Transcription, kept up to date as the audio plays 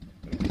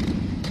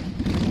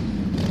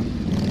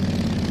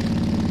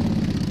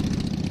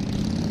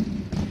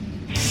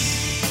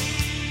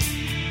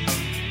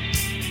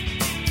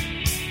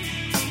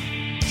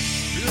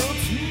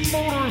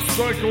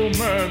Motorcycle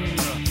Men.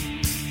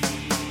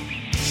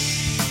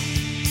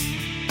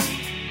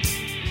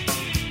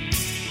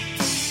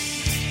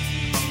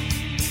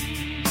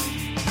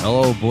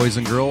 Hello, boys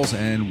and girls,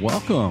 and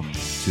welcome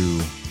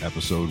to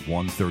episode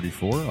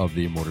 134 of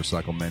the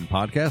Motorcycle Men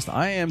podcast.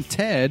 I am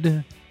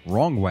Ted,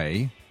 wrong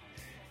way,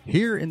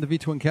 here in the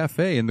V2N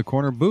Cafe in the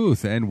corner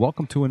booth, and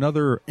welcome to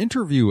another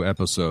interview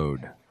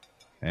episode.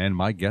 And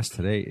my guest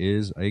today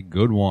is a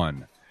good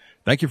one.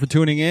 Thank you for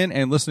tuning in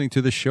and listening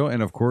to the show,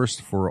 and of course,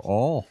 for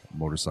all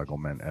Motorcycle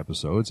Men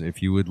episodes.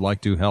 If you would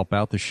like to help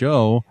out the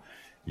show,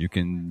 you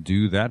can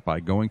do that by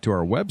going to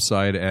our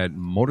website at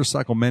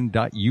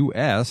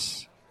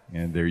motorcyclemen.us,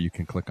 and there you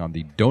can click on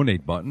the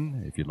donate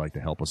button if you'd like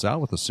to help us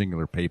out with a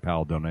singular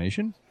PayPal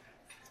donation.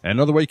 And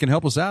another way you can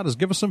help us out is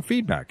give us some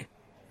feedback.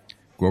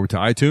 Go over to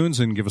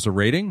iTunes and give us a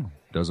rating.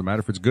 Doesn't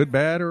matter if it's good,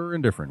 bad, or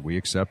indifferent. We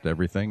accept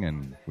everything,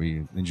 and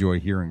we enjoy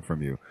hearing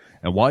from you.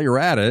 And while you're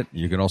at it,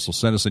 you can also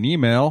send us an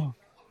email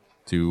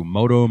to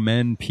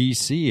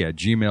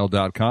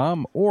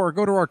motomenpc@gmail.com or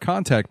go to our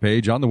contact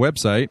page on the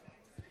website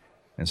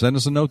and send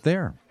us a note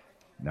there.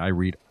 Now, I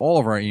read all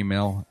of our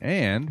email,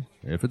 and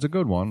if it's a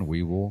good one,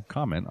 we will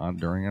comment on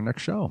during our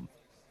next show.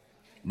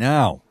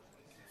 Now,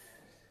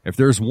 if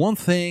there's one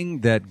thing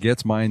that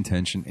gets my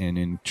attention and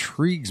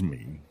intrigues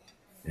me,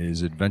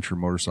 is adventure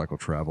motorcycle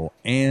travel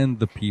and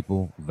the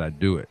people that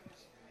do it,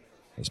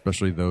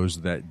 especially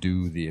those that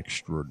do the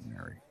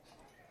extraordinary.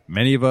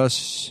 Many of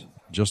us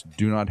just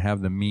do not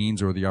have the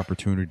means or the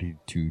opportunity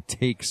to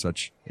take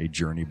such a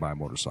journey by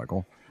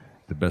motorcycle.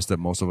 The best that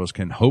most of us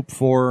can hope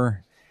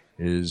for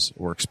is,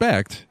 or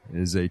expect,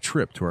 is a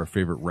trip to our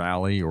favorite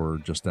rally or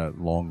just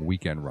that long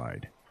weekend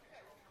ride.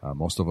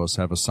 Most of us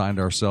have assigned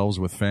ourselves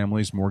with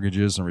families,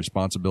 mortgages, and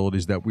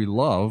responsibilities that we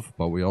love,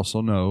 but we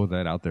also know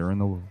that out there in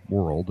the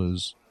world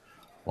is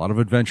a lot of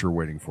adventure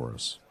waiting for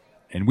us.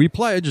 And we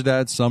pledge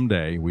that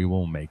someday we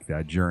will make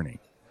that journey,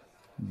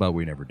 but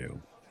we never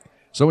do.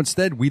 So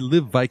instead, we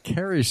live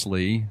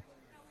vicariously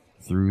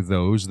through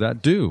those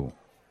that do,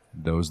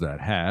 those that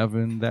have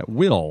and that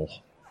will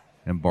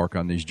embark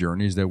on these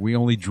journeys that we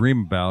only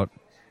dream about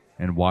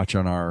and watch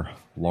on our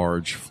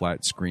large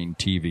flat screen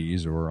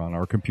TVs or on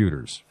our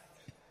computers.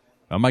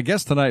 My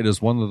guest tonight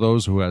is one of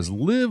those who has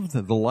lived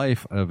the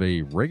life of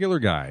a regular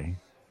guy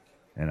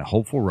and a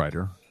hopeful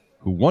rider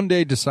who one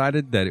day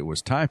decided that it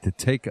was time to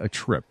take a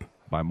trip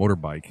by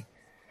motorbike,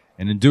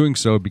 and in doing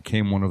so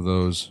became one of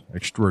those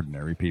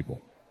extraordinary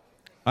people.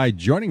 Hi,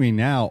 joining me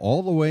now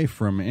all the way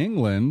from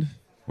England,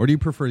 or do you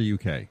prefer the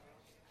UK?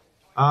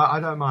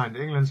 I don't mind.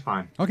 England's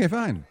fine. Okay,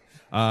 fine.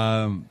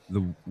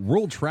 The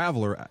world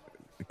traveler,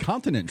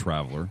 continent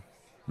traveler,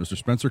 Mr.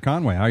 Spencer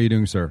Conway. How are you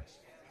doing, sir?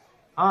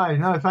 Hi.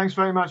 No, thanks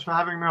very much for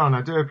having me on.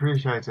 I do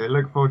appreciate it.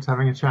 Look forward to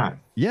having a chat.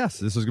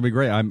 This is going to be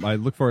great. I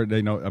look forward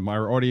to, my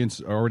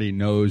audience already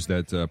knows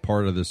that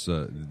part of this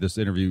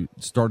interview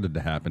started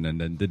to happen and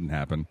then didn't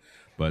happen.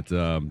 But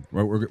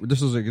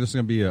this is going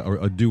to be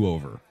a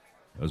do-over,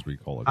 as we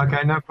call it.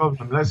 Okay, no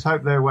problem. Let's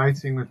hope they're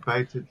waiting with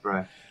bated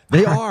breath.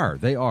 They are.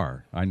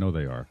 I know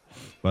they are.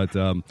 But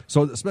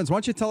so, Spence, why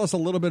don't you tell us a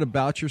little bit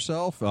about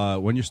yourself,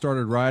 when you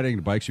started riding,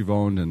 the bikes you've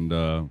owned, and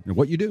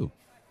what you do?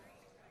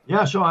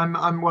 Yeah, sure.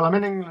 I'm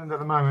in England at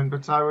the moment,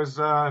 but I was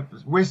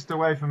whisked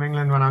away from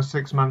England when I was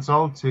 6 months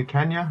old to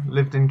Kenya.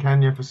 Lived in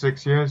Kenya for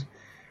 6 years.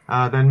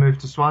 Then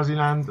moved to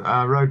Swaziland.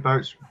 Rode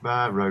boats.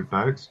 I rode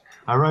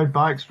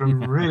bikes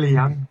from really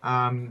young.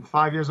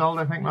 5 years old,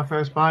 I think, my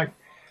first bike.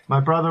 My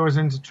brother was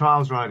into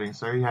trials riding,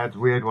 so he had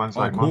weird ones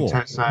like cool.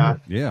 Montesa.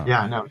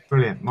 Yeah, no, it's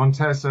brilliant.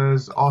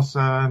 Montesas,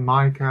 Ossa,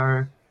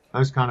 Maiko,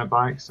 those kind of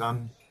bikes.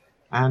 And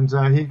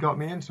he got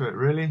me into it,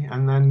 really.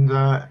 And then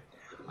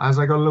as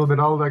I got a little bit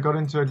older, I got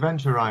into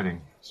adventure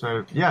riding.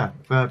 So, yeah,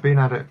 been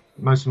at it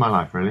most of my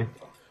life, really.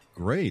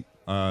 Great.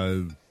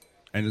 And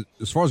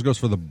as far as it goes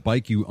for the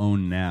bike you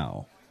own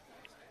now,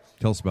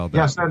 tell us about that.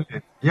 Yeah,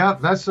 certainly. Yeah,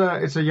 it's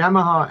a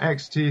Yamaha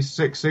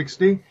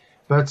XT660.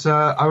 But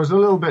I was a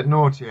little bit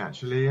naughty,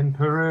 actually. In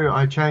Peru,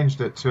 I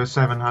changed it to a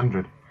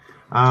 700.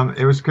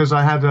 It was because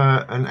I had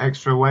an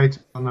extra weight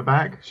on the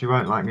back. She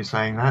won't like me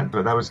saying that,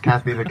 but that was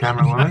Kathy, the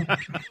camerawoman.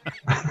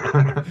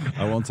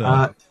 I won't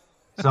tell.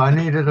 So I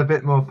needed a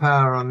bit more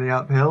power on the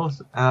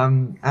uphills,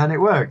 and it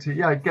worked.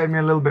 Yeah, it gave me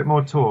a little bit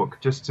more torque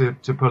just to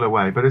pull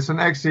away. But it's an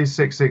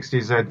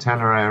XT660Z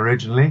Tenere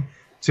originally,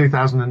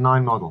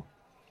 2009 model.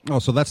 Oh,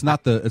 so it's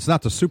not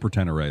the Super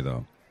Tenere,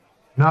 though.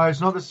 No,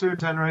 it's not the Super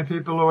Tenere.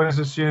 People always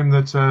assume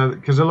that,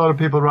 because a lot of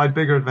people ride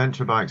bigger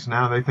adventure bikes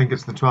now, they think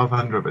it's the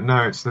 1200, but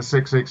no, it's the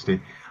 660.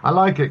 I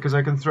like it because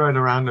I can throw it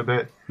around a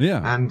bit.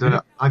 Yeah.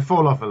 And I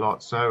fall off a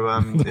lot, so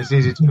it's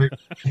easy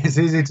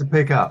to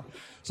pick up.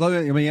 So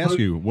let me ask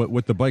you,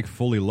 with the bike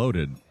fully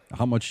loaded,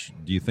 how much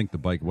do you think the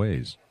bike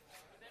weighs?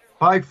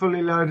 Bike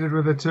fully loaded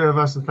with the two of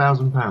us,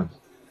 1,000 pounds.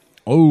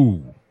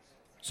 Oh.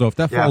 So if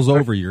that falls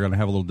over, you're going to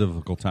have a little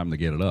difficult time to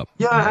get it up.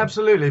 Yeah,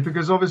 absolutely,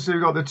 because obviously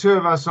we've got the two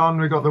of us on,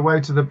 we've got the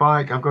weight of the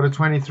bike. I've got a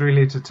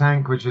 23-litre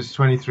tank, which is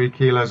 23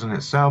 kilos in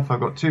itself. I've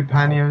got two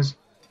panniers.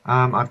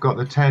 I've got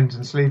the tent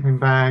and sleeping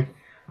bag,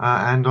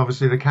 and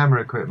obviously the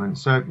camera equipment.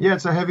 So, yeah,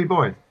 it's a heavy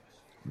boy.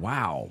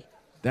 Wow.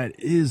 That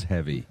is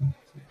heavy.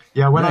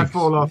 Yeah, when I Thanks.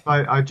 fall off,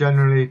 I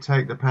generally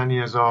take the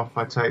panniers off.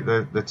 I take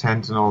the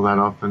tent and all that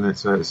off, and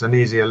it's an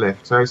easier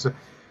lift. So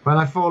when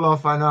I fall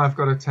off, I know I've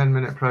got a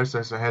 10-minute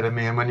process ahead of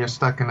me. And when you're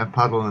stuck in a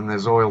puddle and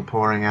there's oil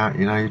pouring out,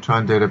 you try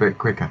and do it a bit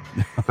quicker.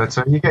 But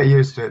you get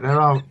used to it. There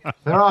are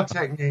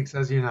techniques,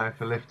 as you know,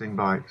 for lifting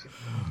bikes.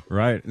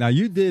 Right. Now,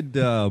 you did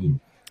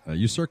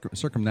you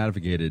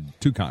circumnavigated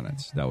 2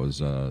 continents. That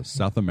was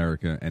South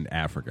America and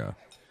Africa.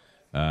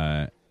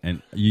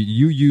 And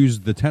you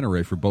used the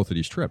Tenere for both of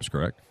these trips,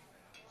 correct?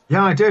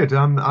 Yeah, I did.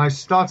 I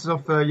started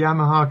off,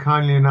 Yamaha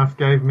kindly enough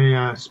gave me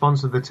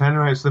sponsored the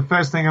Tenere. It's the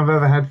first thing I've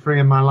ever had free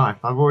in my life.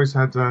 I've always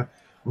had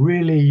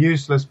really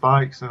useless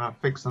bikes, and I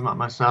fixed them up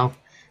myself,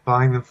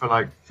 buying them for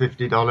like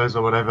 $50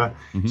 or whatever.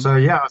 Mm-hmm. So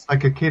yeah, I was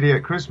like a kiddie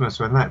at Christmas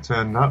when that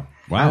turned up.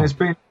 Wow. And it's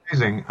been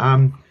amazing.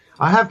 I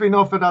have been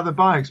offered other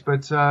bikes,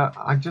 but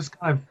I just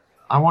I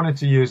wanted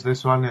to use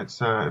this one. It's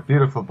a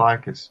beautiful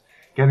bike. It's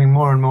getting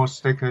more and more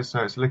stickers,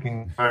 so it's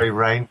looking very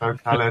rainbow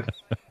colored.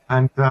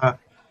 And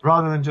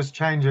rather than just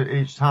change it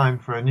each time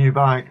for a new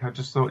bike, I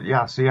just thought,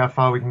 see how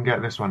far we can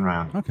get this one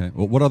round. Okay.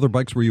 Well, what other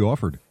bikes were you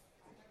offered?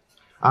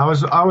 I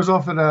was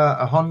offered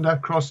a Honda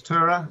Cross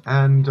Tourer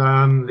and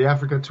the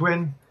Africa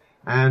Twin,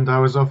 and I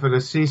was offered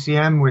a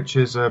CCM, which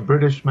is a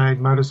British-made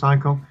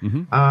motorcycle.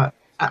 Mm-hmm.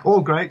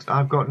 All great.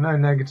 I've got no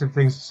negative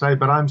things to say,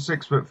 but I'm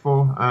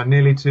 6'4",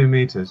 nearly 2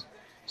 meters.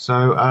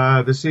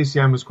 So the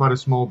CCM was quite a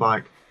small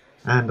bike,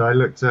 and I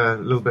looked a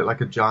little bit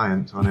like a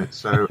giant on it.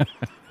 So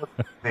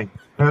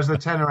whereas the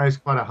Tenere is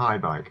quite a high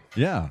bike.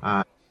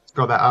 Yeah. It's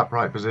got that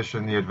upright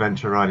position, the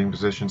adventure riding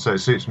position, so it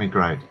suits me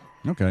great.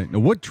 Okay. Now,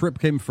 what trip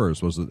came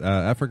first? Was it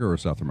Africa or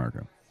South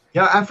America?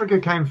 Yeah, Africa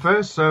came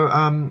first. So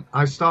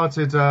I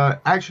started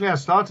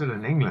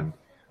in England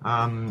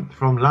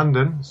from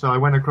London. So I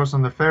went across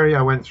on the ferry.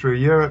 I went through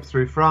Europe,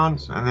 through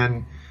France, and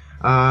then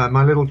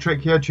my little trick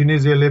here: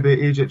 Tunisia, Libya,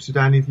 Egypt,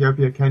 Sudan,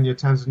 Ethiopia, Kenya,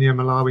 Tanzania,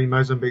 Malawi,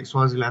 Mozambique,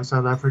 Swaziland,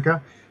 South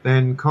Africa,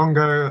 then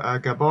Congo,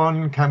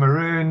 Gabon,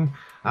 Cameroon,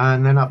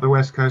 and then up the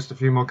west coast, a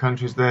few more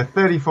countries there.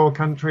 34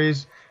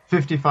 countries,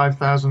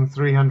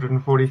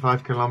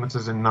 55,345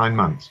 kilometers in 9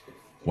 months.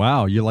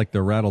 Wow, you like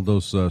to rattle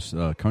those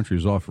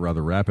countries off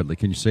rather rapidly.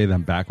 Can you say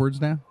them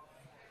backwards now?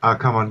 Oh,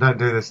 come on, don't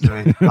do this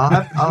to me. I'll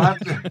have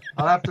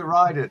to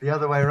ride it the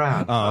other way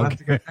around. Oh, I'll have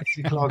to go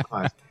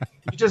anti-clockwise.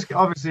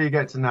 You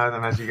get to know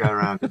them as you go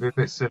around. It'd be a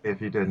bit silly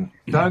if you didn't.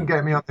 Don't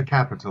get me on the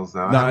capitals,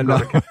 though.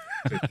 No.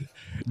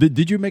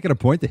 Did you make it a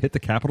point to hit the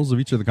capitals of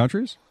each of the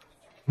countries?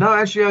 No,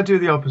 actually, I do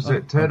the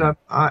opposite, Ted.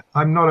 Okay.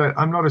 I'm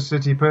not a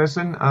city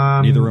person.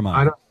 Neither am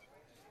I.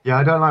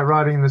 I don't like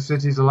riding in the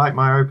cities. I like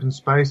my open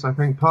space. I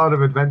think part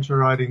of adventure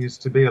riding is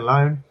to be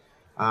alone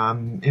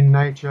in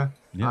nature.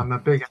 Yeah. I'm a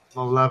big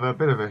animal lover, a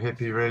bit of a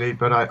hippie, really,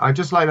 but I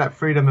just like that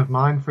freedom of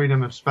mind,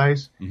 freedom of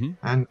space,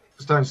 and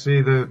just don't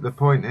see the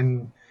point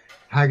in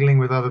haggling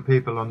with other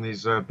people on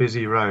these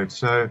busy roads.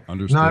 So,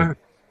 Understood. No,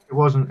 it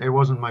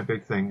wasn't my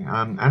big thing.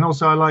 And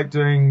also, I like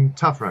doing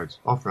tough roads,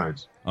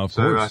 off-roads. Of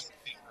course. So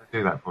I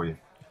do that for you.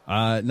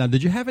 Now,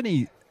 did you have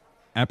any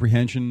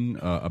apprehension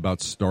about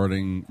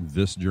starting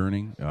this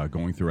journey,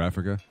 going through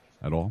Africa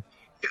at all?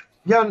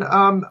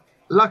 Yeah,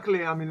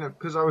 luckily, I mean,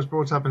 because I was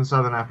brought up in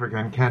southern Africa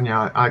and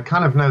Kenya, I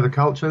kind of know the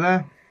culture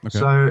there. Okay.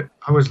 So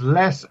I was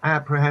less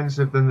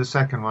apprehensive than the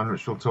second one,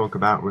 which we'll talk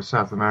about with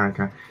South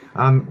America,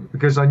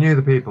 because I knew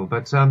the people.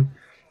 But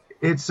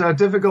it's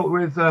difficult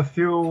with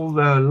fuel,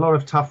 a lot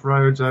of tough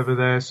roads over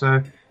there.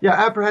 So,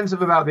 yeah,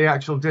 apprehensive about the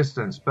actual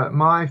distance. But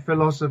my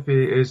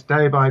philosophy is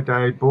day by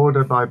day,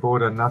 border by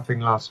border, nothing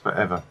lasts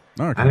forever.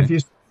 Okay. And if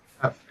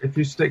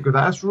you stick with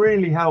that, that's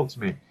really helped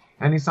me.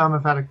 Anytime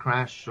I've had a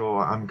crash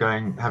or I'm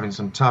having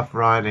some tough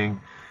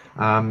riding,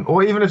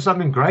 or even if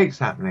something great's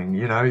happening,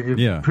 you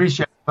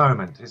appreciate the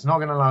moment. It's not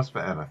going to last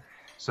forever.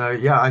 So,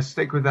 yeah, I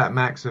stick with that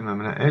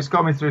maximum, and it's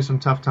got me through some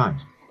tough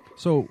times.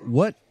 So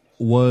what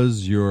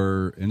was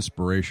your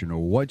inspiration, or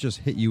what just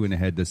hit you in the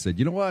head that said,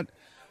 you know what,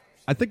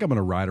 I think I'm going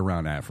to ride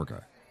around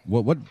Africa?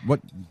 What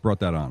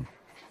brought that on?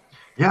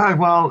 Yeah,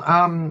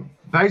 well,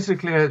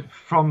 basically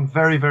from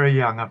very, very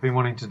young, I've been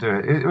wanting to do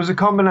it. It was a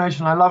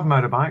combination. I love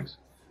motorbikes.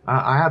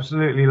 I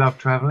absolutely love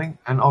traveling,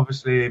 and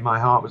obviously my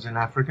heart was in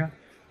Africa.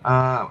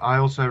 I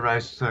also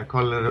raised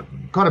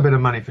quite a bit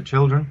of money for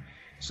children.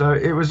 So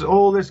it was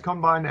all this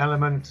combined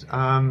element.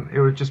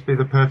 It would just be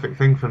the perfect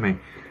thing for me.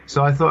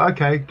 So I thought,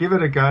 okay, give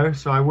it a go.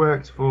 So I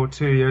worked for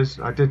 2 years.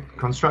 I did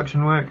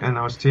construction work, and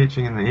I was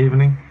teaching in the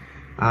evening,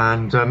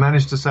 and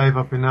managed to save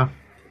up enough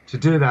to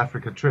do the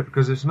Africa trip,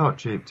 because it's not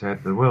cheap,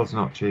 Ted. The world's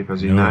not cheap,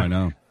 as you know. I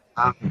know.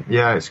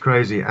 Yeah, it's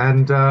crazy.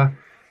 And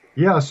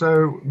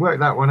so worked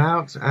that one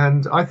out,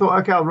 and I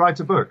thought, okay, I'll write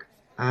a book.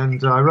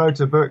 And I wrote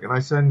a book, and I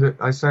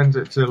sent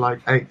it to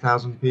like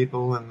 8,000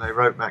 people, and they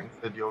wrote back and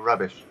said, "You're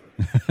rubbish."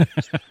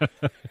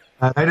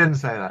 They didn't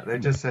say that. They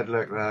just said,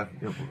 "Look,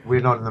 we're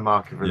not in the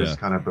market for this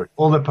kind of book."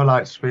 All the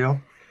polite spiel.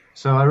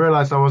 So I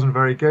realized I wasn't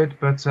very good,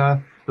 but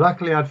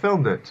luckily I'd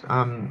filmed it.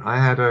 I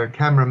had a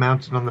camera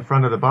mounted on the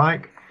front of the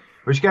bike.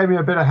 which gave me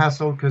a bit of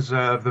hassle because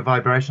of the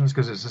vibrations,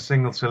 because it's a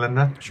single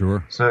cylinder.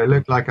 Sure. So it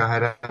looked like I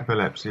had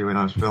epilepsy when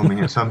I was filming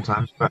it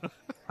sometimes. But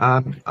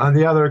on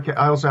the other,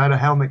 I also had a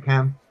helmet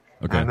cam,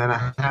 Okay. and then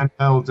a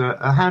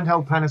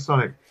handheld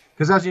Panasonic.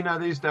 Because as you know,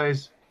 these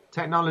days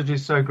technology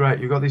is so great.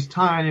 You've got these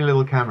tiny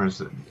little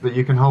cameras that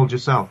you can hold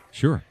yourself.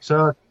 Sure.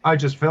 So I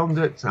just filmed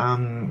it.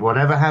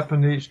 Whatever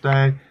happened each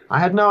day, I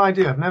had no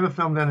idea. I've never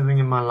filmed anything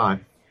in my life.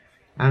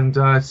 And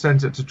I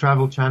sent it to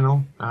Travel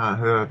Channel, who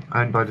are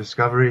owned by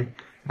Discovery.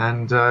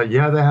 And they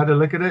had a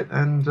look at it.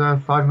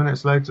 And 5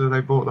 minutes later, they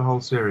bought the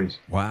whole series.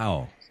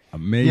 Wow.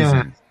 Amazing.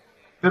 Yeah,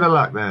 bit of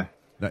luck there.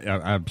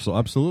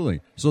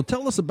 Absolutely. So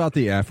tell us about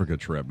the Africa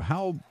trip.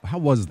 How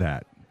was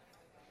that?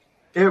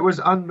 It was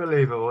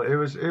unbelievable. It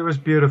was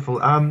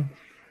beautiful.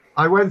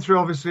 I went through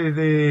obviously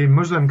the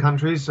Muslim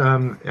countries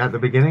at the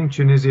beginning: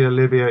 Tunisia,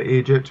 Libya,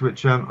 Egypt,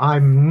 which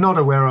I'm not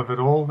aware of at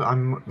all.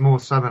 I'm more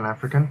Southern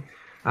African,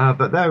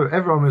 but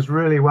everyone was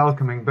really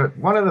welcoming. But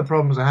one of the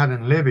problems I had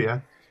in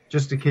Libya,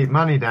 just to keep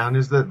money down,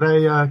 is that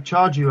they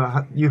charge you.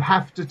 You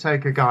have to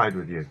take a guide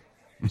with you.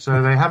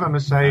 So they have a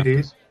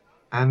Mercedes,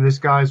 and this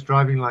guy's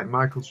driving like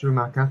Michael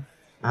Schumacher,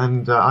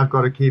 and I've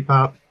got to keep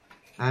up.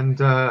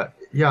 And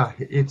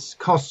it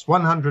costs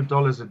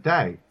 $100 a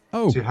day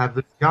to have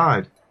this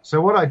guide.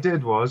 So what I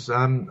did was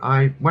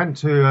I went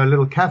to a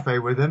little cafe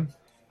with him,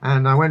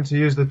 and I went to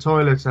use the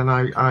toilet, and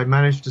I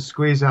managed to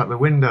squeeze out the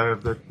window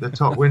of the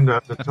top window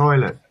of the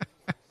toilet,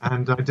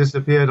 and I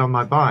disappeared on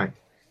my bike.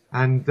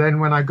 And then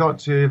when I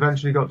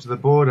eventually got to the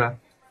border,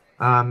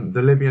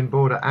 the Libyan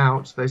border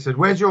out, they said,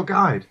 "Where's your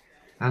guide?"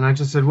 And I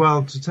just said,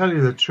 "Well, to tell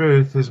you the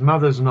truth, his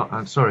mother's not,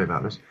 I'm sorry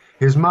about this,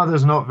 his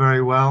mother's not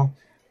very well.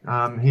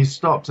 He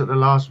stopped at the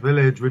last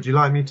village. Would you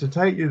like me to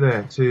take you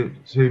there to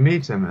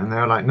meet him?" And they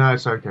were like, "No,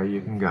 it's okay. You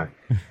can go."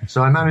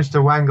 So I managed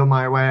to wangle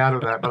my way out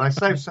of that, but I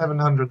saved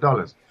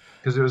 $700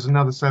 because it was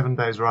another 7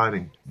 days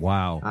riding.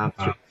 Wow.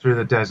 Through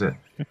the desert.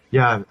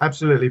 Yeah,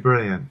 absolutely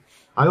brilliant.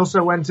 I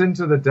also went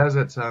into the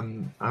desert.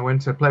 I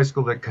went to a place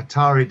called the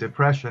Qatari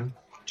Depression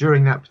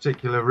during that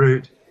particular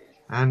route,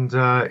 and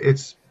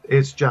it's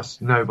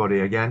just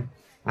nobody again.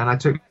 And I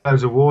took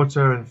loads of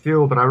water and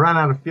fuel, but I ran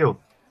out of fuel.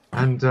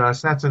 And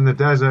sat in the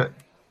desert,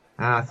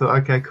 and I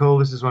thought, okay, cool,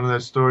 this is one of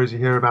those stories you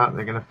hear about.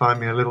 They're going to find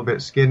me a little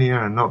bit skinnier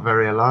and not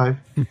very alive.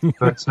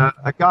 But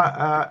a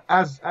guy,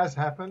 as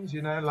happens,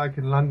 like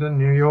in London,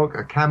 New York,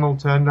 a camel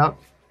turned up,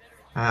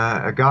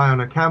 a guy on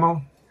a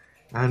camel,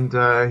 and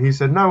he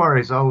said, "No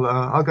worries,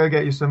 I'll go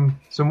get you some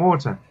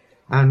water."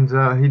 And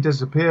he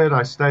disappeared.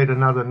 I stayed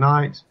another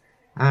night,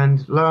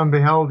 and lo and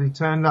behold, he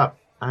turned up.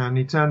 And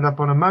he turned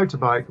up on a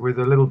motorbike with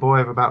a little boy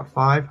of about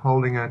 5,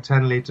 holding a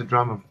 10-litre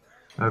drum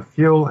of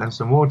fuel and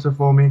some water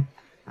for me,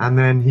 and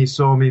then he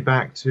saw me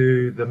back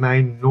to the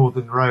main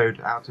northern road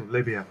out of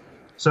Libya.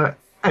 So,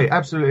 hey,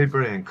 absolutely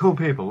brilliant. Cool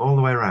people all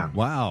the way around.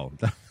 Wow.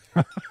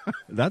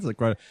 That's a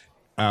great...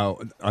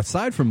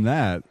 aside from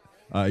that,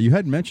 you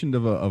had mentioned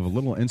of a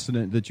little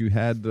incident that you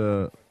had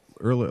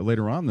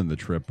later on in the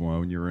trip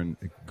when you were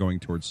going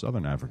towards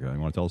southern Africa. You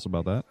want to tell us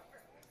about that?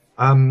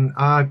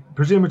 I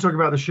presume we're talking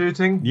about the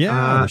shooting?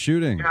 Yeah, the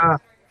shooting.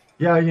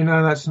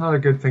 Yeah, that's not a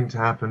good thing to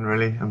happen,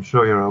 really. I'm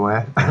sure you're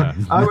aware. Yeah.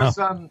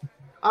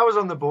 I was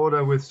on the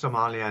border with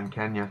Somalia and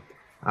Kenya,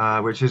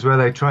 which is where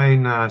they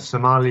train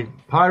Somali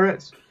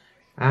pirates.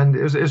 And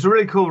it's a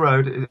really cool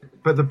road.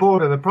 But the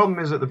problem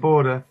is at the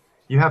border,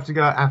 you have to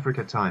go at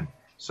Africa time.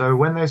 So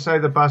when they say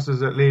the bus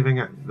is leaving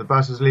at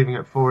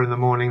 4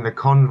 a.m, the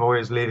convoy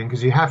is leaving,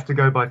 because you have to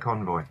go by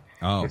convoy.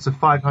 Oh. It's a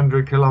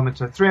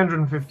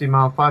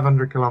 350-mile,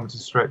 500-kilometer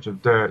stretch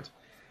of dirt.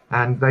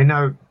 And they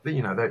know,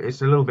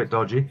 it's a little bit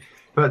dodgy.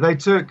 But they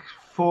took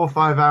 4 or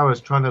 5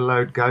 hours trying to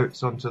load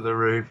goats onto the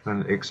roof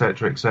and et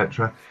cetera, et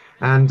cetera.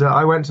 And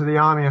I went to the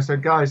army. I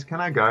said, "Guys, can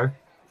I go?"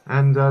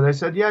 And they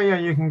said, yeah,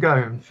 you can go.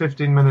 And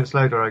 15 minutes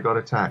later, I got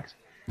attacked.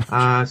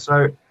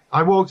 So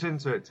I walked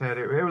into it, Ted.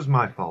 It was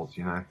my fault,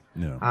 Yeah.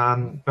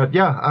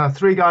 But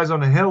 3 guys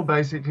on a hill,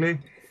 basically.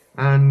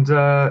 And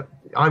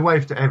I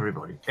wave to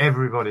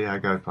everybody I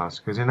go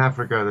past, because in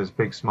Africa there's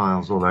big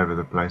smiles all over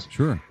the place.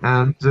 Sure.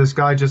 And this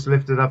guy just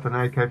lifted up an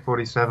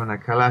AK-47, a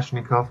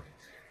Kalashnikov,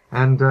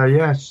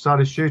 and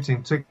started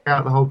shooting, took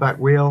out the whole back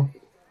wheel.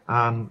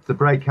 The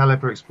brake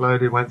caliper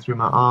exploded, went through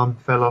my arm,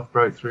 fell off,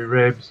 broke through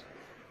ribs.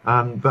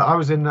 But I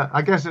was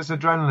I guess it's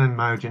adrenaline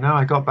mode,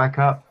 I got back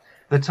up.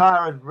 The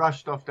tire had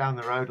rushed off down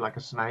the road like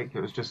a snake.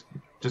 It was just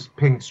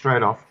pinged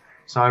straight off.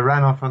 So I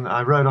rode off on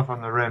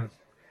the rim,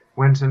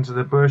 went into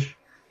the bush,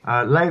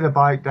 lay the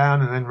bike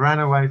down, and then ran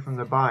away from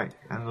the bike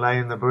and lay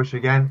in the bush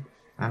again.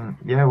 And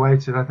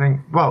waited, I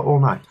think, all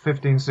night,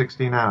 15,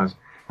 16 hours.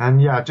 And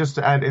just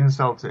to add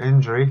insult to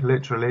injury,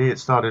 literally, it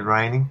started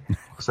raining.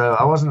 So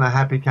I wasn't a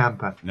happy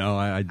camper. No,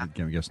 I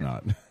guess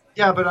not.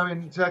 Yeah, but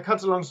to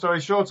cut a long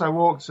story short, I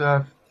walked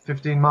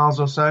 15 miles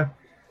or so,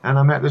 and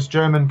I met this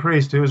German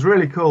priest who was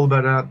really cool,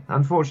 but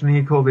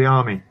unfortunately he called the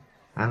army,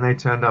 and they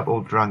turned up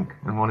all drunk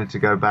and wanted to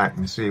go back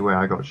and see where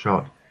I got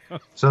shot.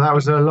 So that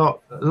was a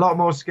lot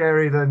more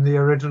scary than the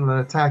original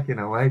attack in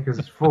a way, because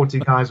it's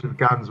 40 guys with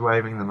guns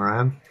waving them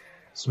around,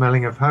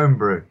 smelling of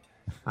homebrew.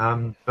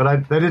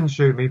 But they didn't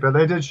shoot me, but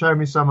they did show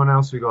me someone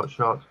else who got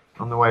shot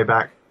on the way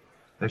back.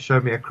 They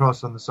showed me a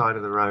cross on the side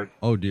of the road.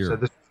 Oh, dear. So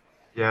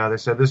they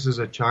said this is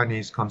a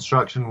Chinese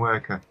construction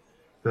worker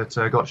that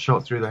got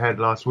shot through the head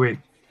last week.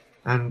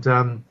 And,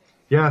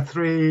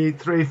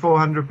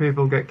 400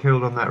 people get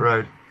killed on that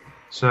road.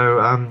 So,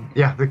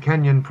 the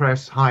Kenyan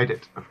press hide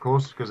it, of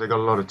course, because they got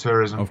a lot of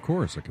tourism. Of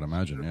course, I can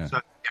imagine, yeah. So,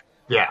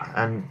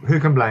 and who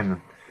can blame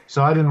them?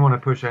 So I didn't want to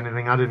push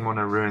anything. I didn't want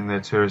to ruin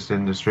their tourist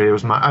industry. It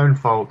was my own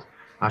fault.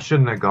 I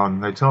shouldn't have gone.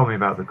 They told me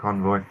about the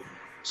convoy.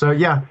 So,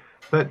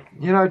 but,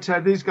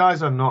 Ted, these guys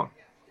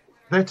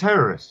they're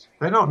terrorists.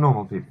 They're not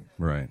normal people.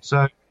 Right.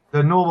 So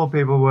the normal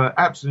people were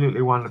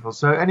absolutely wonderful.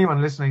 So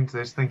anyone listening to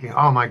this thinking,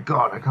 oh, my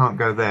God, I can't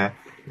go there.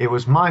 It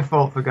was my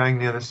fault for going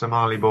near the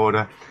Somali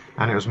border,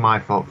 and it was my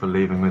fault for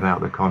leaving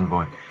without the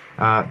convoy.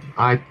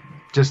 I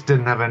just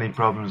didn't have any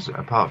problems.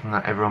 Apart from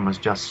that, everyone was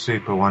just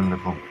super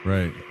wonderful.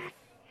 Right.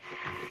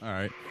 All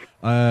right.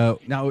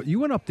 Now, you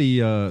went up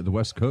the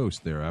West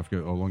Coast there,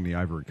 along the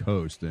Ivory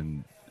Coast,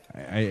 and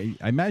I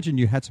imagine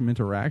you had some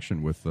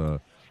interaction with,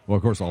 of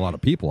course, a lot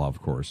of people,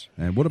 of course.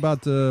 And what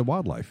about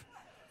wildlife?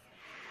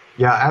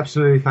 Yeah,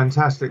 absolutely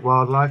fantastic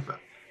wildlife.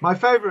 My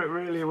favorite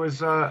really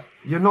was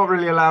you're not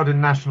really allowed in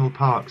national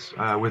parks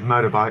with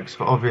motorbikes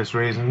for obvious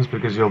reasons,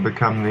 because you'll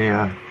become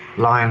the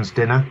lion's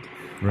dinner.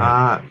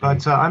 Right.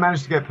 But I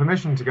managed to get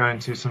permission to go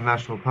into some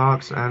national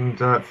parks, and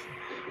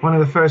one of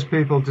the first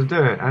people to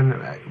do it. And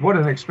what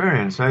an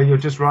experience, eh? You're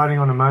just riding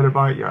on a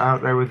motorbike, you're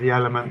out there with the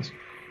elements.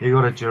 You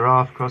got a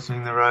giraffe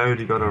crossing the road,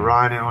 you got a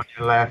rhino on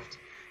your left.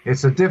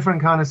 It's a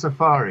different kind of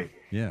safari.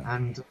 Yeah.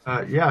 And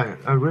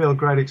a real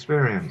great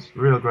experience.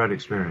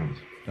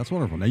 That's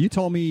wonderful. Now, you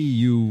told me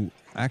you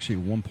actually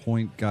at one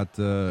point got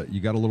a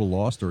little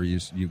lost, or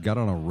you got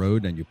on a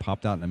road and you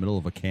popped out in the middle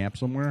of a camp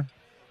somewhere.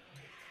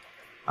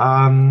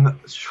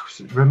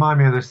 Remind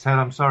me of this, Ted.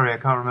 I'm sorry, I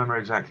can't remember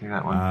exactly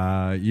that one.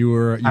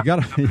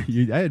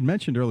 I had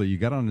mentioned earlier you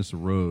got on this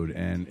road,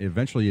 and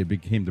eventually it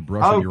became the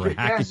brush. And you were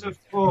hacking. Yes, of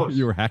course.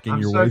 You were hacking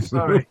I'm your so way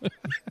sorry. through.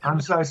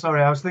 I'm so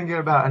sorry. I was thinking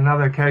about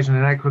another occasion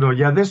in Ecuador.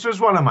 Yeah, this was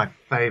one of my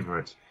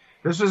favorites.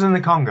 This was in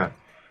the Congo.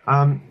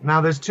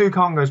 Now, there's two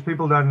Congos.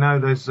 People don't know.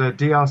 There's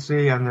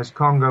DRC and there's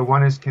Congo.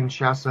 One is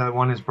Kinshasa,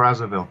 one is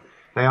Brazzaville.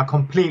 They are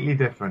completely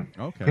different.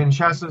 Okay.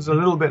 Kinshasa's a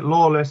little bit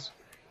lawless.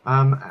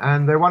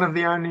 And they're one of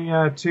the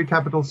only two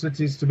capital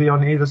cities to be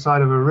on either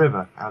side of a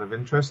river, out of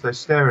interest. They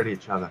stare at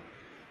each other,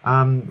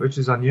 which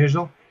is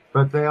unusual,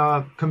 but they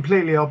are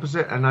completely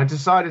opposite. And I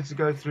decided to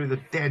go through the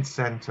dead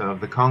center of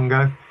the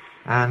Congo,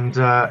 and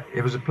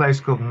it was a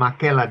place called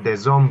Makela de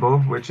Zombo,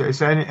 which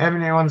if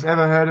anyone's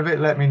ever heard of it,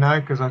 let me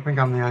know, because I think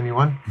I'm the only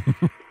one.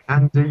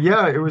 And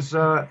it was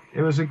a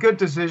good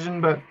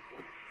decision, but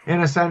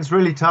in a sense,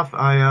 really tough.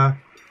 I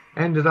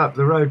ended up,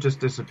 the road just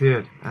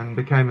disappeared and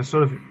became a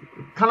sort of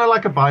kind of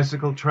like a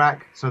bicycle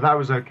track, so that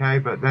was okay.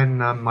 But then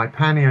my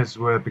panniers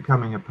were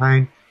becoming a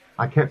pain.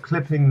 I kept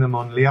clipping them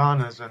on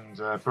lianas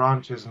and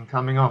branches and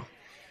coming off.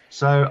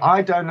 So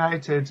I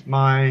donated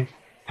my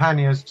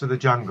panniers to the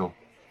jungle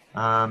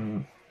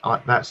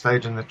at that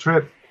stage in the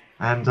trip,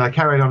 and I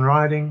carried on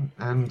riding,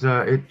 and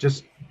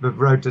the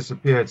road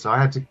disappeared. So I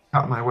had to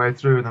cut my way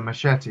through with a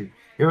machete.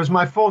 It was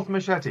my fourth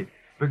machete,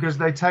 because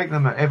they take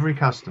them at every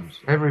customs,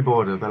 every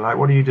border. They're like,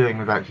 what are you doing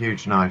with that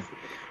huge knife?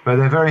 But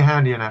they're very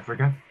handy in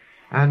Africa.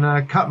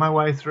 And cut my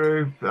way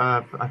through,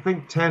 I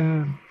think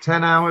 10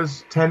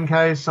 hours, 10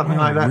 Ks, something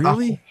like that.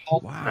 Really?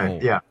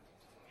 Wow.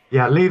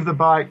 Yeah, leave the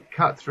bike,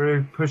 cut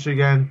through, push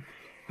again.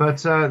 But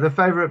the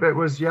favorite bit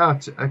was,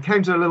 I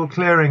came to a little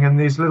clearing, and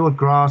these little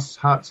grass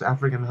huts,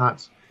 African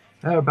huts.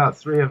 There were about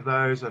 3 of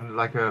those, and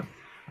like a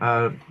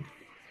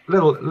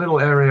little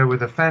area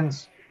with a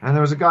fence. And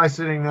there was a guy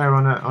sitting there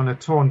on a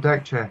torn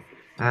deck chair.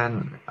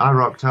 And I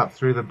rocked up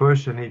through the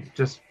bush, and he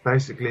just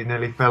basically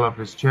nearly fell off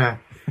his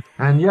chair.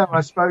 And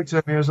I spoke to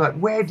him. He was like,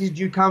 where did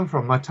you come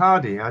from,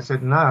 Matadi? I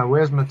said, no,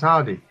 where's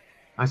Matadi?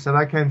 I said,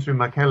 I came through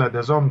Makela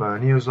de Zombo.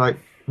 And he was like,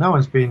 no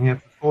one's been here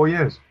for 4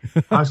 years.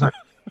 I was like,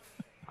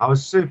 I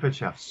was super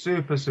chuffed,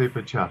 super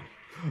chuffed.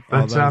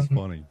 But, that's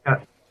funny.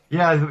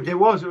 Yeah, it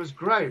was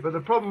great. But the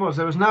problem was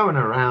there was no one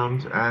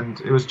around, and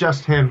it was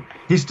just him.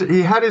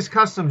 He had his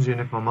customs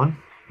uniform on.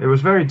 It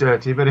was very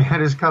dirty, but he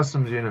had his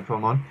customs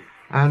uniform on.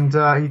 And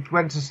he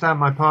went to stamp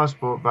my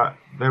passport, but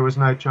there was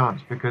no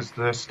chance because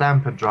the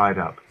stamp had dried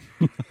up.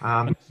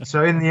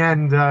 So in the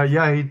end,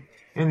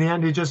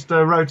 he just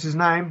wrote his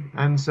name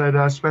and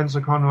said, Spencer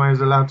Conway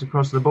is allowed to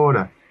cross the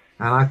border.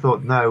 And I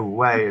thought, no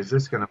way, is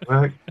this going to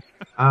work?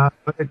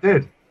 But it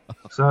did.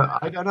 So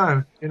I don't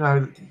know.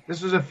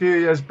 This was a few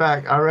years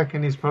back. I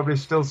reckon he's probably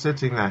still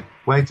sitting there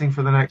waiting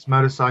for the next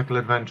motorcycle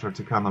adventurer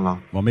to come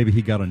along. Well, maybe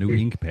he got a new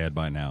ink pad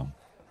by now.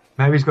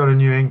 Maybe he's got a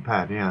new ink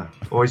pad, yeah.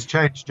 Or he's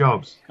changed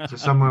jobs to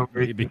somewhere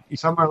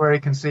where he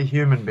can see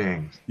human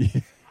beings. Yeah.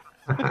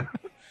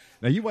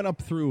 Now, you went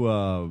up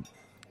through,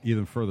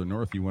 even further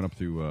north, you went up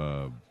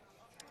through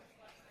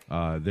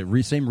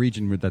the same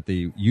region that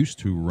they used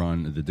to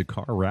run the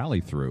Dakar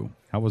Rally through.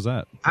 How was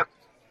that?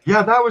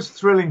 Yeah, that was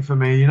thrilling for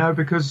me,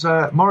 because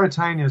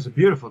Mauritania is a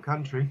beautiful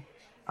country.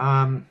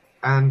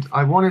 and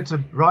I wanted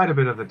to ride a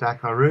bit of the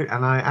Dakar route,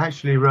 and I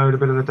actually rode a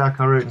bit of the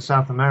Dakar route in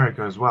South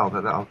America as well,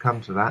 but I'll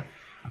come to that.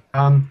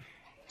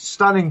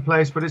 Stunning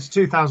place, but it's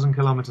 2,000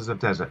 kilometers of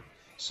desert.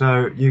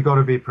 So you got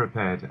to be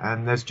prepared.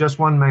 And there's just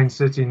one main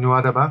city,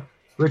 Nuadaba,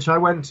 which I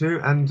went to,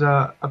 and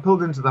I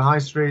pulled into the high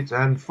street,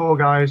 and four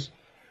guys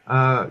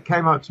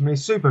came up to me,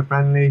 super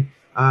friendly,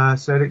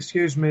 said,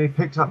 excuse me,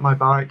 picked up my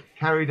bike,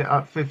 carried it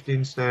up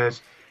 15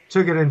 stairs,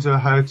 took it into a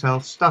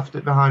hotel, stuffed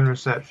it behind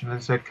reception,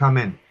 and said, come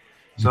in.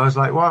 So I was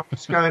like,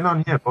 what's going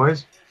on here,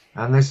 boys?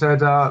 And they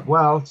said,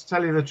 well, to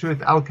tell you the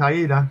truth,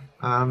 Al-Qaeda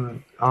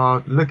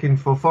are looking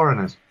for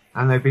foreigners.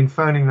 And they've been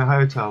phoning the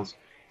hotels,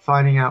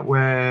 finding out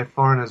where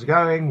foreigners are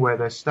going, where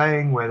they're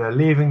staying, where they're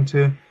leaving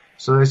to.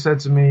 So they said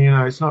to me,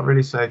 it's not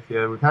really safe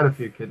here. We've had a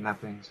few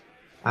kidnappings.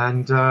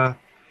 And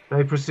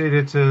they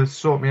proceeded to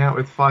sort me out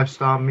with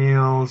 5-star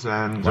meals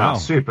and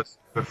super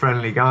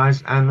friendly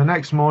guys. And the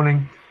next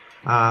morning,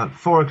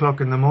 4 o'clock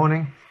in the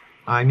morning,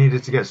 I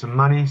needed to get some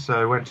money.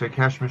 So I went to a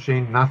cash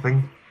machine,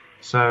 nothing.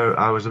 So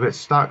I was a bit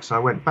stuck, so I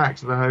went back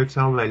to the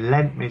hotel. They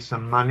lent me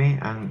some money,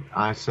 and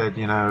I said,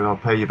 I'll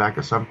pay you back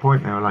at some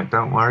point. They were like,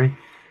 don't worry.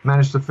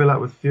 Managed to fill up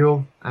with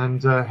fuel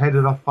and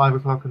headed off 5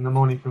 o'clock in the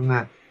morning from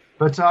there.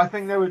 But I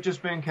think they were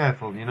just being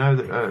careful,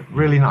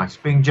 really nice,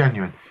 being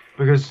genuine.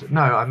 Because,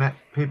 I met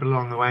people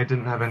along the way,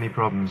 didn't have any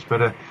problems.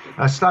 But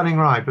a stunning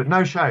ride, but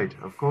no shade,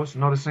 of course,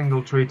 not a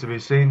single tree to be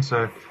seen.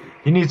 So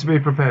you need to be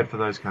prepared for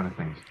those kind of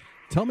things.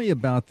 Tell me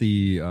about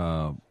the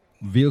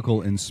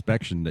vehicle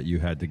inspection that you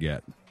had to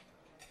get.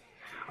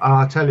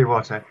 I'll tell you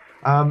what,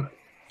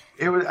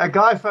 it was a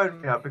guy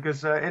phoned me up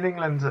because in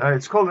England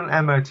it's called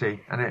an MOT,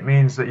 and it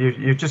means that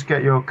you just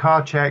get your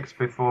car checked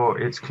before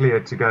it's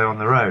cleared to go on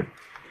the road.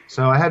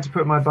 So I had to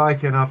put my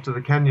bike in after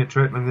the Kenya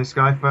trip, and this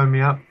guy phoned me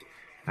up,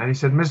 and he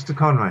said, Mr.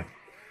 Conway,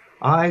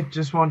 I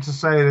just want to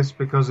say this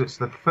because it's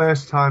the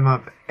first time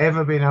I've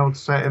ever been able to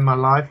say it in my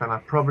life, and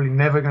I'm probably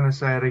never going to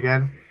say it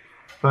again,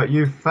 but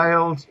you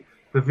failed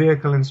the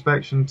vehicle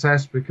inspection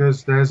test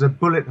because there's a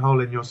bullet hole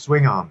in your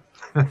swing arm.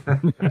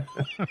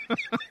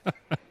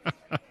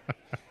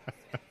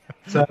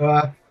 So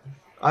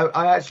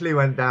I actually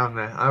went down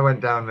there. I went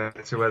down there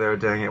to where they were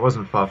doing it. It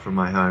wasn't far from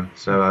my home.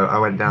 So I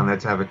went down there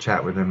to have a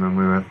chat with him, and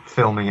we were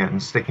filming it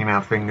and sticking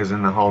our fingers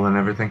in the hole and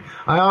everything.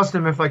 I asked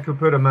him if I could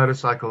put a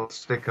motorcycle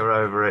sticker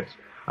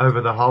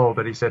over the hole,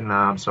 but he said, no,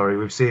 I'm sorry,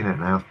 we've seen it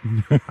now.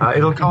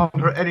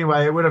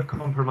 Anyway, it would have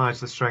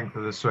compromised the strength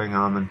of the swing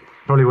arm and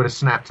probably would have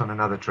snapped on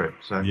another trip.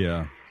 So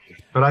yeah.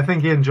 But I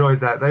think he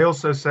enjoyed that. They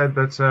also said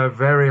that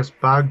various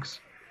bugs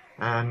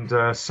and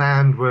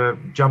sand were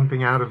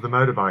jumping out of the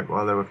motorbike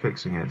while they were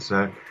fixing it.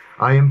 So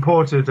I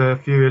imported a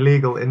few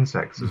illegal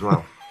insects as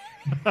well.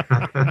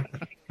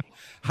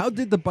 How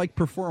did the bike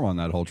perform on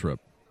that whole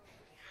trip?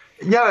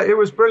 Yeah, it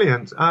was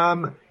brilliant.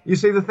 You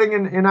see, the thing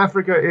in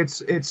Africa,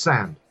 it's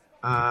sand.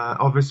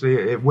 Obviously,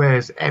 it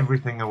wears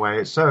everything away.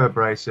 It's so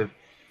abrasive.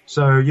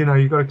 So,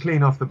 you've got to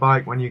clean off the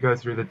bike when you go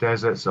through the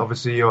deserts.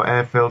 Obviously, your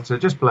air filter,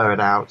 just blow it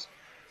out.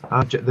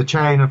 The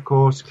chain, of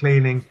course,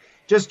 cleaning,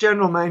 just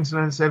general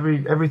maintenance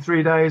every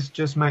 3 days.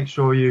 Just make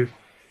sure you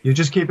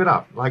just keep it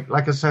up,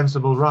 like a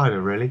sensible rider,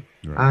 really.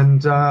 Right.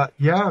 And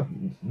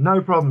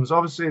no problems.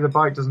 Obviously, the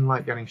bike doesn't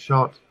like getting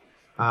shot,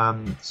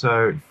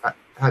 so I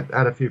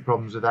had a few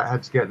problems with that.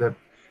 Had to get the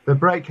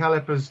brake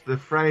calipers, the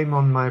frame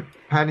on my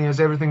panniers,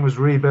 everything was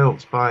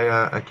rebuilt by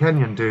a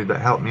Kenyan dude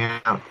that helped me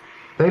out.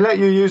 They let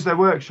you use their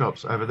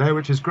workshops over there,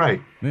 which is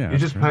great. Yeah, you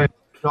just pay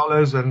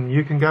 $, and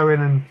you can go in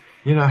and.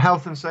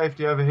 Health and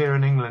safety over here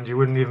in England, you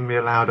wouldn't even be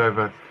allowed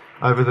over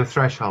the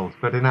threshold.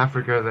 But in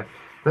Africa,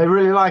 they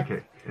really like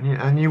it.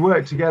 And you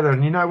work together.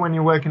 And when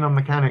you're working on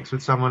mechanics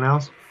with someone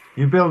else,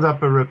 you build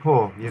up a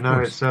rapport.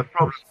 It's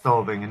problem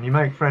solving, and you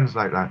make friends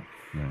like that.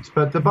 Yes.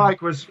 But the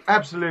bike was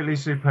absolutely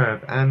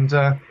superb. And,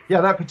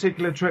 that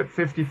particular trip,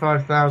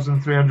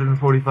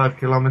 55,345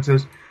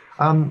 kilometers,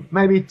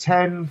 maybe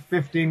 10,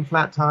 15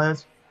 flat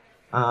tires.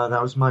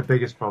 That was my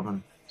biggest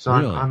problem. So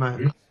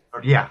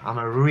really? I'm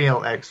a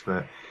real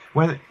expert.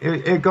 When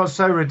it got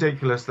so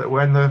ridiculous that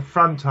when the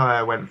front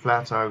tire went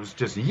flat, I was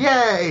just,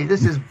 yay,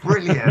 this is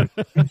brilliant.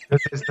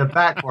 It's the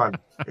back one.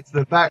 It's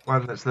the back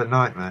one that's the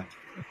nightmare.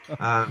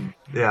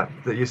 That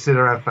you sit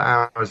around for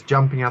hours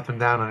jumping up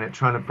and down on it,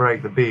 trying to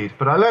break the bead.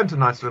 But I learned a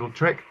nice little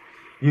trick.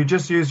 You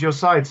just use your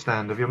side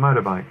stand of your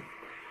motorbike.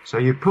 So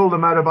you pull the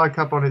motorbike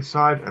up on its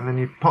side, and then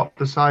you pop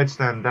the side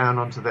stand down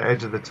onto the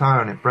edge of the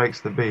tire, and it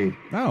breaks the bead.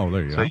 Oh,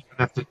 there you go. So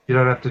you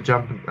don't have to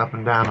jump up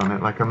and down on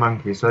it like a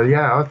monkey. So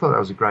yeah, I thought that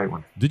was a great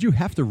one. Did you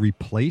have to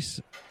replace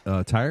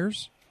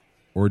tires,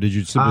 or did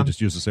you simply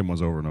just use the same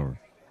ones over and over?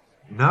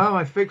 No,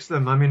 I fixed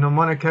them. I mean, on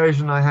one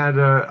occasion, I had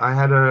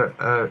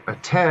a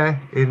tear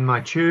in my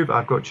tube.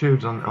 I've got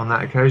tubes on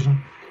that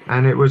occasion,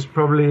 and it was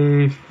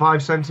probably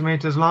 5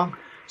 centimeters long.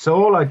 So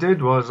all I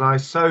did was I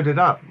sewed it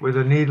up with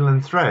a needle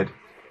and thread.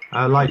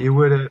 Like you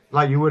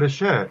would a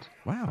shirt.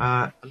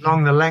 Wow.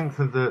 Along the length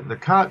of the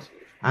cut,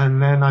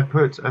 and then I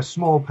put a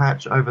small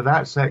patch over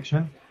that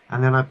section,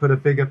 and then I put a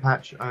bigger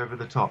patch over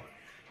the top,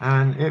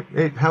 and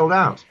it held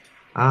out.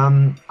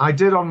 I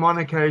did on one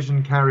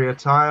occasion carry a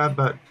tire,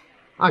 but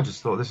I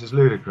just thought this is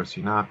ludicrous.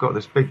 I've got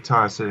this big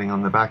tire sitting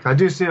on the back. I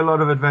do see a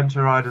lot of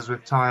adventure riders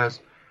with tires.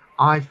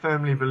 I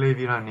firmly believe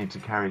you don't need to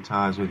carry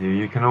tires with you.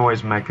 You can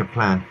always make a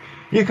plan.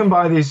 You can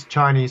buy these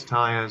Chinese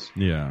tires.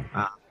 Yeah.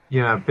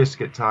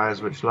 Biscuit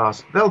tires which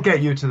last. They'll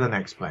get you to the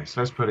next place.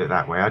 Let's put it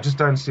that way. I just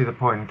don't see the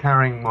point in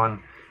carrying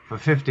one for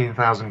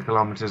 15,000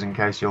 kilometers in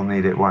case you'll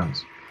need it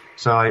once.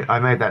 So I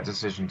made that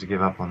decision to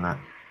give up on that.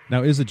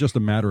 Now, is it just a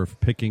matter of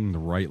picking the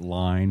right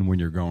line when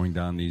you're going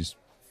down these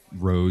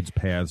roads,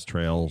 paths,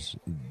 trails,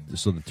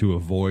 so that to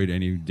avoid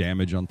any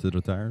damage onto the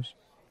tires?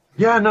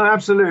 Yeah, no,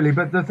 absolutely.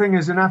 But the thing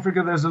is, in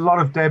Africa, there's a lot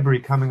of debris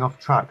coming off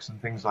trucks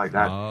and things like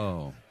that.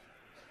 Oh.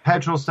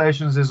 Petrol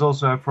stations is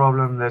also a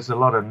problem. There's a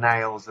lot of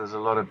nails. There's a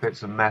lot of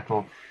bits of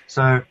metal.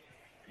 So,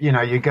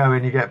 you go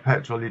in, you get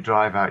petrol, you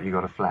drive out, you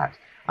got a flat.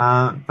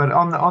 But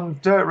on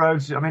dirt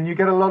roads, I mean, you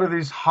get a lot of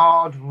these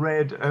hard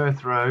red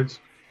earth roads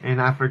in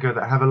Africa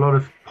that have a lot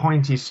of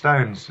pointy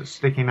stones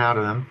sticking out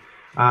of them.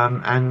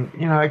 And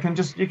you can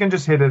just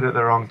hit it at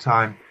the wrong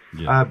time.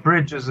 Yeah.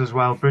 Bridges as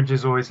well.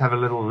 Bridges always have a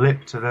little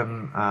lip to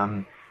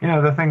them.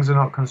 The things are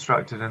not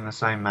constructed in the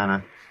same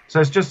manner. So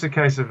it's just a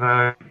case of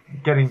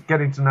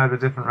getting to know the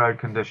different road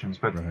conditions.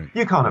 But right.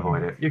 You can't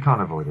avoid it. You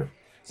can't avoid it.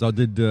 So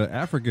did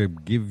Africa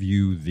give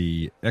you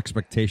the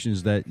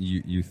expectations that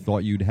you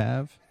thought you'd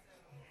have?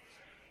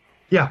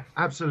 Yeah,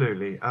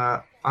 absolutely.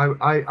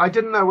 I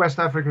didn't know West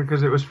Africa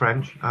because it was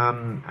French,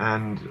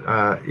 and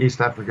East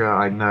Africa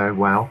I know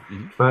well.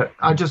 Mm-hmm. But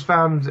I just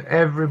found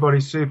everybody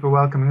super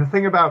welcoming. The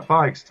thing about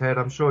bikes, Ted,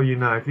 I'm sure you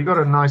know, if you've got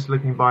a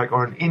nice-looking bike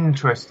or an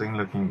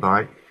interesting-looking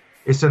bike,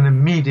 it's an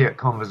immediate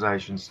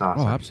conversation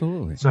starter. Oh,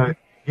 absolutely. So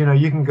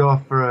you can go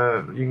off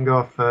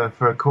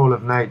for a call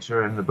of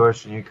nature in the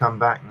bush, and you come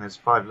back and there's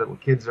 5 little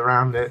kids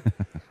around it.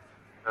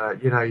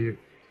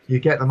 You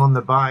get them on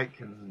the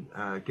bike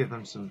and give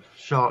them some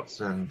shots,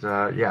 and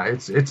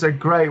it's a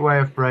great way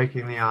of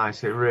breaking the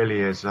ice. It really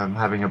is,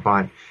 having a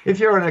bike.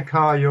 If you're in a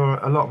car, you're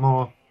a lot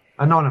more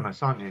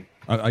anonymous, aren't you?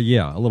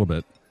 Yeah, a little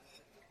bit.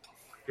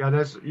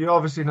 Yeah, you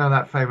obviously know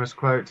that famous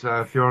quote,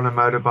 if you're on a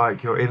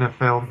motorbike, you're in a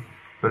film,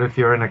 but if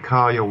you're in a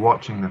car, you're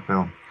watching the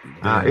film.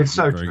 It's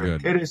so true.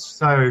 Good. It is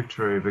so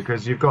true,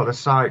 because you've got the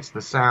sights,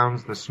 the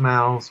sounds, the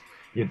smells,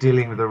 you're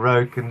dealing with the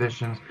road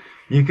conditions.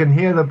 You can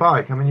hear the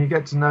bike. I mean, you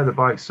get to know the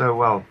bike so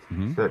well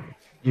that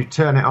you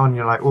turn it on,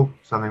 you're like, oh,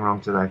 something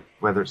wrong today,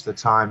 whether it's the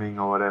timing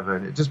or whatever,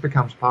 and it just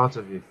becomes part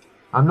of you.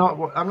 I'm not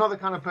the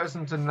kind of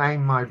person to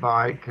name my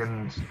bike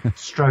and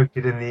stroke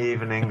it in the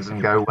evenings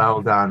and go,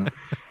 well done.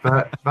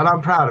 But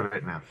I'm proud of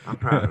it now. I'm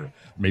proud of it.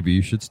 Maybe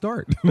you should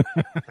start. Yeah,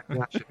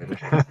 I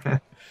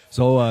should.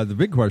 So the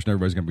big question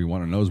everybody's going to be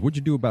wanting to know is, what'd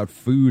you do about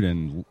food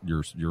and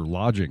your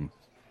lodging?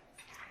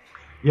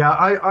 Yeah,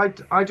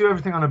 I do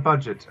everything on a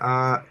budget.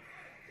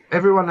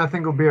 Everyone, I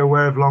think, will be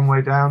aware of Long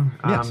Way Down,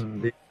 yes.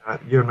 The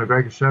Ewan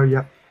McGregor show,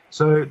 yeah.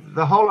 So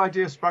the whole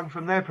idea sprung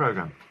from their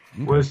program,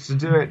 was to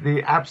do it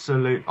the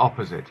absolute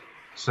opposite.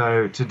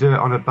 So to do it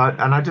on a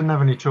budget, and I didn't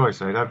have any choice,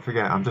 so don't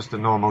forget, I'm just a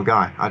normal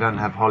guy. I don't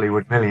have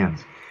Hollywood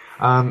millions.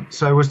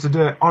 So it was to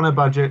do it on a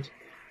budget,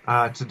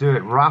 to do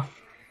it rough,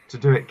 to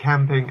do it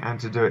camping, and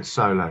to do it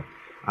solo.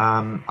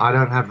 I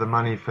don't have the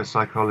money for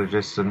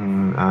psychologists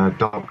and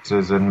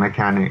doctors and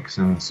mechanics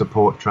and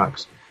support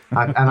trucks.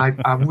 And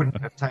I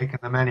wouldn't have taken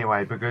them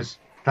anyway, because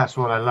that's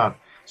what I love.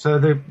 So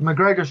the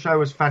McGregor show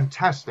was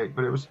fantastic,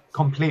 but it was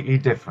completely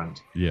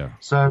different. Yeah.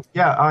 So,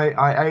 yeah,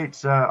 I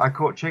ate, I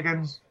caught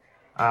chickens,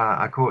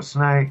 I caught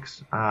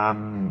snakes,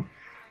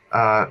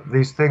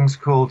 these things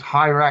called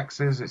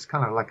hyraxes. It's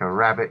kind of like a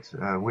rabbit,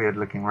 a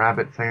weird-looking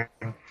rabbit thing.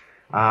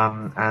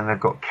 And they've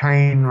got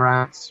cane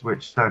rats,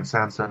 which don't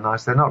sound so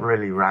nice. They're not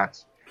really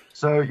rats.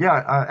 So, yeah,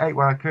 I ate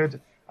what I could.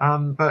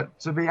 But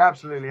to be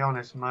absolutely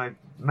honest, my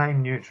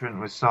main nutrient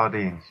was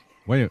sardines.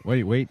 Wait.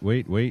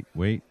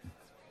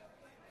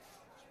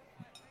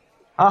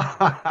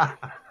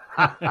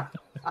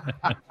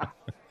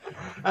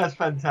 That's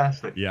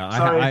fantastic. Yeah,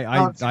 Sorry,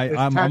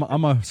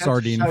 I'm a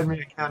sardine. Showed me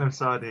a can of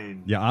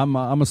sardines. Yeah, I'm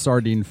a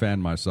sardine fan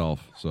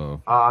myself.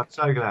 So. Oh, I'm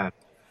so glad.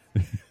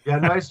 Yeah,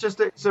 no,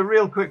 it's a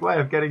real quick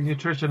way of getting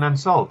nutrition and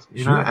salt,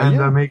 Sure, and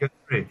yeah.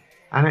 omega-3,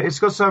 and it's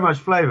got so much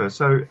flavor.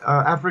 So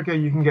Africa,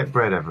 you can get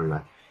bread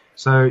everywhere.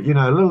 So a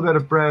little bit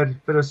of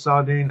bread, bit of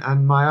sardine,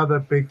 and my other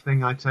big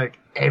thing I take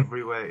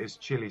everywhere is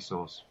chili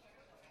sauce.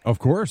 Of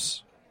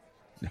course.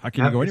 How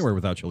can you go anywhere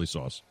without chili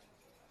sauce?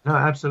 No,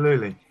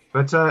 absolutely.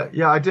 But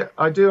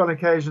I do on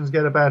occasions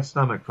get a bad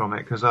stomach from it,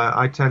 because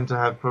I tend to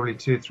have probably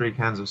 2-3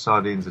 cans of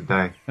sardines a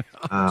day,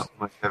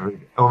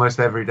 almost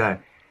every day.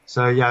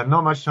 So yeah,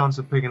 not much chance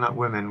of picking up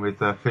women with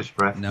fish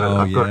breath.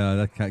 No,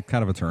 that's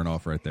kind of a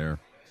turnoff right there.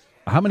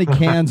 How many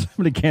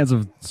cans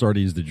of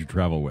sardines did you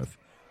travel with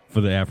for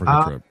the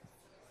Africa trip?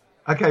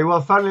 Okay, well,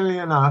 funnily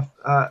enough,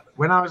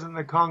 when I was in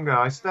the Congo,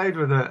 I stayed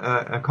with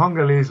a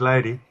Congolese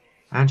lady.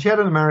 And she had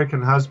an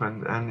American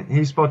husband, and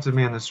he spotted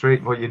me in the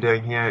street, what you're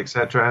doing here,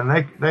 etc.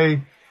 And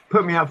they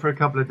put me up for a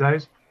couple of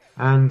days,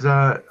 and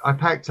I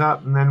packed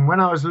up. And then when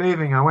I was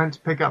leaving, I went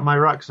to pick up my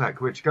rucksack,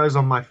 which goes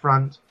on my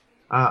front.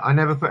 I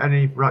never put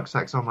any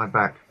rucksacks on my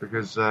back,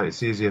 because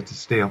it's easier to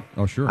steal.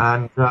 Oh, sure.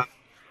 And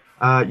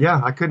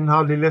Yeah, I couldn't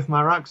hardly lift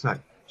my rucksack.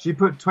 She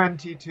put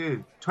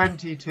 22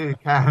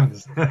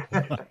 cans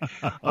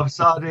of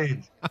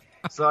sardines.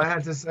 So I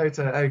had to say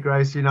to her, "Hey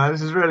Grace,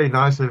 this is really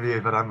nice of you,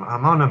 but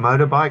I'm on a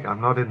motorbike. I'm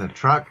not in a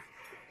truck."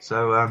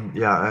 So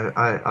yeah,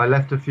 I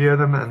left a few of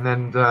them, and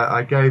then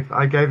I gave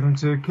them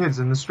to kids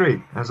in the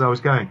street as I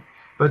was going.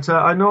 But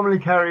I normally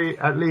carry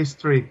at least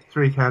three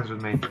cans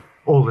with me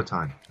all the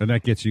time. And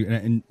that gets you.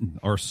 And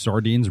are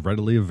sardines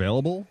readily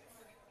available?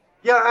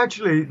 Yeah,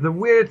 actually, the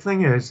weird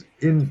thing is,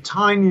 in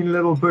tiny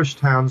little bush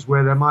towns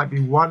where there might be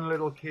one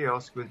little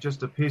kiosk with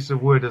just a piece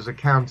of wood as a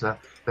counter,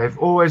 they've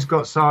always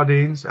got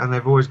sardines and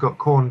they've always got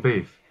corned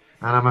beef.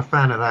 And I'm a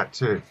fan of that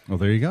too. Well,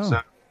 there you go. So,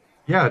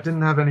 yeah, I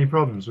didn't have any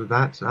problems with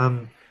that.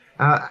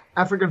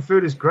 African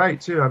food is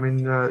great too. I mean,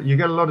 you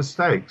get a lot of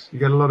steaks, you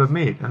get a lot of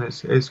meat, and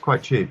it's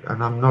quite cheap.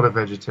 And I'm not a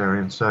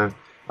vegetarian, so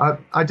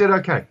I did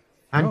okay.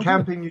 And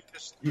camping, you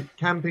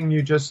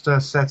just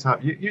set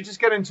up. You just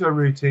get into a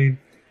routine.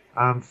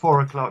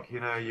 4 o'clock,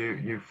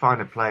 you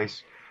find a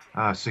place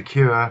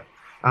secure.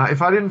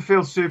 If I didn't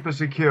feel super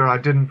secure, I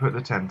didn't put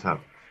the tent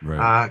up.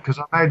 Right. Because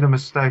I made the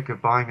mistake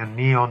of buying a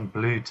neon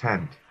blue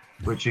tent,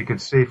 which you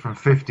could see from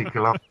 50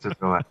 kilometers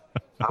away.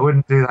 I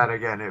wouldn't do that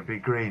again. It would be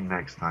green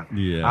next time.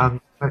 Yeah.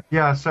 But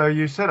yeah, so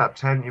you set up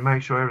tent, you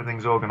make sure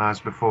everything's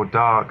organized before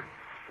dark,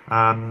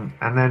 and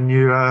then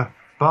you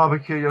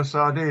barbecue your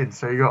sardines,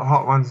 so you got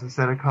hot ones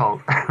instead of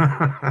cold.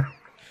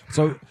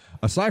 So,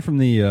 aside from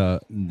the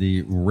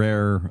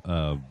rare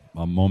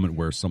a moment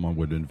where someone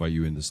would invite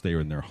you in to stay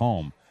in their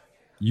home,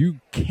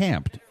 you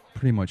camped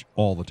pretty much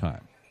all the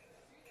time.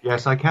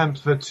 Yes, I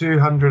camped for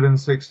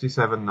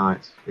 267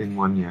 nights in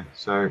 1 year,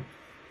 so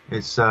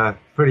it's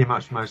pretty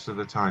much most of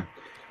the time.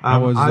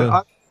 How was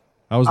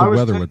the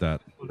weather with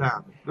that?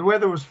 The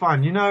weather was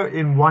fine.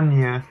 In 1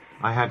 year,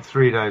 I had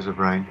 3 days of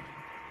rain.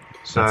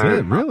 So, that's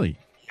it, really?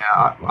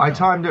 Yeah, I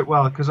timed it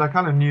well because I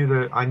kind of knew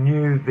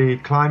the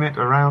climate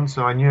around,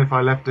 so I knew if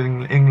I left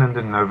England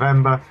in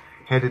November,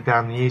 headed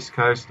down the east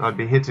coast, I'd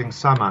be hitting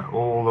summer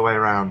all the way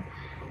around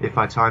if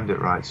I timed it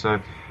right. So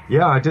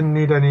yeah, I didn't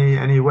need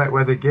any wet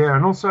weather gear,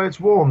 and also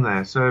it's warm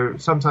there, so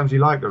sometimes you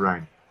like the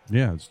rain.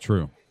 Yeah, it's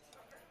true.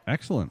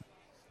 Excellent.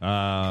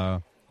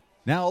 Now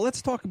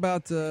let's talk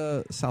about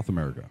South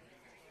America.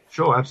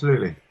 Sure,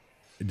 absolutely.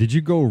 Did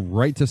you go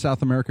right to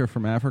South America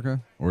from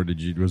Africa, or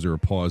was there a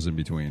pause in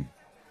between?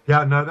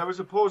 Yeah, no, there was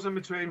a pause in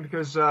between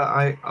because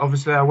I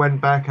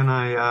went back and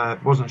I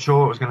wasn't sure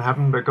what was going to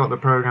happen, but got the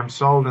program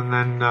sold and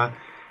then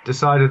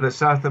decided that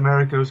South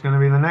America was going to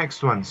be the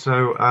next one.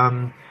 So,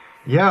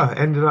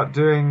 ended up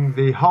doing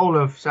the whole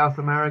of South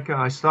America.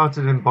 I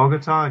started in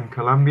Bogota in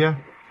Colombia,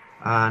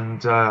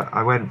 and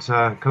I went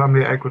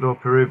Colombia, Ecuador,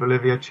 Peru,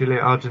 Bolivia, Chile,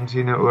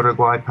 Argentina,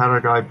 Uruguay,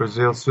 Paraguay,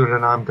 Brazil,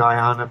 Suriname,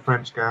 Guyana,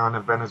 French Guyana,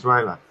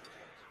 Venezuela.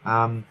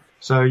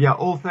 So, yeah,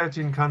 all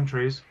 13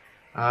 countries.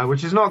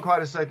 Which is not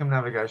quite a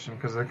circumnavigation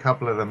because a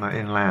couple of them are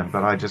inland,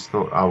 but I just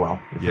thought, oh well,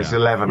 if it's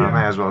 11, I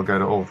may as well go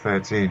to all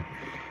 13.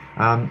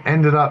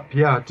 Ended up,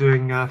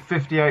 doing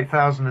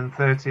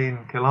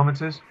 58,013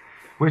 kilometers,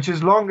 which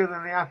is longer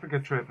than the Africa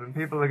trip, and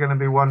people are going to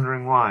be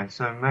wondering why.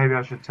 So maybe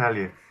I should tell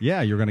you.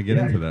 Yeah, you're going to get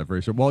into that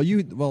very soon.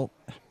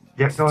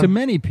 To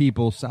many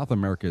people, South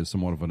America is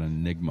somewhat of an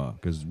enigma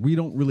because we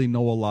don't really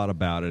know a lot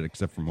about it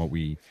except from what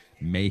we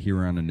may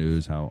hear on the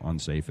news, how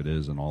unsafe it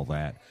is and all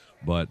that.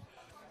 But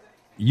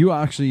you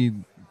obviously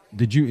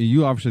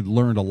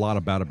learned a lot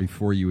about it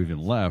before you even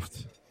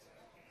left,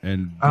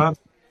 and not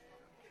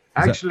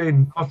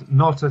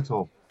at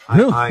all.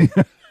 Really?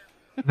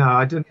 No,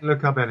 I didn't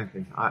look up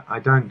anything. I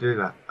don't do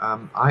that.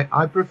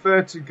 I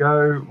prefer to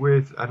go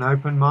with an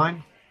open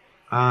mind.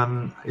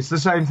 It's the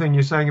same thing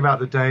you're saying about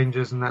the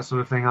dangers and that sort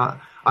of thing.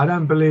 I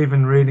don't believe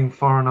in reading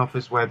Foreign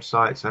Office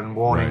websites and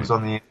warnings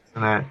on the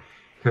internet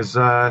because.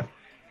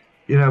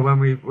 When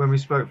we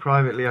spoke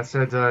privately, I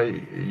said,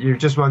 you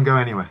just won't go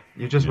anywhere.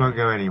 You just won't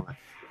go anywhere.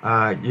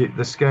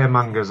 The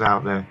scaremongers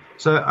out there.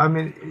 So, I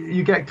mean,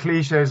 you get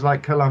cliches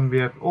like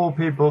Colombia. All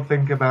people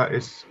think about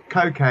is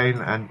cocaine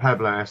and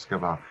Pablo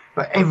Escobar.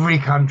 But every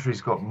country's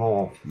got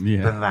more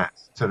than that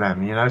to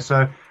them,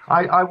 So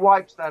I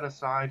wiped that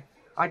aside.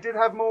 I did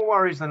have more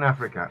worries than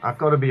Africa, I've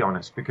got to be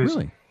honest, because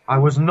I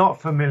was not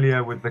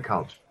familiar with the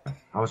culture.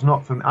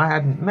 I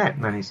hadn't met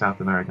many South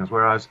Americans,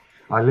 whereas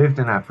I lived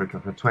in Africa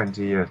for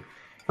 20 years.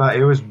 But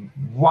it was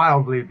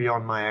wildly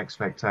beyond my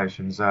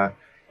expectations.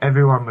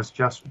 Everyone was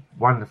just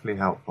wonderfully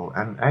helpful.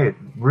 And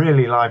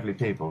really lively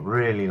people,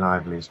 really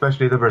lively,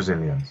 especially the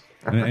Brazilians.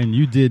 and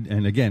you did,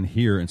 and again,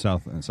 here in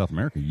South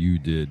America, you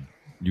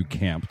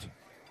camped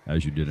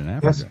as you did in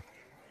Africa. Yes.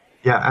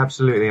 Yeah,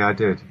 absolutely, I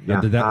did. Now,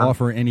 did that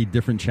offer any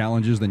different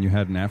challenges than you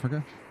had in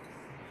Africa?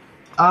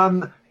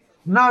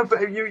 No,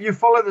 but you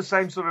follow the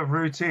same sort of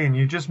routine.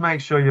 You just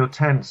make sure your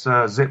tent's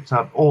zipped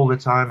up all the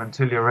time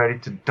until you're ready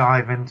to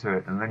dive into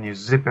it, and then you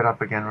zip it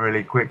up again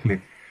really quickly,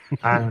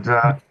 and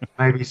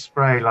maybe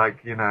spray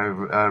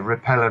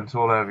repellent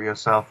all over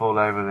yourself, all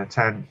over the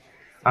tent.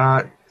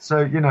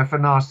 So for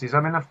nasties.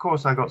 I mean, of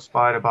course, I got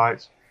spider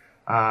bites,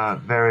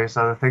 various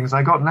other things.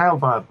 I got nailed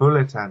by a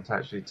bullet ant,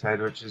 actually,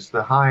 Ted, which is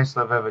the highest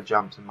I've ever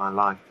jumped in my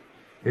life.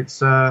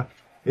 It's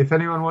if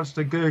anyone wants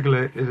to Google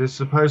it, it is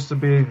supposed to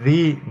be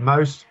the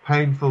most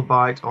painful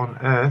bite on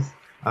Earth,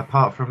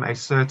 apart from a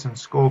certain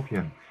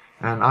scorpion.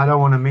 And I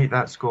don't want to meet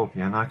that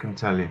scorpion, I can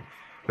tell you,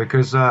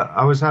 because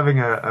I was having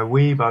a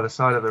wee by the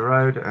side of the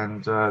road,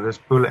 and this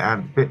bullet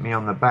ant bit me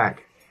on the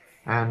back,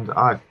 and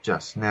I've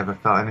just never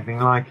felt anything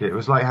like it. It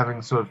was like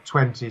having sort of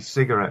 20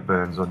 cigarette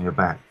burns on your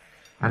back,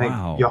 and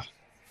Wow. your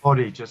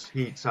body just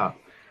heats up.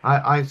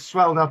 I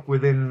swelled up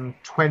within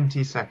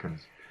 20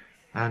 seconds.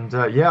 And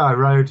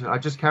I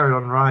just carried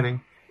on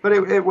riding, but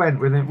it went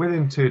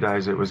within 2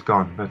 days. It was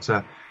gone. But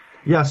so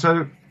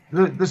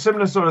the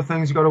similar sort of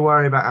things. You got to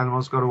worry about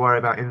animals, got to worry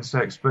about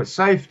insects, but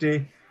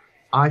safety.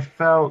 I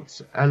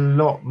felt a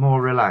lot more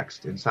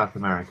relaxed in South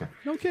America.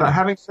 No kidding. But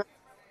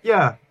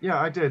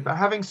I did. But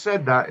having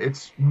said that,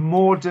 it's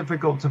more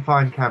difficult to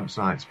find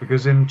campsites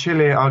because in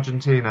Chile,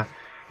 Argentina,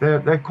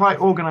 they're quite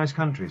organized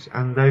countries,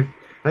 and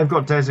they've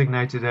got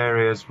designated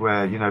areas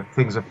where,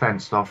 things are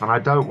fenced off, and I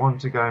don't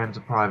want to go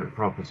into private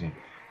property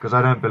because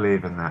I don't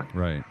believe in that.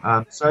 Right.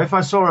 So if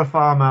I saw a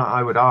farmer,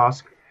 I would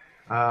ask.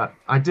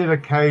 I did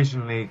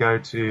occasionally go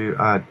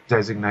to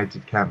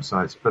designated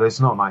campsites, but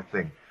it's not my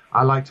thing.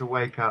 I like to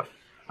wake up,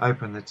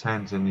 open the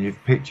tent, and you've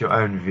picked your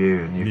own view,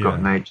 and you've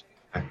got nature,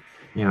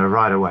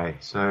 right away.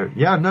 So,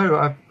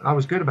 I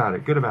was good about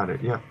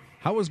it, yeah.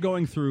 How was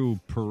going through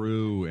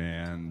Peru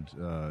and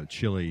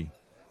Chile?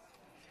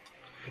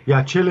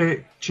 Yeah,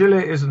 Chile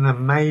is an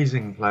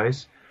amazing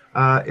place.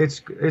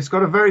 It's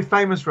got a very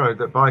famous road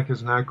that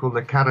bikers know called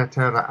the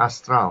Carretera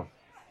Astral.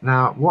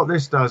 Now, what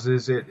this does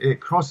is it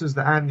crosses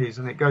the Andes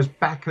and it goes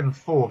back and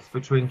forth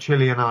between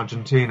Chile and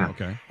Argentina.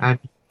 Okay. And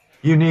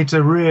you need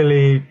to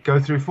really go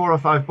through 4 or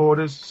 5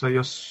 borders, so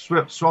you're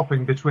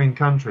swapping between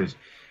countries.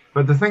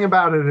 But the thing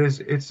about it is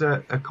it's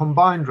a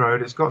combined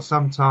road. It's got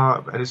some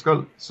tar and it's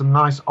got some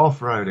nice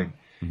off-roading.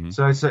 Mm-hmm.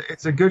 So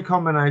it's a good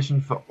combination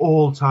for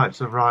all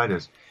types of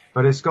riders.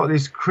 But it's got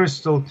these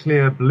crystal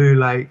clear blue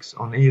lakes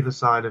on either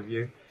side of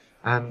you.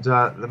 And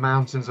the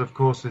mountains, of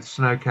course, with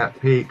snow-capped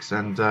peaks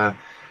and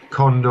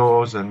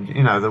condors and,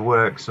 the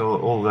works,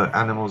 all the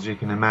animals you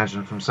can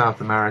imagine from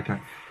South America.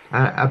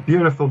 A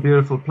beautiful,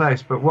 beautiful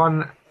place. But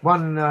one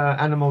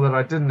animal that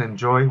I didn't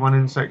enjoy, one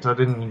insect I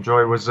didn't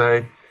enjoy was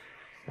a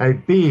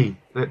bee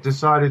that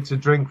decided to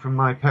drink from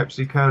my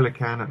Pepsi Cola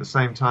can at the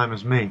same time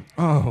as me.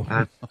 Oh.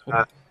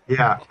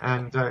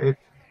 And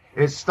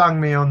it stung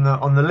me on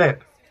the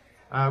lip.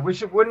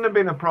 Which wouldn't have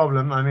been a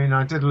problem. I mean,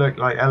 I did look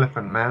like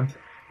Elephant Man.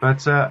 But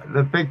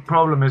the big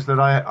problem is that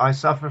I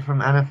suffer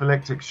from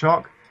anaphylactic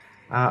shock.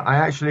 I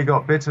actually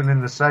got bitten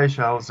in the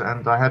Seychelles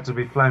and I had to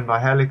be flown by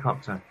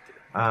helicopter.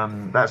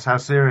 That's how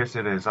serious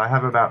it is. I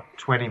have about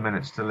 20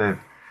 minutes to live.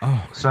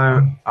 Oh.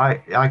 So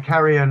I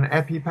carry an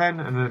EpiPen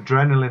and an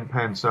adrenaline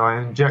pen. So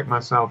I inject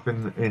myself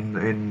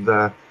in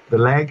the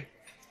leg.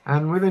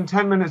 And within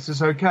 10 minutes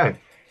it's okay.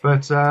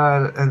 But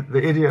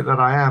the idiot that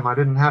I am, I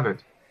didn't have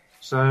it.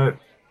 So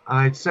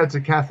I said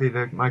to Kathy,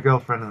 my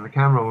girlfriend and the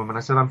camera woman,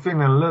 I said, I'm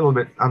feeling a little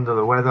bit under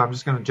the weather. I'm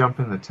just going to jump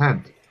in the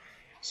tent.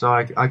 So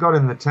I got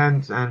in the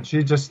tent and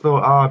she just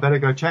thought, I better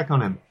go check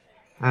on him.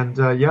 And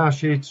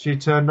she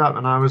turned up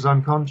and I was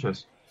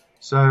unconscious.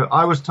 So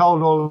I was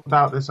told all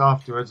about this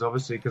afterwards,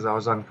 obviously, because I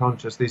was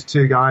unconscious. These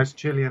 2 guys,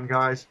 Chilean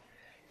guys,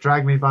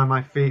 dragged me by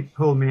my feet,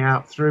 pulled me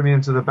out, threw me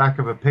into the back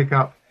of a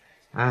pickup.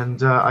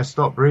 And I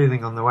stopped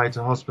breathing on the way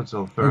to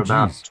hospital for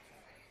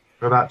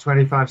about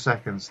 25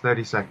 seconds,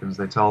 30 seconds,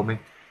 they told me.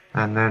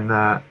 And then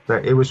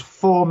it was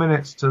 4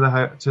 minutes to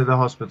the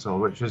hospital,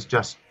 which was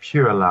just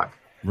pure luck.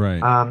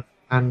 Right.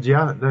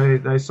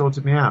 They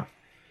sorted me out.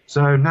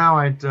 So now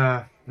I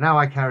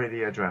carry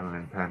the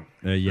adrenaline pen.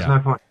 There's no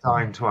point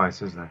dying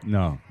twice, is there?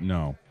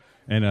 No.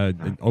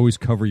 And always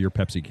cover your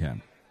Pepsi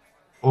can.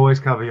 Always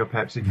cover your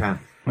Pepsi can.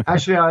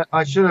 Actually,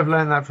 I should have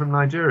learned that from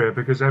Nigeria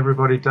because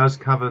everybody does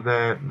cover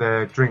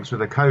their drinks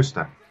with a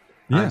coaster.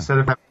 Yeah. Instead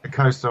of having a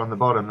coaster on the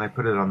bottom, they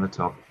put it on the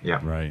top. Yeah.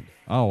 Right.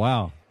 Oh,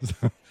 wow.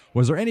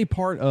 Was there any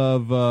part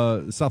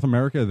of South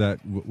America that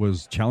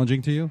was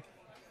challenging to you?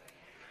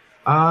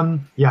 I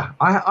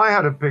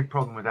had a big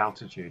problem with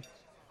altitude.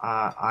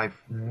 I've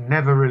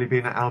never really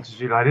been at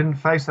altitude. I didn't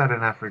face that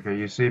in Africa,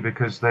 you see,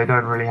 because they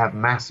don't really have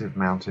massive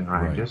mountain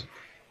ranges. Right.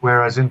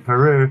 Whereas in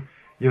Peru,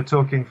 you're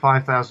talking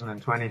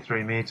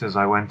 5,023 meters.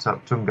 I went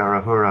up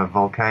Tungarahura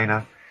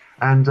volcano.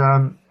 And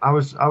I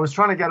was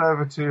trying to get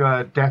over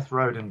to Death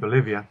Road in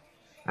Bolivia.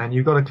 And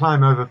you've got to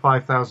climb over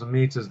 5,000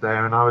 meters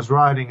there. And I was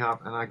riding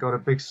up and I got a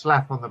big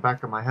slap on the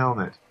back of my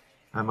helmet.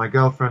 And my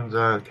girlfriend,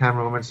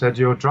 camerawoman, said,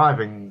 "You're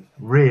driving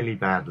really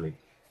badly."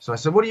 So I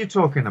said, "What are you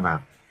talking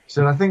about?" She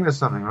said, "I think there's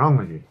something wrong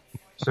with you."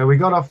 So we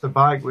got off the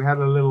bike. We had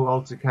a little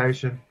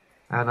altercation.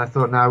 And I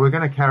thought, no, we're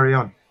going to carry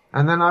on.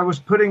 And then I was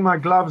putting my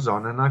gloves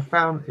on and I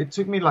found it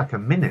took me like a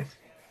minute.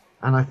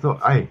 And I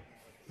thought, hey,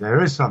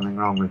 there is something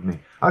wrong with me.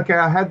 Okay,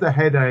 I had the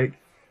headache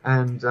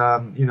and,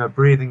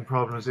 breathing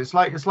problems. It's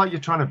like you're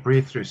trying to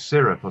breathe through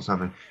syrup or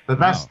something. But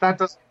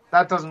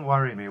that doesn't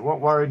worry me. What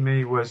worried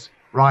me was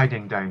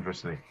riding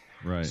dangerously.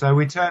 Right. So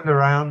we turned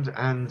around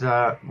and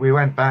we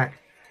went back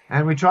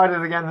and we tried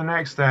it again the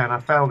next day and I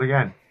failed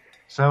again.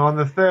 So on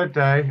the third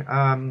day,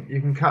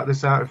 you can cut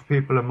this out if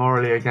people are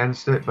morally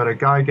against it, but a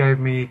guy gave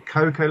me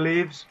coca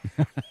leaves,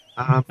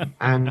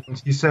 and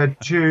he said,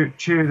 chew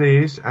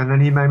these, and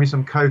then he made me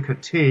some coca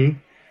tea,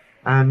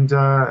 and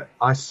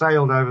I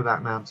sailed over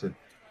that mountain.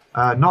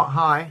 Not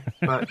high,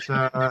 but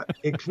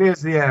it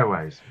clears the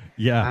airways.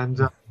 Yeah. And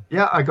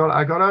I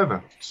got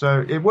over.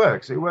 So it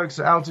works. It works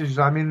at altitude.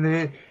 I mean,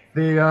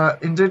 the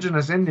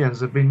indigenous Indians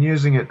have been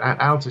using it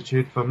at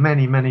altitude for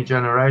many, many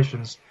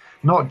generations.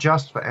 Not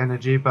just for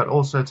energy, but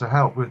also to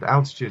help with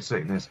altitude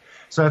sickness.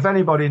 So if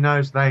anybody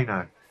knows, they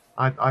know.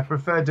 I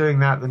prefer doing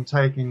that than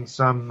taking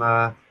some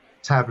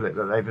tablet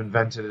that they've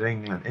invented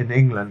in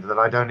England that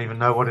I don't even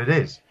know what it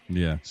is.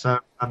 Yeah. So,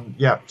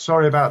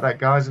 sorry about that,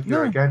 guys, if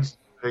you're against.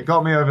 It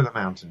got me over the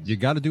mountains. You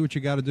got to do what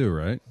you got to do,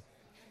 right?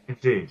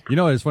 Indeed. You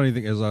know, it's funny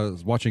thing is I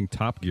was watching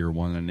Top Gear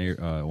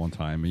one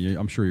time, and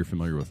I'm sure you're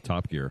familiar with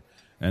Top Gear.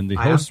 And the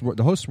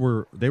hosts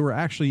were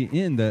actually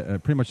in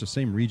pretty much the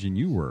same region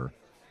you were.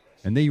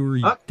 And they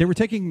were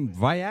taking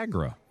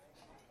Viagra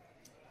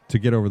to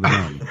get over the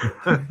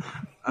mountain.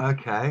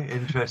 Okay,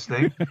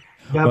 interesting.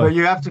 Yeah, but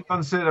you have to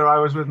consider I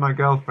was with my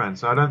girlfriend,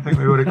 so I don't think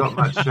we would have got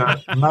much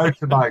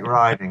motorbike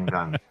riding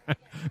done.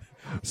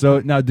 So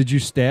now, did you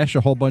stash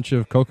a whole bunch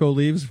of cocoa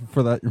leaves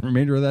for that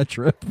remainder of that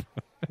trip?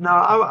 No,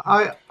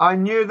 I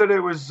knew that it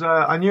was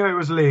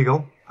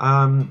legal.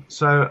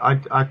 So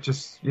I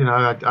just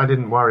I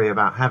didn't worry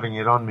about having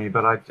it on me,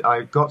 but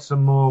I got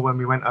some more when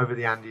we went over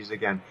the Andes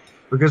again.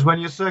 Because when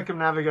you're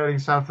circumnavigating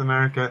South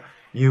America,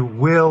 you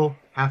will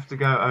have to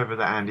go over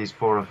the Andes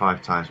 4 or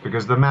 5 times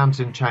because the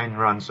mountain chain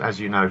runs, as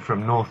you know,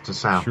 from north to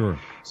south. Sure.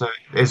 So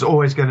there's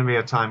always going to be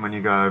a time when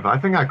you go over. I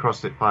think I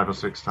crossed it 5 or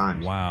 6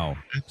 times. Wow.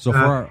 So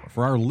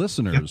for our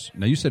listeners,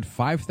 Now you said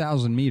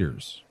 5,000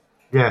 meters.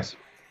 Yes.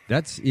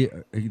 That's the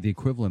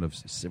equivalent of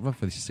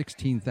roughly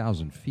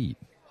 16,000 feet.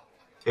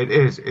 It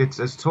is. It's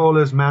as tall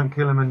as Mount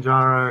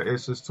Kilimanjaro.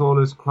 It's as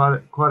tall as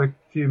quite a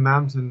few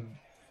mountains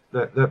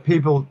that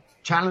people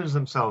challenge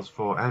themselves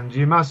for, and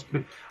you must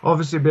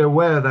obviously be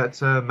aware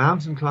that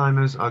mountain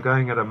climbers are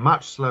going at a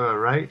much slower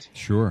rate.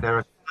 Sure.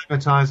 They're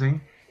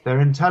acclimatizing. They're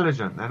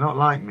intelligent. They're not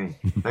like me.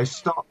 They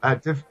stop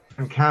at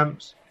different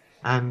camps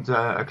and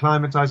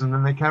acclimatize, and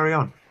then they carry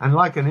on. And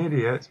like an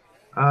idiot,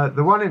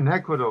 the one in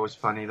Ecuador was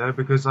funny, though,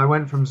 because I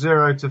went from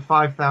 0 to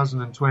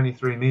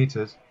 5,023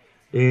 meters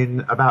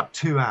in about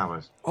 2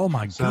 hours. Oh,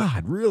 my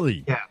God,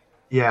 really?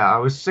 Yeah, I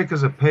was sick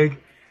as a pig,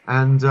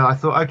 and I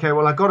thought, okay,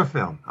 well, I've got to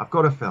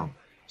film.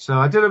 So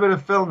I did a bit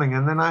of filming,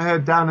 and then I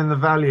heard down in the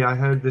valley, I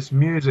heard this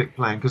music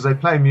playing, because they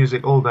play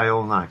music all day,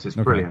 all night. It's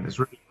brilliant. It's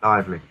really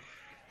lively.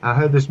 I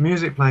heard this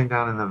music playing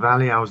down in the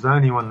valley. I was the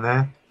only one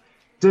there.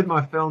 Did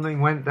my filming,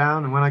 went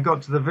down, and when I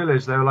got to the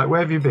village, they were like, where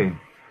have you been?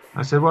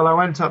 I said, well, I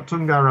went up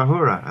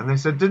Tungarahura. And they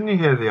said, didn't you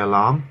hear the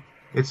alarm?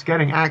 It's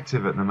getting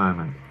active at the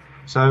moment.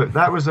 So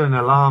that was an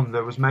alarm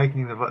that was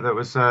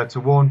to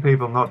warn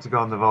people not to go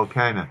on the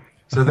volcano.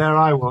 So there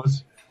I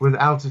was, with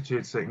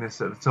altitude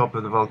sickness at the top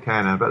of the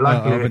volcano, but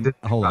luckily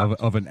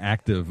of an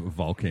active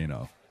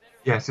volcano.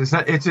 Yes,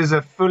 it is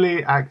a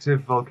fully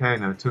active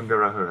volcano,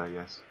 Tungarahura.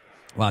 Yes.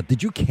 Wow.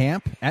 Did you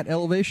camp at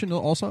elevation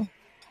also?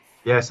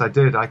 Yes, I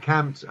did. I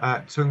camped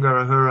at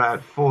Tungarahura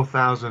at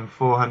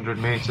 4,400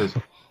 meters,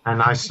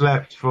 and I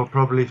slept for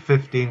probably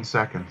 15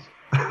 seconds.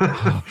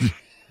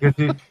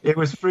 It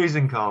was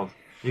freezing cold.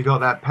 You got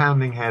that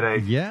pounding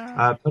headache.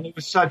 Yeah. But it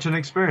was such an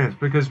experience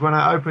because when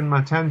I opened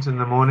my tent in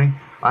the morning,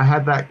 I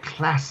had that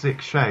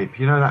classic shape,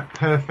 that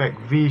perfect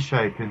V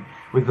shape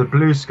with the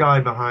blue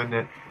sky behind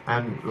it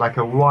and like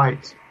a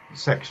white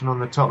section on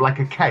the top, like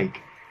a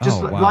cake.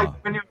 Just like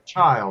when you're a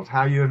child,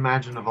 how you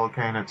imagine a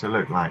volcano to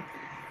look like.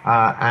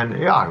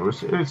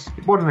 It was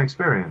what an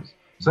experience.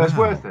 So It's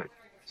worth it.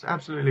 It's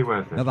absolutely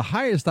worth it. Now, the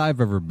highest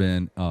I've ever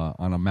been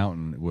on a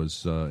mountain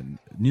was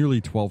nearly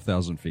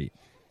 12,000 feet.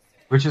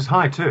 Which is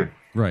high, too.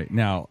 Right.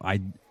 Now,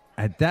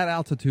 at that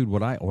altitude,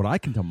 what I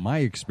can tell my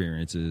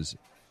experience is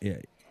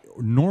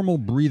normal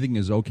breathing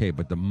is okay,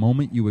 but the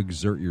moment you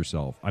exert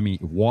yourself, I mean,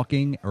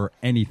 walking or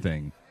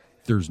anything,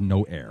 there's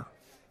no air.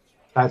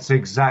 That's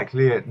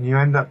exactly it. And you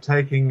end up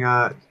taking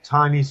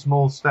tiny,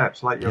 small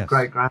steps like your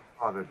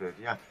great-grandfather did.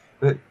 Yeah.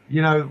 But,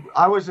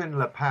 I was in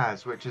La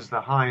Paz, which is the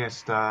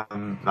highest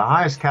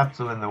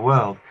capital in the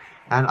world,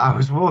 and I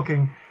was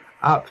walking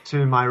up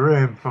to my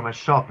room from a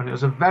shop, and it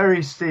was a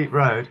very steep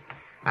road,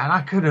 and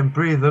I couldn't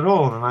breathe at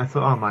all. And I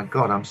thought, oh, my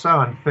God, I'm so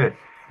unfit.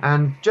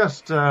 And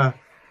just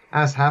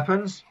as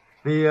happens,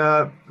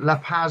 the La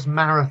Paz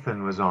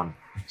Marathon was on.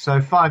 So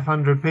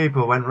 500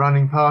 people went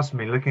running past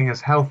me looking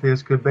as healthy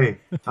as could be.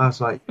 I was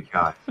like, you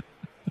guys.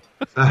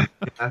 So,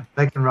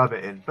 they can rub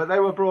it in. But they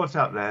were brought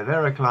up there.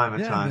 They're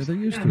acclimatized. Yeah,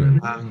 they're used to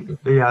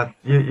it.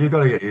 You got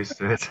to get used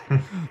to it.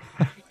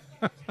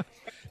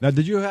 Now,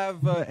 did you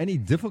have any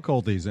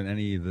difficulties in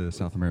any of the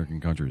South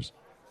American countries?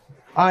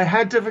 I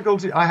had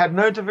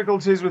no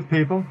difficulties with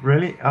people,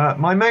 really.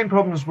 My main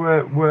problems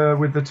were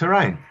with the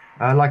terrain.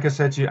 Like I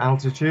said to you,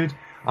 altitude.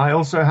 I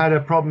also had a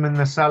problem in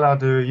the Salar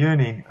de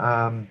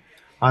Uyuni.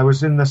 I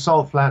was in the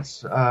salt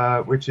flats,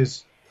 which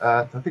is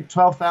I think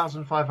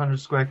 12,500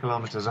 square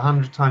kilometers,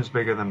 100 times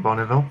bigger than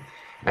Bonneville.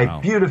 Wow.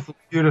 A beautiful,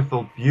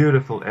 beautiful,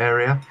 beautiful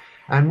area.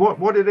 And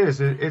what it is,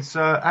 it's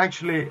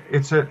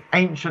an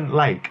ancient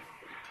lake,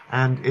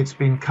 and it's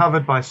been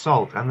covered by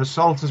salt, and the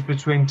salt is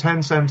between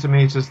 10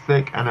 centimeters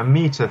thick and a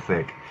meter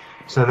thick.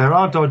 So there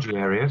are dodgy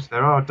areas.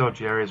 There are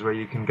dodgy areas where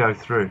you can go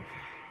through.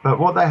 But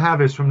what they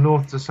have is from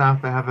north to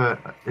south, they have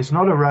it's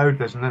not a road,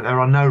 there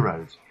are no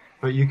roads,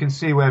 but you can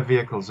see where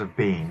vehicles have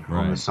been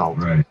on the salt.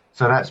 Right.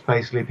 So that's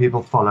basically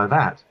people follow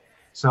that.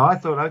 So I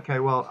thought, okay,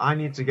 well, I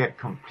need to get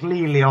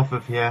completely off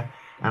of here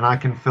and I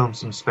can film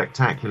some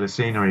spectacular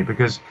scenery,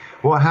 because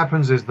what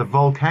happens is the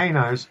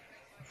volcanoes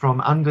from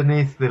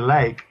underneath the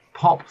lake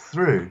pop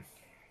through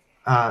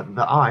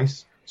the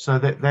ice, so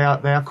that they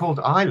are called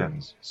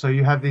islands. So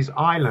you have these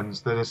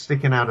islands that are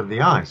sticking out of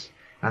the ice,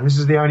 and this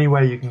is the only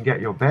way you can get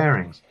your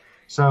bearings.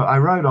 So I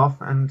rode off,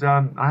 and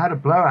I had a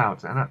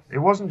blowout, and it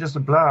wasn't just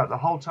a blowout, the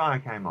whole tire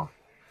came off.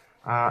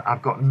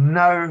 I've got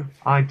no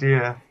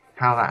idea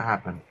how that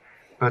happened.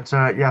 But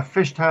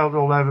fishtailed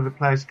all over the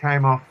place,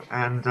 came off,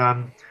 and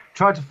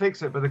tried to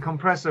fix it, but the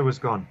compressor was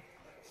gone.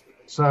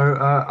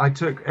 So I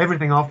took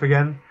everything off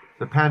again,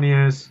 the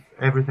panniers,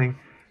 everything,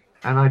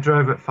 and I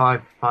drove at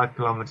 5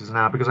 kilometers an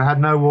hour because I had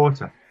no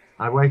water.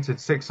 I waited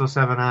 6 or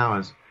 7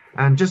 hours.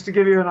 And just to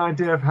give you an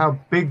idea of how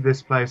big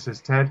this place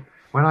is, Ted,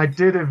 when I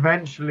did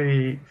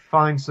eventually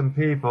find some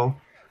people,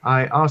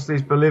 I asked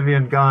these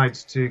Bolivian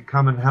guides to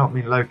come and help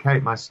me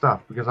locate my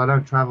stuff, because I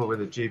don't travel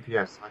with a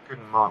GPS. I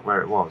couldn't mark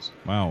where it was.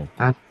 Wow.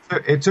 And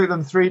it took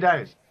them 3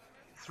 days.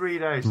 3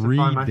 days to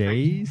find my 3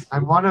 days? things.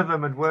 And one of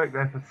them had worked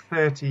there for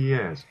 30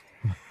 years.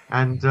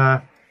 And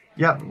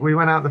we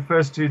went out the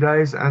first 2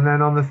 days, and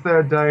then on the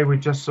third day we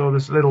just saw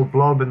this little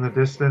blob in the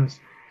distance.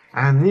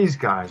 And these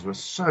guys were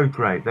so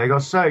great. They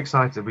got so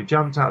excited. We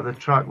jumped out of the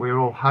truck. We were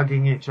all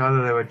hugging each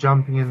other. They were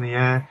jumping in the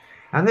air.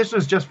 And this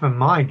was just for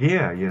my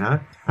gear, you know.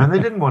 And they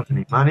didn't want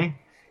any money.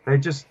 They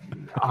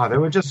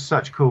were just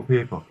such cool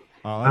people.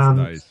 Oh,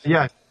 that's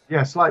nice.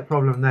 Yeah, slight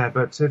problem there.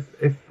 But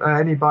if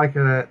any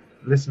biker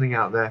listening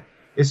out there,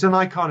 it's an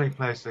iconic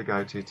place to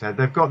go to, Ted.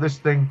 They've got this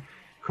thing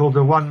called a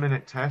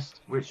 1-minute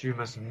test, which you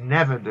must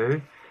never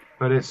do.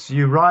 But it's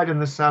you ride in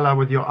the cellar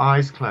with your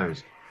eyes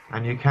closed,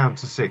 and you count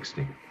to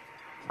 60.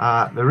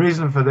 The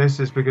reason for this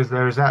is because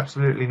there is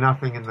absolutely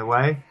nothing in the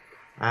way,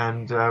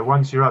 and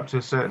once you're up to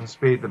a certain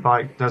speed, the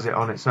bike does it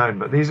on its own.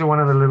 But these are one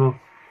of the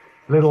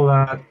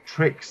little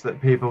tricks that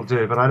people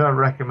do, but I don't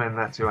recommend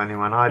that to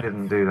anyone. I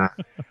didn't do that.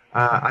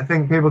 I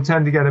think people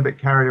tend to get a bit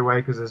carried away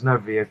because there's no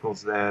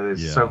vehicles there.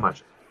 There's so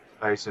much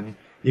space, and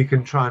you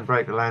can try and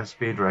break the land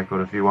speed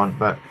record if you want,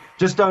 but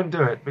just don't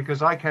do it,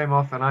 because I came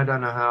off, and I don't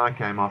know how I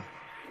came off.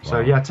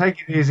 So,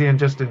 take it easy and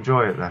just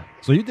enjoy it there.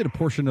 So you did a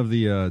portion of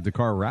the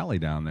Dakar Rally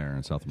down there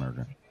in South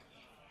America.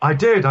 I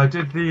did. I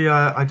did the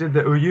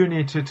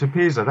Uyuni to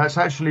Pisa. That's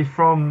actually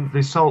from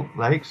the Salt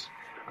Lakes,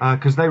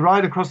 because they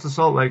ride across the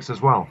Salt Lakes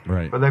as well.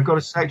 Right. But they've got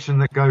a section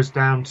that goes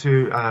down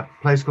to a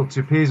place called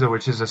Tupiza,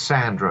 which is a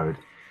sand road.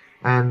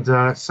 And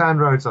sand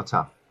roads are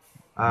tough.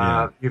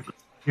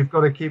 You've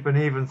got to keep an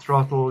even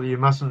throttle. You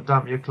mustn't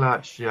dump your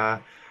clutch.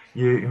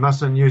 You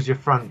mustn't use your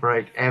front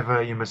brake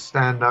ever. You must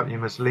stand up. You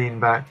must lean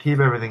back. Keep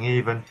everything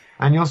even,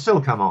 and you'll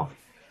still come off.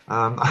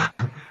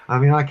 I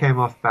mean, I came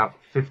off about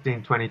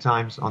 15, 20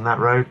 times on that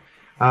road,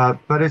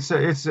 but it's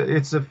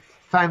a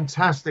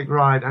fantastic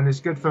ride, and it's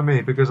good for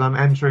me because I'm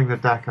entering the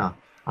Dakar.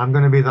 I'm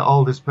going to be the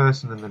oldest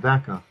person in the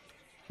Dakar.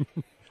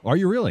 Are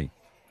you really?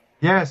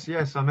 Yes,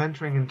 I'm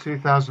entering in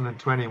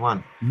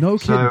 2021. No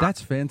kidding.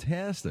 That's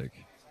fantastic.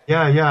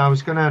 Yeah, I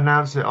was going to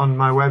announce it on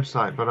my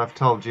website, but I've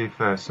told you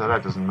first, so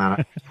that doesn't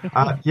matter.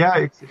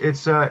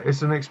 It's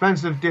an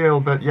expensive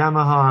deal, but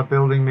Yamaha are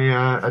building me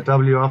a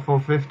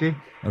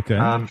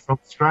WR450 from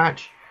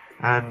scratch,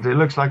 and it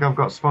looks like I've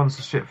got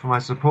sponsorship for my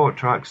support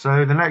truck.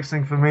 So the next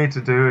thing for me to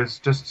do is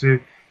just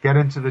to get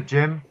into the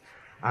gym,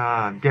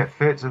 get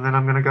fit, and then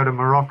I'm going to go to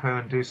Morocco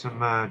and do some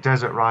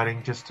desert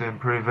riding just to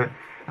improve it,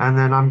 and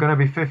then I'm going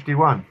to be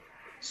 51.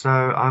 So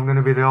I'm going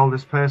to be the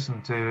oldest person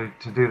to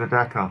do the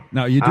Dakar.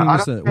 Now, you're doing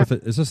this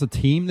is this a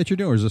team that you're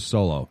doing, or is this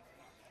solo?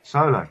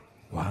 Solo.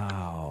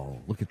 Wow,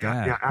 look at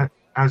that. Yeah,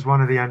 as one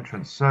of the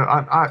entrants. So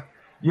I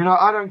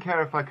don't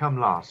care if I come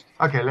last.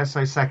 Okay, let's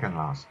say second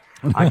last.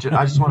 I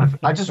just want to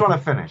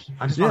finish.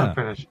 I just want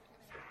to finish.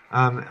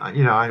 I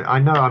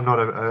know I'm not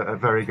a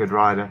very good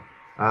rider.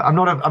 I'm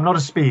not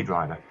a speed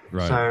rider.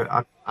 Right.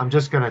 So I'm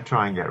just going to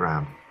try and get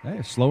round.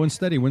 Hey, slow and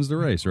steady wins the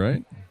race,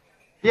 right?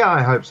 Yeah,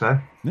 I hope so.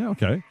 Yeah,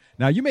 okay.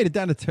 Now, you made it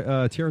down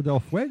to Tierra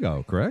del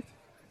Fuego, correct?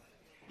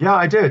 Yeah,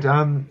 I did.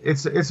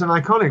 It's an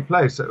iconic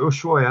place.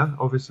 Ushuaia,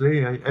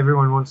 obviously,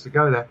 everyone wants to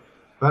go there.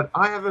 But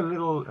I have a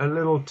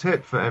little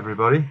tip for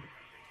everybody.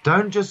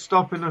 Don't just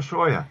stop in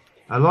Ushuaia.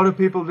 A lot of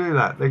people do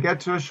that. They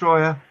get to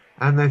Ushuaia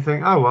and they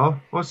think, oh, well,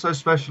 what's so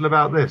special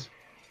about this?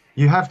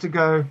 You have to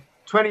go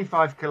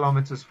 25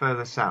 kilometers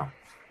further south.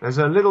 There's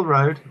a little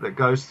road that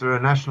goes through a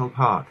national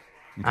park,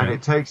 and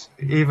it takes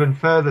even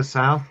further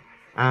south,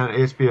 and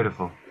it's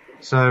beautiful.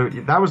 So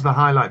that was the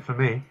highlight for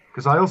me,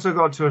 because I also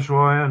got to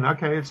Ushuaia, and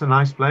okay, it's a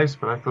nice place,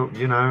 but I thought,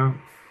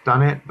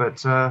 done it,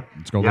 but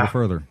let's go a little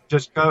further.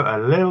 Just go a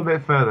little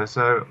bit further.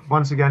 So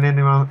once again,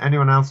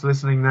 anyone else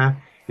listening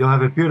there, you'll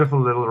have a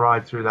beautiful little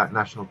ride through that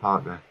national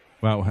park there.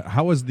 Wow,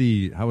 how was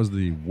the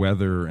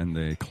weather and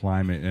the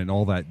climate and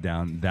all that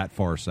down that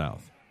far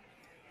south?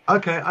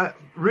 Okay,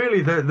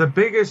 really the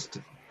biggest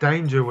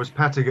danger was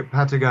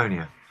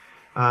Patagonia,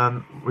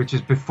 which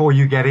is before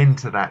you get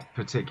into that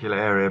particular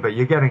area, but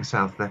you're getting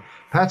south there.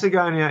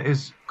 Patagonia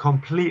is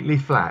completely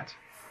flat,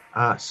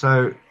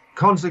 so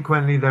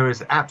consequently there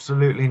is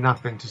absolutely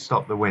nothing to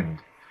stop the wind.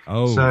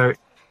 Oh. So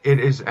it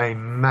is a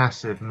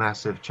massive,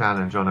 massive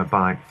challenge on a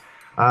bike.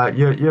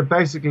 You're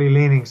basically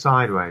leaning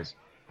sideways,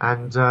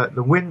 and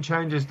the wind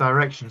changes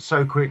direction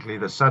so quickly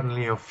that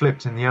suddenly you're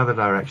flipped in the other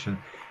direction.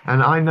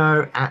 And I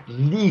know at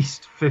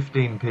least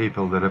 15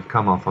 people that have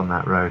come off on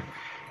that road.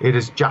 It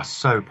is just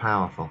so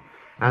powerful.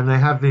 And they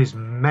have these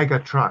mega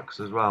trucks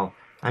as well.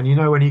 And you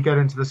know, when you get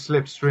into the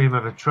slipstream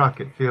of a truck,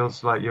 it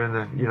feels like you're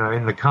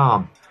in the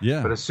calm.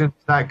 Yeah. But as soon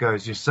as that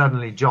goes, you're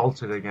suddenly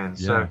jolted again.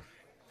 Yeah.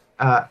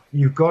 So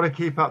you've got to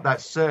keep up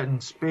that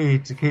certain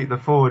speed to keep the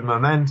forward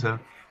momentum.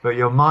 But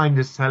your mind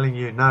is telling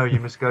you, no, you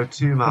must go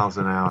 2 miles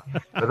an hour.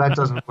 But that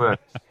doesn't work.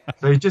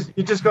 So you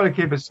just got to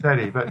keep it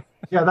steady. But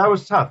yeah, that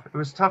was tough. It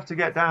was tough to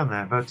get down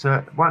there. But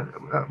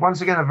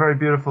once again, a very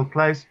beautiful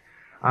place.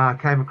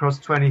 Came across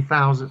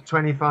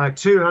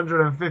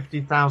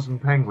 250,000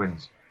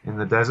 penguins in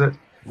the desert.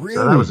 Really?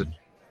 So that was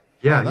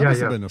that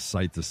must have been a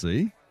sight to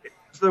see.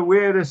 It's the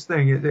weirdest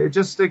thing. It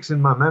just sticks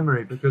in my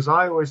memory because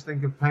I always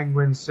think of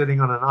penguins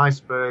sitting on an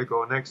iceberg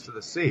or next to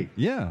the sea.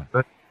 Yeah.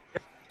 But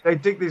they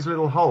dig these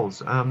little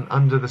holes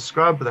under the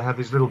scrub. They have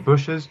these little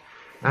bushes,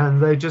 and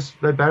they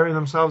bury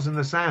themselves in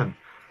the sand.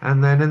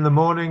 And then in the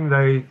morning,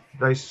 they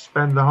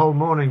spend the whole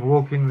morning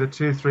walking the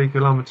 2-3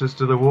 kilometers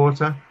to the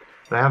water.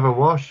 They have a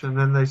wash, and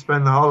then they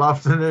spend the whole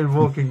afternoon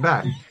walking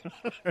back.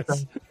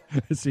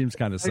 It seems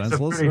kind of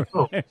senseless. Pretty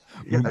cool. Yeah,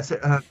 it's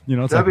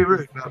don't like, be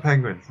rude about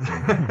penguins.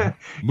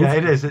 Yeah,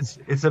 it is.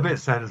 It's a bit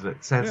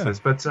senseless. Yeah.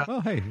 But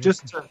hey,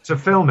 just to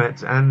film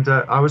it, and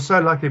I was so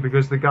lucky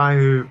because the guy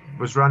who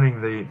was running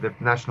the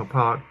national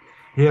park,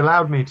 he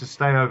allowed me to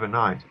stay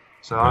overnight.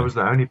 So I was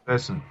the only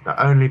person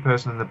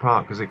in the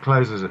park because it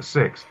closes at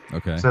 6.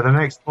 Okay. So the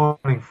next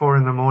morning, 4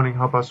 in the morning,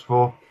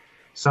 4:30,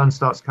 sun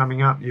starts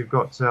coming up. You've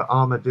got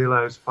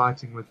armadillos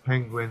fighting with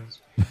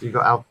penguins. You've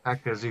got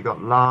alpacas. You've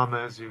got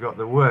llamas. You've got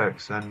the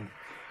works. And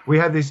we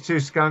had these 2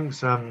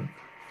 skunks.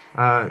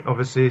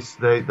 Obviously,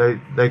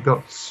 they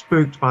got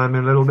spooked by them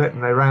a little bit,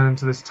 and they ran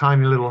into this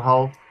tiny little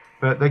hole,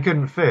 but they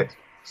couldn't fit.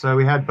 So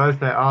we had both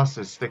their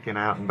asses sticking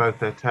out and both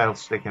their tails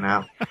sticking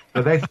out.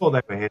 But they thought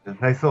they were hidden.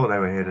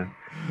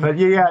 But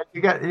you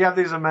have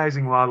these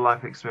amazing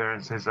wildlife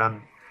experiences,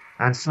 and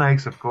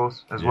snakes, of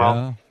course, as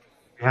well.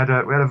 We had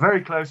a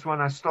very close one.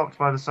 I stopped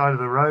by the side of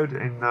the road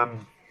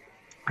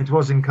it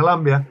was in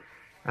Colombia,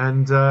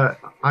 and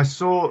I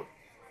saw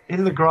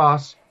in the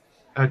grass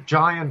a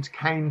giant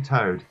cane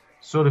toad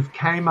sort of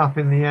came up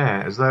in the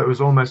air as though it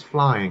was almost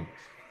flying,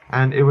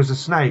 and it was a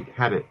snake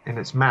had it in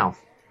its mouth,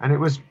 and it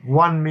was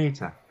 1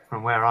 meter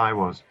from where I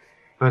was.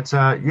 But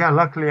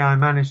luckily I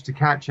managed to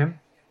catch him,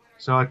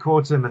 so I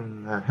caught him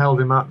and held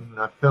him up, and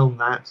I filmed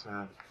that.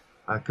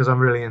 Because I'm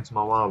really into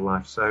my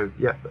wildlife, so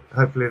yeah.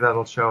 Hopefully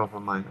that'll show up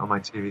on my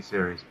TV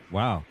series.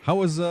 Wow, how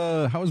was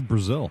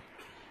Brazil?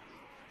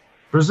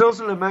 Brazil's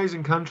an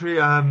amazing country.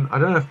 I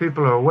don't know if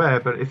people are aware,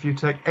 but if you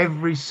take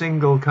every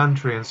single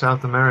country in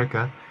South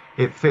America,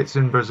 it fits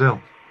in Brazil.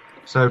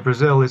 So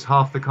Brazil is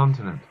half the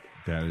continent.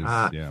 That is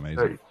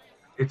amazing.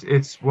 So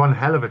it's one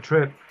hell of a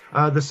trip.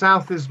 The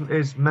south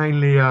is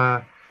mainly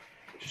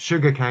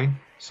sugarcane.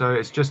 So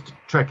it's just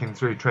trekking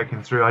through.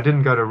 I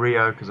didn't go to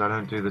Rio because I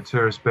don't do the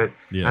tourist bit.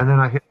 Yeah. And then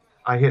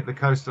I hit the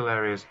coastal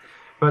areas.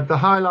 But the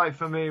highlight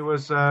for me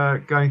was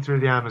going through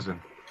the Amazon,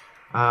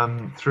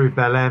 through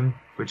Belém,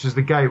 which is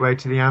the gateway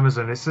to the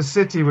Amazon. It's a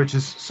city which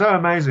is so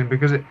amazing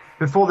because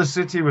before the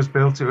city was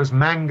built, it was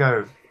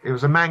mango. It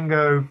was a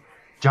mango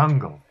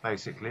jungle,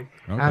 basically.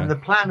 Okay. And the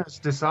planners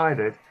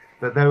decided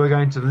that they were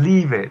going to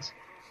leave it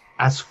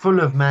as full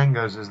of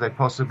mangoes as they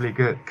possibly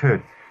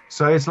could.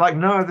 So it's like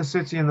no other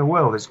city in the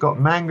world. It's got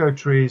mango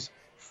trees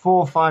 4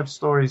 or 5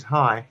 stories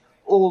high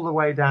all the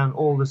way down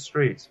all the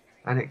streets.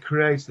 And it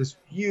creates this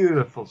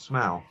beautiful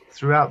smell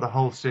throughout the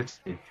whole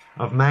city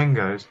of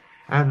mangoes.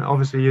 And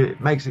obviously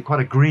it makes it quite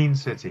a green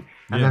city.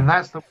 And then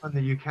that's the one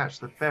that you catch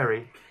the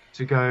ferry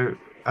to go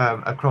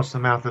across the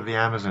mouth of the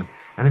Amazon.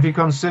 And if you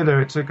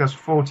consider it took us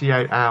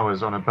 48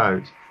 hours on a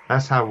boat,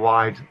 that's how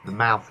wide the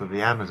mouth of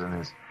the Amazon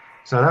is.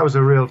 So that was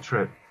a real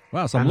trip.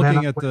 Wow, so I'm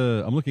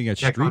looking at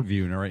Street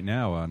View right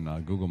now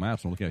on Google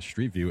Maps. I'm looking at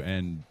Street View,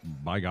 and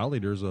by golly,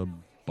 there's a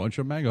bunch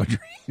of mango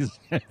trees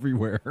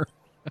everywhere.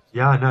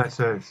 Yeah, no, it's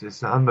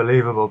an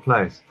unbelievable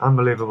place,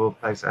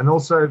 and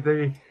also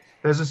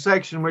there's a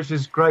section which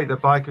is great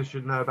that bikers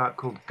should know about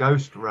called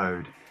Ghost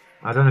Road.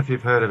 I don't know if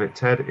you've heard of it,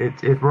 Ted.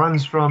 It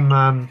runs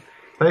from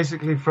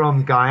basically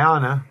from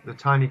Guyana, the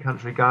tiny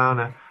country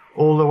Guyana,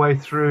 all the way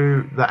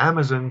through the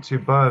Amazon to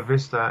Boa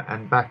Vista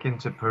and back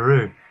into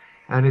Peru.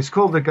 And it's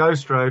called the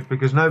Ghost Road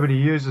because nobody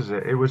uses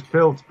it. It was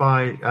built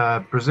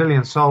by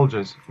Brazilian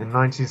soldiers in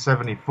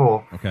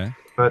 1974, Okay.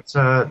 but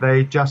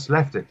they just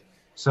left it.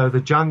 So the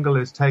jungle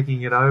is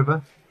taking it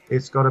over.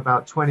 It's got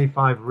about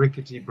 25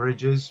 rickety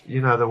bridges,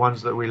 you know, the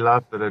ones that we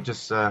love that are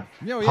just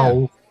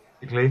poles,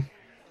 basically.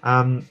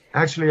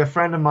 Actually, a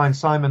friend of mine,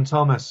 Simon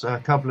Thomas, a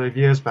couple of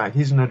years back,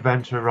 he's an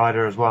adventure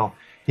rider as well.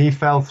 He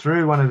fell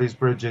through one of these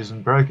bridges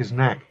and broke his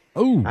neck.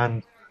 Oh.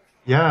 And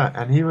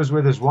he was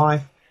with his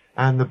wife,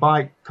 and the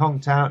bike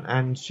conked out,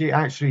 and she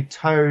actually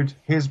towed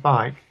his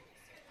bike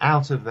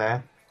out of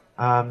there.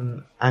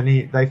 And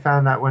they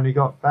found out when he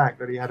got back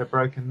that he had a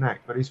broken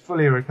neck, but he's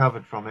fully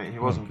recovered from it and he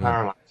wasn't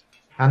paralyzed.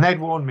 And they'd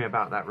warned me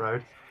about that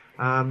road.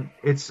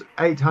 It's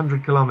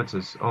 800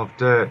 kilometers of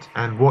dirt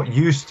and what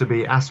used to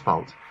be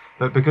asphalt.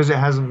 But because it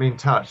hasn't been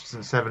touched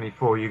since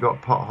 74, you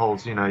got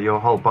potholes, you know, your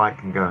whole bike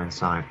can go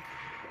inside.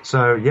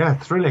 So, yeah,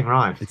 thrilling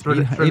ride. It's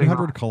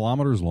 800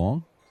 kilometers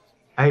long?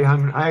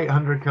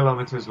 800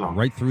 kilometers long.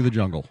 Right through the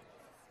jungle.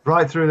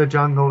 Right through the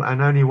jungle,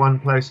 and only one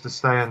place to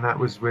stay, and that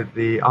was with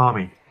the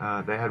army.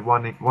 They had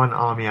one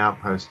army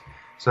outpost.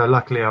 So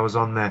luckily I was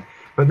on there.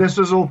 But this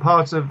was all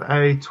part of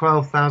a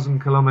 12,000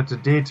 kilometer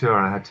detour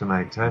I had to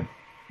make, Ted.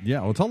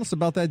 Yeah, well, tell us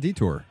about that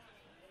detour.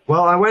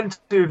 Well, I went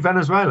to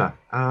Venezuela,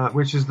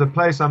 which is the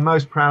place I'm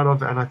most proud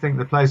of, and I think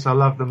the place I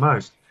love the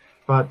most.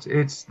 But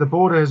the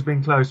border has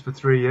been closed for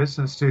 3 years,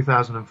 since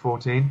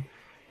 2014.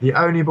 The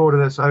only border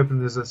that's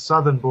open is the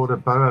southern border,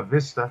 Boa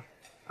Vista,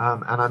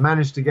 and I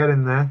managed to get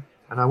in there,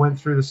 and I went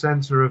through the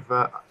center of,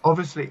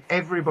 obviously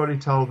everybody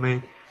told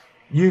me,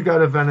 you go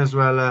to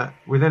Venezuela,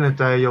 within a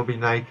day you'll be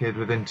naked,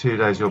 within 2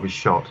 days you'll be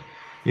shot.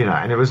 You know,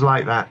 and it was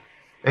like that,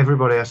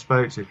 everybody I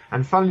spoke to.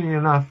 And funnily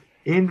enough,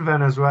 in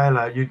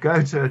Venezuela, you'd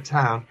go to a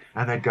town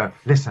and they'd go,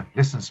 listen,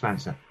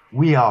 Spencer,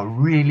 we are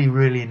really,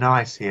 really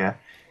nice here,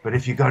 but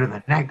if you go to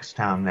the next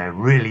town, they're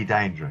really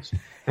dangerous.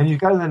 And you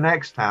go to the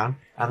next town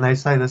and they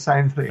say the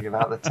same thing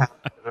about the town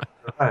on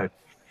the road.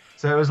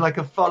 So it was like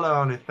a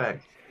follow-on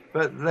effect.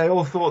 But they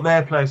all thought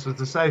their place was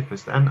the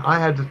safest, and I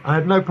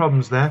had no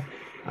problems there.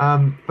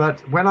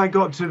 But when I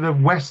got to the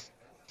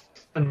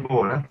western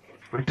border,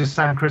 which is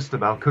San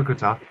Cristobal,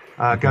 Cucuta,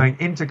 going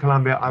into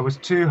Colombia, I was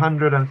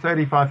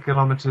 235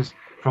 kilometers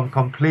from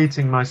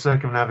completing my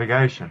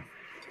circumnavigation,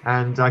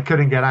 and I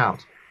couldn't get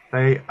out.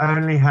 They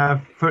only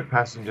have foot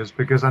passengers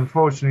because,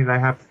 unfortunately, they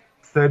have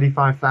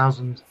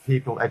 35,000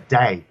 people a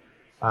day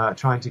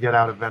trying to get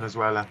out of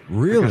Venezuela.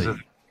 Really?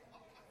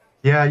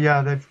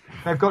 Yeah.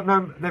 They've got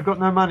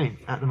no money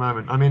at the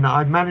moment. I mean,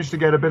 I managed to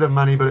get a bit of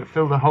money, but it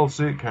filled the whole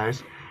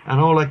suitcase, and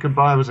all I could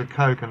buy was a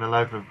Coke and a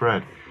loaf of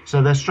bread.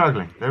 So they're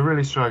struggling. They're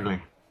really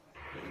struggling.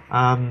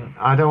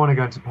 I don't want to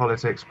go into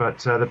politics, but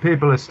the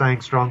people are staying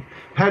strong.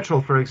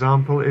 Petrol, for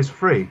example, is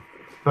free,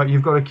 but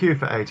you've got to queue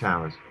for 8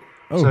 hours.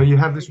 Oh. So you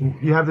have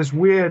this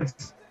weird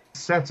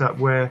setup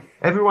where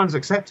everyone's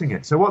accepting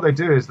it. So what they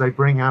do is they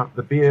bring out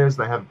the beers,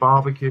 they have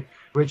barbecue,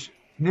 which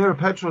near a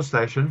petrol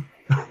station,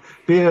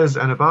 beers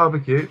and a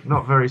barbecue,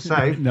 not very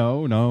safe.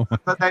 No.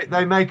 But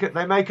they make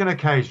an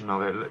occasion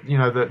of it. You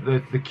know,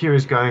 the queue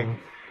is going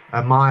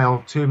a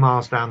mile, 2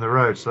 miles down the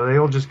road, so they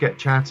all just get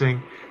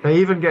chatting. They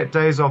even get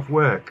days off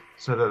work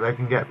so that they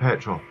can get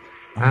petrol.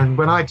 And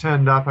when I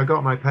turned up, I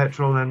got my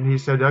petrol, and he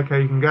said,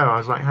 okay, you can go. I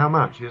was like, how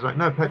much? He was like,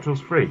 no,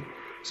 petrol's free.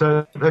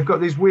 So they've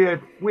got this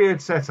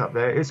weird setup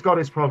there. It's got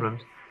its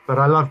problems, but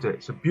I loved it.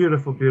 It's a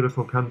beautiful,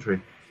 beautiful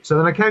country. So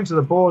then I came to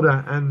the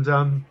border,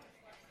 and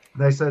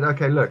they said,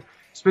 okay, look,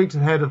 speak to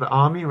the head of the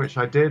army, which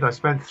I did. I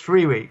spent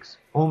 3 weeks,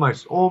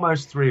 almost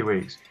 3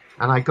 weeks,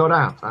 and I got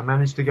out. I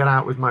managed to get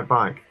out with my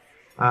bike.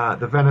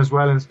 The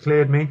Venezuelans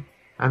cleared me,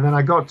 and then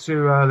I got to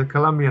the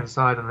Colombian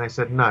side, and they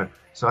said no.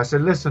 So I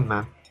said, listen,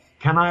 man,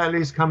 can I at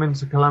least come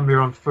into Colombia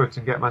on foot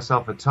and get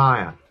myself a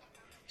tire?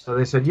 So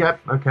they said,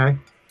 yep, okay.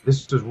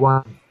 This was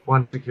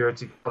one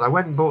security. But I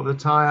went and bought the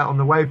tire. On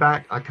the way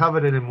back, I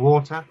covered it in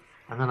water,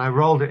 and then I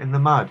rolled it in the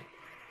mud.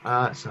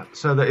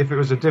 So that if it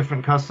was a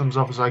different customs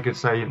officer, I could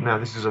say, no,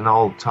 this is an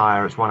old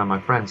tire. It's one of my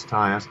friend's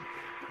tires.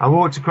 I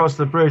walked across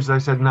the bridge. They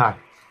said, no,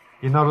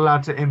 you're not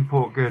allowed to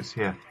import goods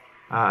here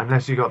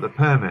unless you got the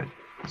permit.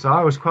 So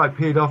I was quite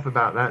peed off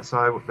about that.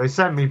 So they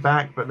sent me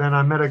back, but then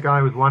I met a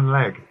guy with one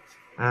leg,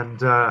 and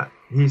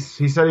he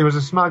said he was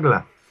a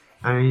smuggler,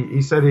 and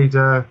he said he'd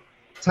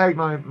take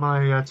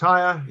my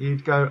tire,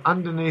 he'd go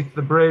underneath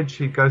the bridge,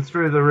 he'd go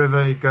through the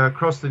river, he'd go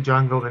across the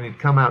jungle, then he'd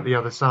come out the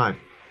other side.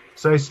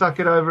 So he stuck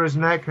it over his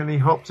neck, and he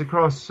hopped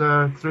across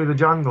through the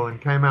jungle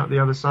and came out the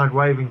other side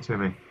waving to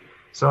me.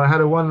 So I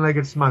had a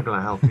one-legged smuggler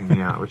helping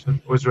me out, which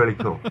was really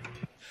cool.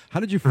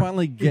 How did you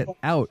finally get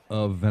out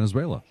of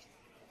Venezuela?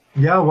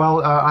 Yeah,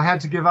 well, I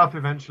had to give up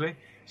eventually.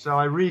 So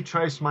I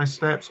retraced my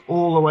steps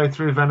all the way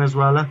through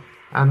Venezuela,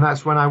 and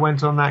that's when I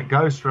went on that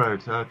ghost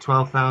road,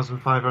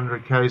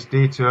 12,500 Ks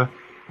detour,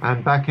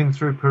 and back in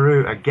through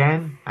Peru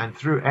again, and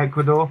through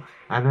Ecuador,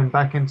 and then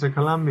back into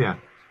Colombia,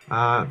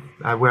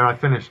 where I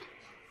finished.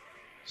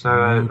 So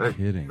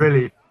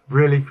really,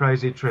 really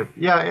crazy trip.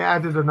 Yeah, it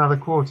added another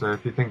quarter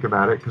if you think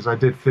about it, because I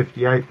did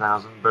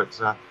 58,000, but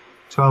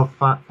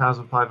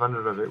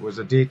 12,500 of it was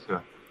a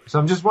detour. So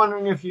I'm just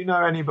wondering if you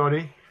know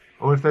anybody,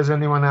 or if there's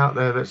anyone out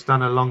there that's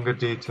done a longer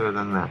detour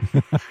than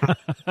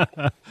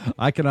that.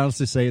 I can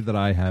honestly say that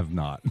I have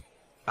not.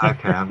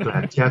 Okay, I'm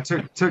glad. Yeah,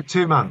 took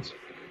 2 months,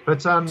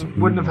 but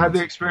wouldn't have had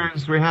the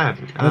experience we had.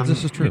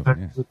 This is true.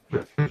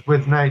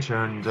 With nature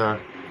and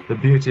the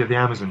beauty of the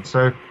Amazon.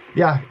 So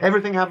yeah,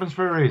 everything happens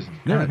for a reason.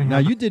 Yeah. Now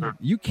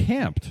you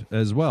camped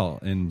as well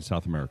in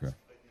South America.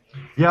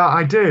 Yeah,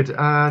 I did.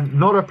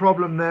 Not a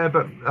problem there,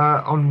 but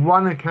on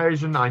one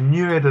occasion, I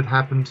knew it had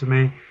happened to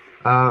me.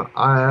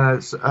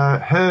 A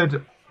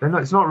herd,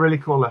 it's not really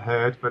called a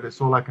herd, but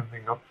it's all I can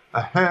think of.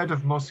 A herd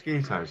of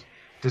mosquitoes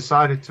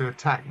decided to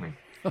attack me.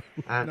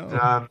 And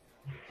No.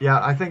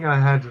 I think I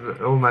had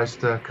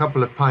almost a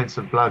couple of pints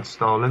of blood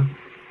stolen,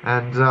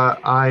 and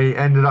I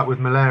ended up with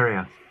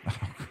malaria.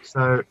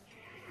 So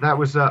that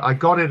was, I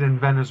got it in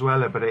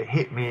Venezuela, but it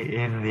hit me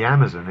in the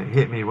Amazon. It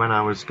hit me when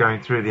I was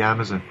going through the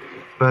Amazon.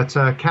 But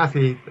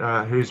Kathy,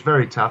 who's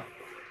very tough,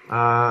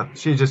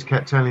 she just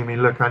kept telling me,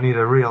 look, I need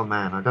a real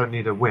man. I don't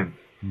need a wimp.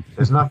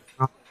 There's nothing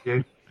wrong with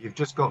you. You've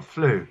just got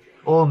flu.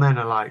 All men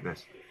are like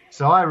this.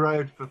 So I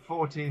rode for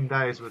 14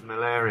 days with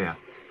malaria,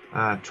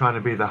 trying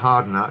to be the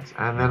hard nut.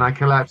 And then I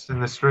collapsed in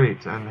the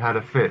street and had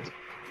a fit.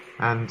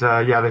 And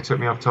they took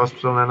me off to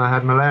hospital and I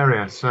had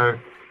malaria. So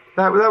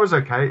that was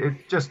okay.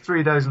 It just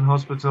 3 days in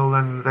hospital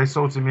and they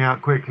sorted me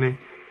out quickly.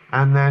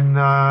 And then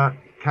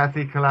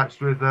Kathy collapsed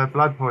with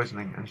blood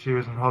poisoning and she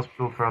was in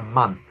hospital for a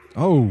month.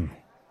 Oh.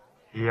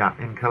 Yeah,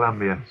 in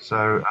Colombia.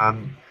 So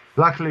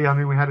luckily,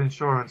 we had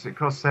insurance. It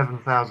cost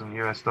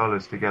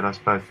 $7,000 to get us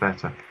both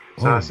better.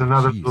 So that's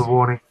another little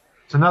warning.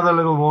 It's another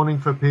little warning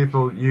for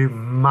people. You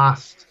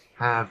must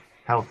have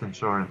health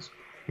insurance,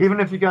 even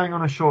if you're going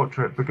on a short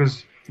trip,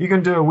 because you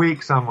can do a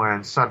week somewhere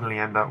and suddenly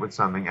end up with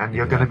something, and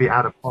you're going to be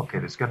out of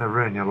pocket. It's going to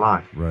ruin your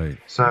life. Right.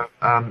 So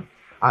I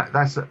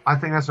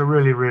think that's a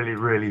really, really,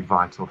 really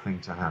vital thing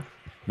to have.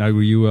 Now,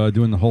 were you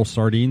doing the whole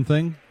sardine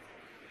thing?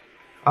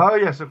 Oh,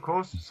 yes, of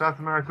course. South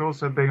America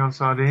also big on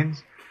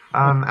sardines.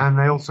 And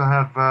they also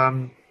have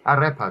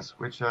arepas,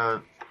 which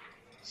are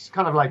it's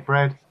kind of like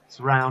bread.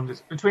 It's round.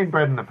 It's between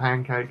bread and a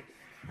pancake.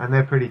 And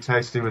they're pretty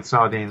tasty with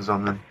sardines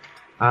on them.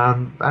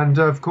 And,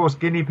 of course,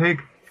 guinea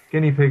pig.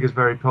 Guinea pig is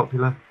very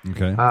popular.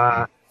 Okay.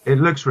 It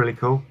looks really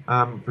cool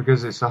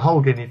because it's a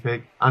whole guinea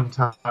pig,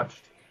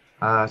 untouched.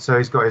 So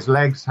he's got his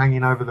legs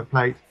hanging over the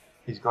plate.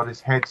 He's got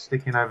his head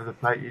sticking over the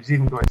plate. He's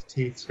even got his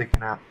teeth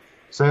sticking out.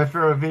 So if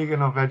you're a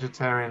vegan or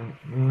vegetarian,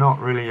 not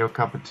really your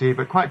cup of tea,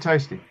 but quite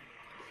tasty.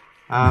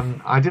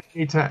 I didn't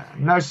eat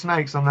no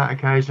snakes on that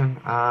occasion.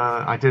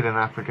 I did in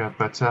Africa,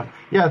 but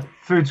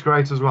food's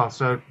great as well.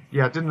 So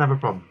didn't have a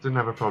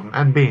problem.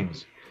 And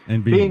beans.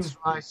 Beans,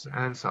 rice,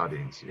 and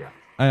sardines.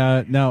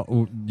 Yeah.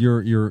 Now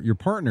your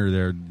partner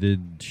there,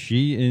 did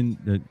she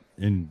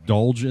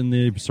indulge in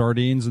the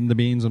sardines and the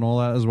beans and all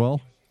that as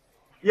well?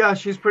 Yeah,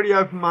 she's pretty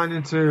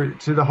open-minded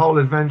to the whole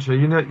adventure.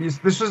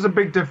 This was a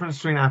big difference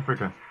between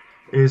Africa.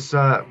 Is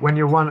when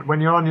you're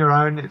on your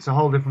own, it's a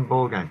whole different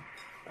ballgame.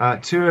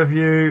 Two of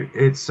you,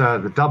 it's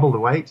the double the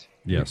weight.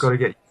 Yes. You've got to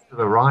get used to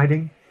the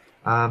riding,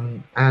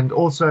 and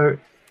also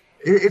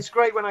it's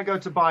great when I go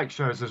to bike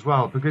shows as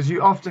well, because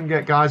you often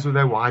get guys with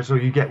their wives, or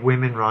you get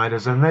women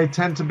riders, and they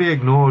tend to be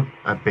ignored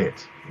a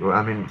bit.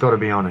 Got to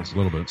be honest, a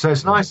little bit. So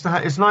it's nice to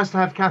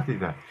have Kathy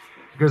there,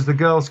 because the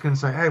girls can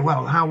say, hey,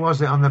 well, how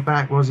was it on the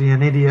back? Was he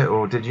an idiot,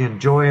 or did you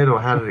enjoy it,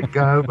 or how did it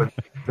go with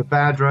the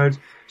bad roads?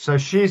 So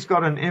she's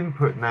got an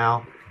input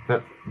now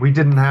that we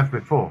didn't have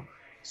before.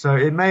 So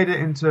it made it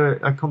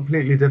into a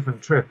completely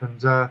different trip.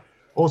 And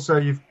also,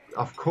 you've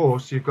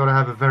got to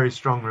have a very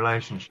strong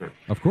relationship.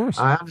 Of course.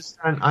 I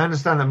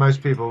understand that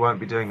most people won't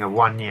be doing a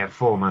 1 year,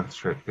 4 month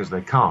trip because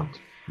they can't.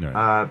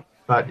 Right.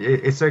 But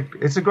it's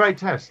a great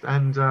test.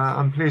 And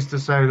I'm pleased to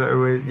say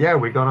that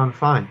we got on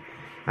fine.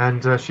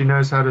 And she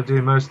knows how to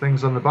do most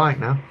things on the bike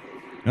now.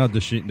 Now,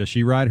 does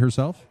she ride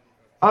herself?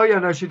 Oh yeah,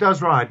 no, she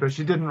does ride, but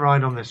she didn't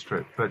ride on this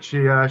trip. But she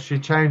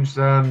changed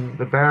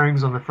the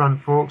bearings on the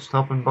front forks,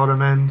 top and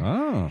bottom end.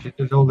 Oh. She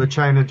did all the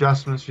chain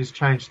adjustments. She's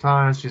changed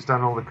tires. She's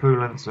done all the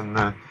coolants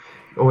and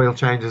oil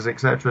changes,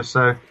 etc.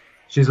 So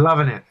she's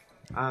loving it.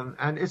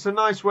 And it's a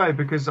nice way,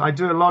 because I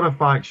do a lot of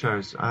bike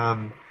shows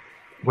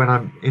when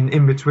I'm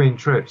in between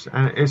trips,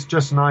 and it's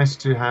just nice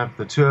to have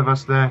the two of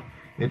us there.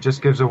 It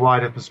just gives a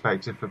wider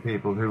perspective for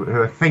people who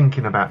are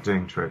thinking about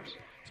doing trips.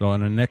 So on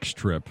the next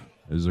trip,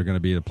 is there going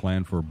to be a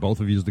plan for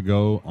both of you to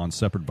go on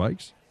separate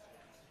bikes?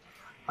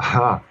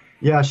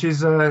 Yeah,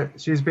 she's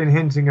been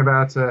hinting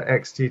about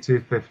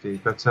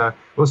XT250, but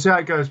we'll see how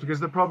it goes,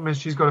 because the problem is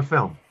she's got to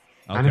film,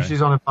 and if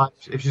she's on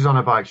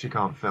a bike, she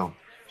can't film.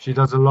 She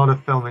does a lot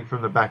of filming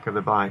from the back of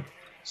the bike.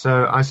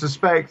 So I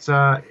suspect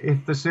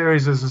if the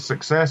series is a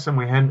success and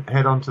we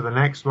head on to the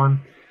next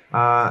one,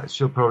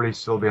 she'll probably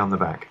still be on the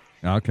back.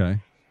 Okay.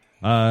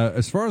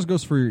 As far as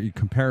goes for your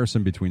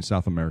comparison between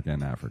South America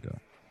and Africa,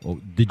 well,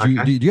 do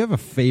you have a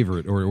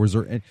favorite, or was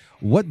there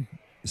what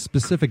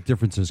specific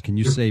differences can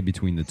you say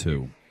between the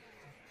two?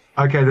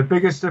 Okay, the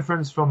biggest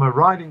difference from a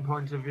riding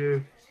point of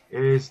view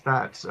is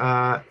that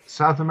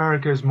South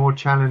America is more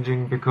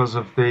challenging because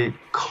of the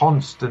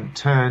constant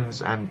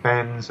turns and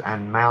bends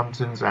and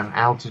mountains and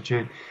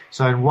altitude.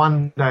 So in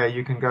one day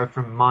you can go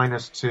from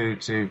 -2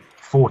 to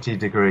 40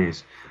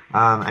 degrees,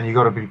 and you've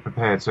got to be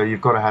prepared. So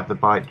you've got to have the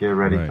bike gear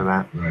ready for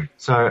that. Right.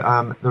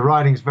 So the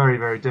riding's very,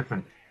 very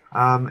different.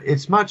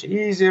 It's much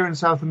easier in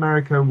South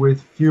America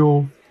with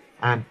fuel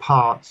and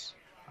parts.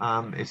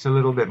 It's a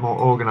little bit more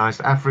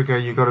organized. Africa,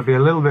 you've got to be a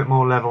little bit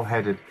more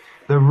level-headed.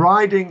 The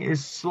riding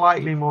is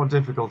slightly more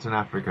difficult in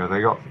Africa.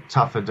 They got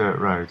tougher dirt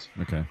roads.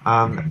 Okay.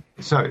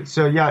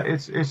 So yeah,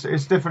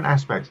 it's different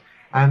aspects.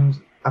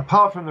 And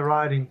apart from the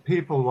riding,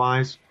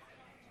 people-wise,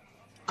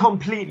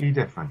 completely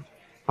different.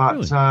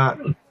 But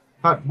really?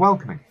 But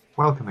welcoming.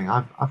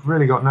 I've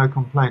really got no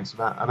complaints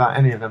about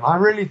any of them. I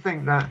really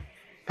think that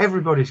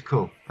everybody's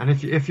cool. And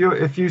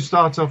if you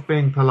start off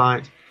being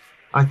polite,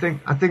 I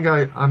think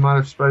I might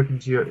have spoken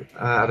to you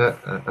at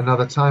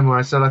another time where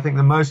I said I think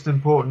the most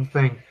important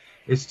thing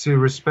is to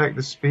respect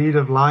the speed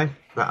of life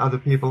that other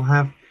people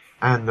have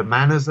and the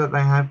manners that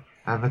they have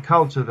and the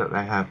culture that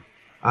they have.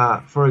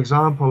 For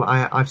example,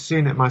 I've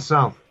seen it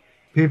myself.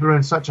 People are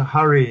in such a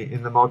hurry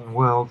in the modern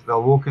world,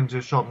 they'll walk into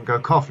a shop and go,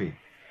 coffee.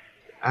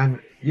 And,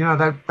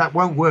 that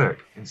won't work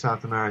in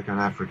South America and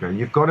Africa.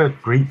 You've got to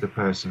greet the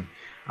person.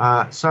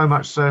 So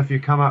much so if you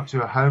come up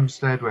to a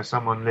homestead where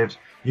someone lives,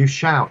 you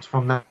shout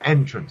from the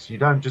entrance. You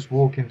don't just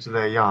walk into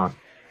their yard.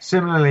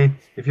 Similarly,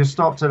 if you're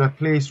stopped at a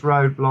police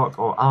roadblock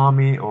or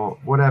army or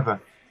whatever,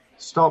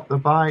 stop the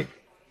bike,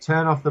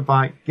 turn off the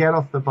bike, get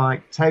off the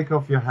bike, take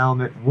off your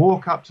helmet,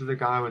 walk up to the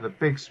guy with a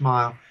big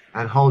smile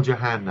and hold your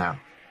hand out.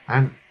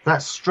 And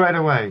that straight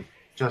away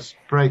just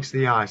breaks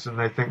the ice and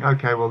they think,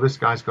 okay, well, this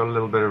guy's got a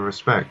little bit of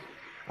respect.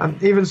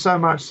 And even so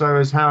much so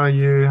as, how are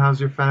you? How's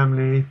your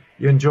family?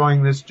 You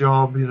enjoying this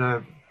job?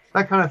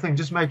 That kind of thing,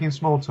 just making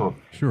small talk.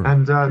 Sure.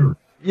 And,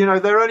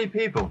 they're only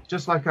people,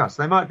 just like us.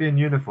 They might be in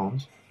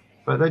uniforms,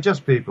 but they're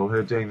just people who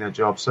are doing their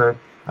job. So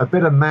a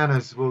bit of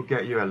manners will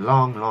get you a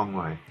long, long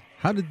way.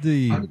 How did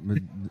the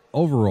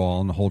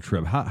overall on the whole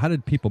trip, how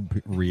did people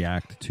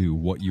react to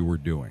what you were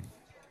doing?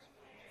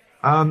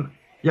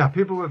 Yeah,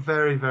 people were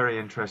very, very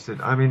interested.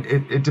 I mean,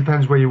 it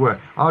depends where you were.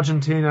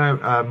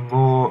 Argentina,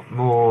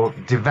 more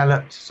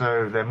developed,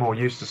 so they're more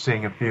used to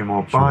seeing a few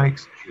more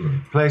bikes. Sure.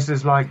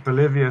 Places like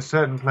Bolivia,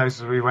 certain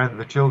places we went,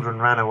 the children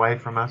ran away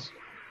from us.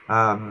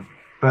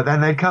 But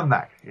then they'd come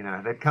back,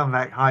 they'd come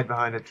back, hide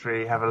behind a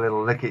tree, have a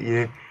little look at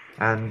you.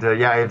 And,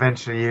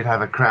 eventually you'd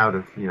have a crowd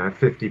of,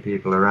 50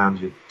 people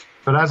around you.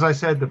 But as I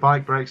said, the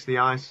bike breaks the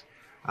ice.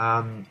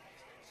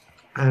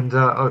 And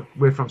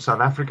we're from South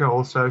Africa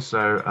also,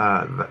 so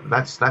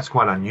that's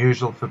quite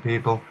unusual for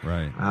people.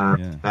 Right.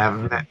 They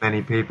haven't met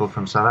many people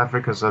from South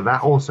Africa, so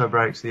that also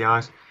breaks the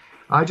ice.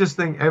 I just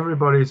think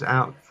everybody's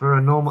out for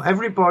a normal...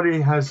 Everybody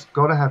has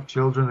got to have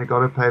children, they've got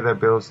to pay their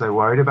bills, they're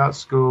worried about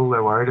school,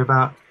 they're worried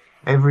about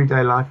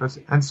everyday life,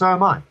 and so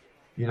am I.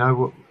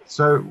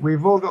 So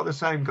we've all got the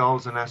same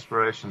goals and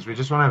aspirations. We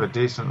just want to have a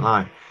decent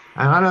life.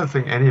 And I don't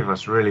think any of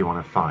us really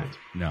want to fight.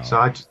 No. So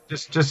I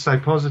just stay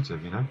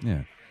positive,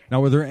 Yeah. Now,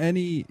 were there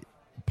any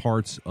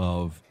parts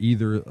of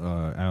either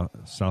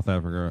South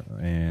Africa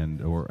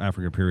or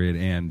Africa period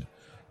and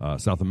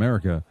South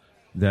America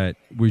that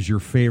was your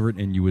favorite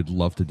and you would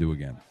love to do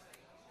again?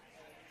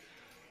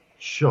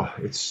 Sure,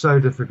 it's so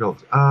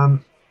difficult.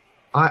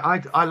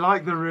 I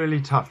like the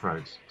really tough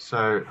roads.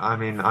 So I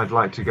mean, I'd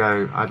like to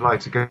go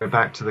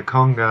back to the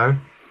Congo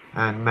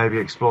and maybe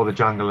explore the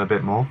jungle a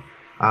bit more.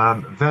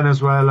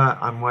 Venezuela,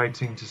 I'm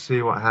waiting to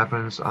see what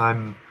happens.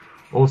 I'm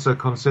also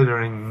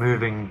considering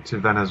moving to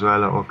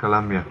Venezuela or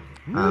Colombia.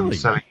 Really?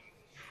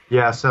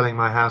 Selling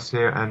my house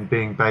here and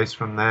being based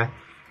from there,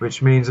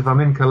 which means if I'm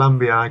in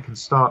Colombia, I can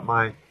start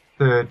my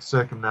third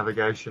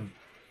circumnavigation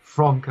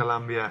from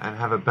Colombia and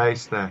have a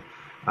base there.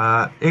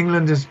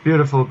 England is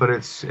beautiful, but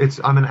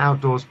I'm an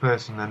outdoors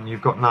person, and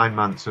you've got 9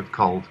 months of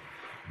cold,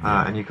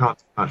 and you can't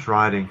do much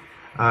riding.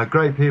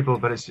 Great people,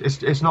 but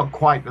it's not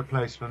quite the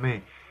place for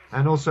me.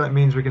 And also it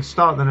means we can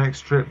start the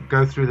next trip,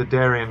 go through the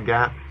Darien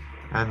Gap,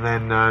 and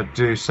then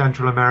do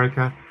Central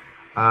America,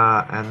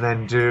 and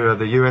then do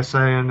the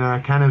USA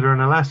and Canada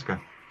and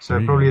Alaska.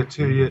 So probably a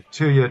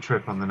two-year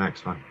trip on the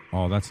next one.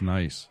 Oh, that's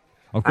nice.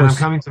 Of course, course, I'm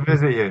coming to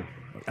visit you.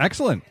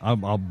 Excellent.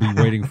 I'll be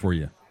waiting for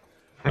you.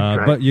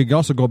 But you can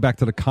also go back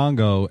to the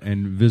Congo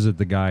and visit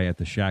the guy at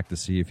the shack to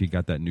see if he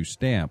got that new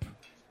stamp.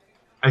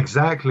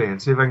 Exactly,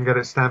 and see if I can get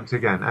it stamped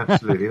again.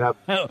 Absolutely.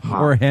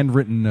 Or a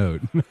handwritten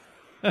note.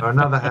 Or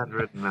another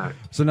handwritten note.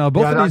 So now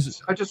both of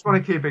these... I just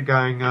want to keep it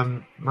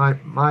going.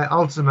 My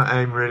ultimate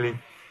aim really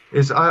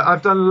is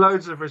I've done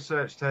loads of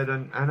research, Ted,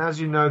 and as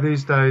you know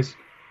these days,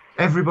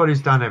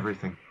 everybody's done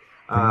everything.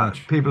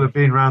 People have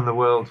been around the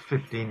world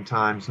 15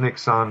 times. Nick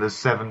Sanders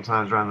 7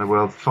 times around the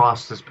world,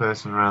 fastest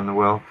person around the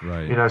world.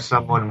 Right.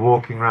 Someone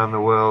walking around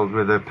the world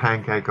with a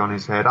pancake on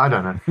his head. I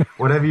don't know.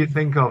 Whatever you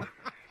think of.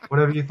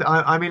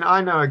 I mean,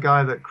 I know a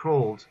guy that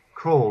crawled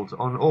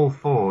on all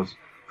fours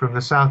from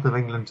the south of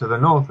England to the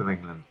north of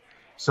England.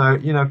 So,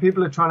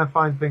 people are trying to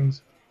find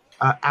things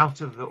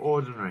out of the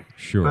ordinary.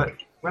 Sure. But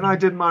when I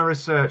did my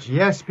research,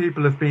 yes,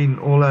 people have been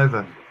all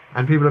over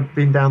and people have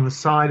been down the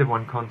side of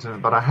one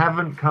continent, but I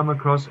haven't come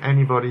across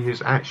anybody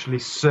who's actually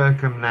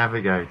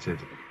circumnavigated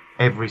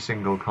every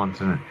single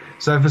continent.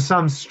 So for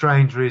some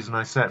strange reason,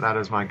 I set that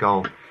as my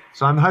goal.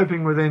 So I'm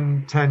hoping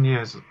within 10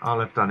 years,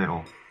 I'll have done it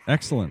all.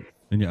 Excellent.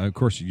 And of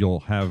course, you'll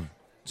have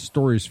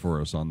stories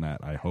for us on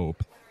that, I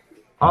hope.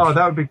 Oh,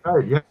 that would be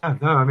great. Yeah,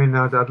 no, I mean,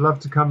 I'd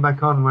love to come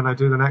back on when I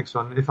do the next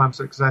one, if I'm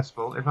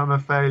successful. If I'm a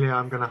failure,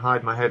 I'm going to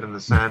hide my head in the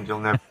sand. You'll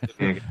never see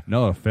me again.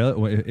 No,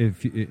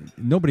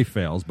 nobody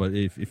fails, but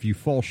if you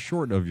fall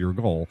short of your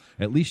goal,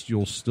 at least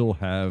you'll still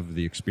have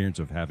the experience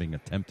of having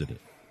attempted it.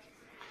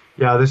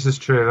 Yeah, this is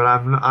true, but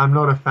I'm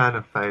not a fan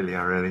of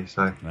failure, really.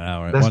 So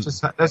All right.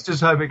 let's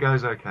just hope it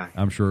goes okay.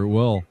 I'm sure it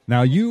will.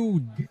 Now,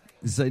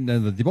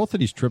 both of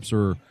these trips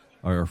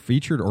are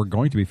featured or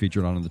going to be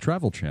featured on the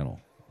Travel Channel,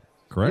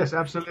 correct? Yes,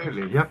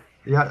 absolutely. Yep.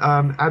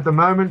 Yeah. At the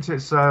moment,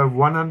 it's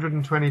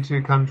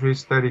 122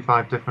 countries,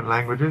 35 different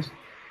languages.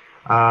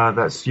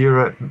 That's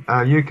Europe,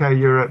 UK,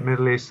 Europe,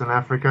 Middle East, and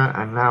Africa.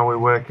 And now we're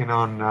working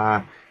on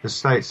the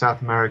States,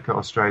 South America,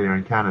 Australia,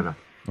 and Canada.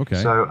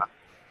 Okay. So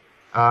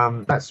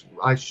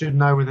I should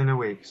know within a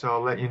week. So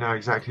I'll let you know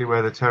exactly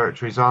where the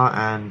territories are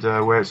and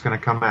where it's going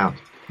to come out.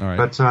 All right.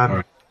 But All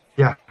right.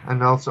 yeah,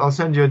 and I'll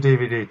send you a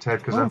DVD, Ted,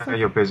 because I know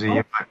you're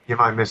busy. You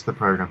might miss the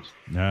programs.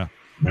 Yeah.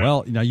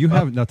 Well,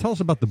 now tell us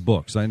about the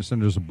books. I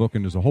understand there's a book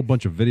and there's a whole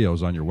bunch of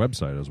videos on your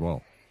website as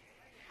well.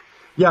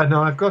 Yeah,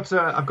 no, I've got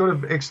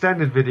an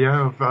extended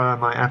video of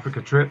my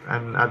Africa trip,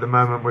 and at the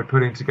moment we're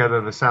putting together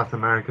the South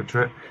America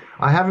trip.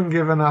 I haven't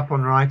given up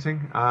on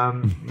writing.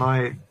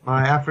 My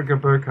Africa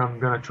book, I'm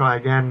going to try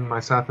again. My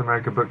South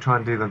America book, try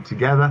and do them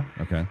together.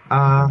 Okay.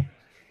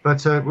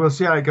 But we'll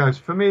see how it goes.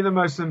 For me, the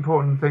most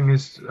important thing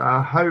is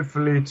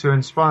hopefully to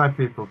inspire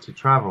people to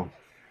travel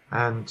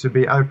and to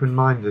be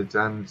open-minded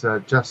and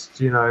just,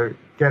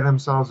 get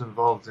themselves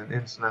involved in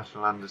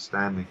international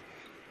understanding.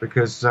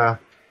 Because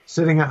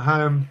sitting at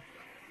home,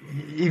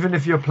 even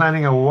if you're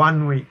planning a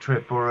one-week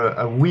trip or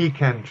a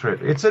weekend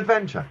trip, it's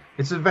adventure.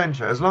 It's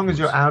adventure. As long as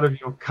you're out of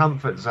your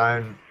comfort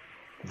zone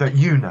that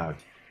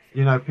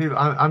people.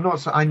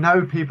 I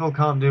know people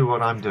can't do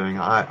what I'm doing.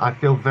 I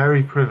feel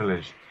very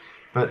privileged.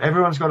 But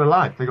everyone's got a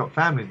life. They've got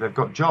families. They've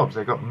got jobs.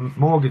 They've got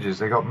mortgages.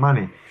 They've got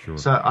money. Sure.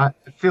 So I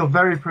feel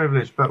very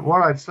privileged. But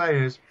what I'd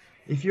say is,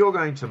 if you're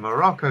going to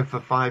Morocco for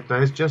 5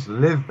 days, just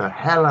live the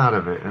hell out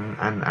of it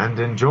and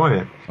enjoy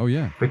it. Oh,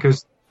 yeah.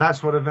 Because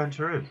that's what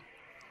adventure is.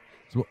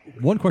 So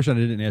one question I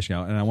didn't ask you,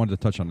 and I wanted to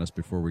touch on this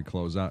before we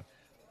close out.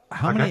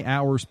 How many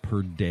hours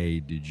per day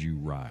did you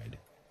ride?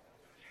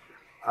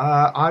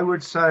 I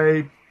would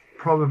say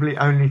probably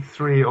only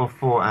 3 or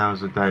 4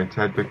 hours a day,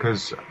 Ted,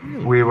 because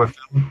we're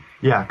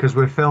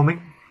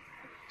filming.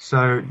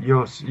 So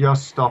you're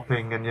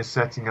stopping and you're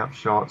setting up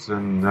shots,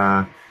 and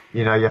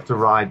you have to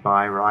ride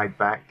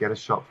back, get a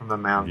shot from the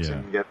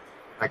mountain, get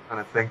that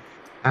kind of thing.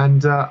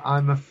 And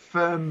I'm a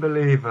firm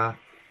believer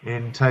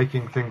in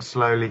taking things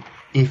slowly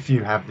if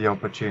you have the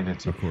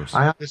opportunity. Of course.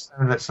 I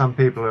understand that some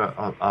people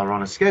are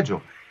on a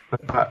schedule,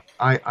 but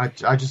I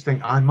just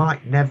think I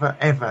might never,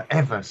 ever,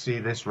 ever see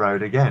this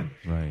road again.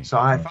 Right. So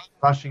if I'm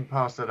rushing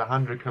past at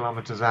 100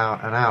 kilometers an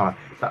hour,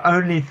 the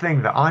only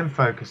thing that I'm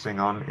focusing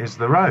on is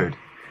the road.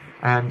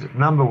 And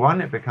number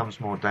one, it becomes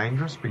more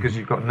dangerous because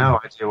you've got no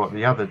idea what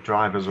the other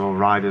drivers or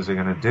riders are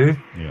going to do.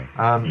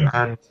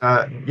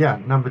 Yeah.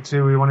 Number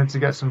two, we wanted to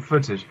get some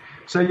footage.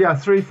 So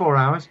 3-4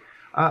 hours.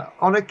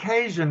 On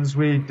occasions,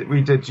 we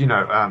did,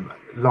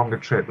 longer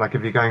trip. Like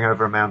if you're going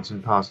over a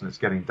mountain pass and it's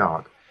getting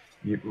dark,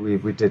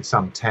 we did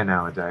some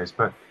 10-hour days.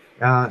 But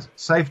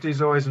safety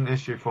is always an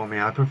issue for me.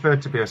 I prefer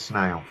to be a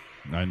snail.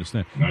 I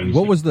understand.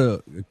 What was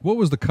the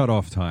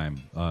cutoff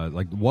time?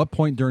 Like what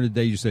point during the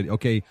day you said,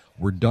 okay,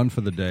 we're done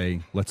for the day.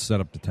 Let's set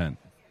up the tent.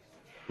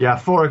 Yeah,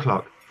 4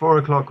 o'clock. 4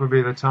 o'clock would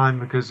be the time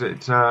because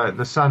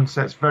the sun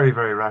sets very,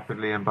 very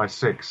rapidly, and by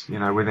 6,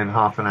 within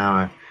half an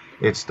hour,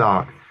 it's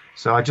dark.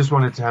 So I just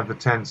wanted to have the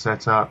tent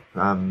set up,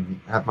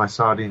 have my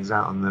sardines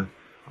out on the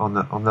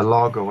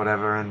log or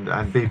whatever,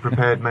 and be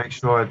prepared. Make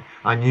sure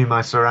I knew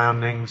my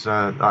surroundings.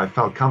 I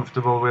felt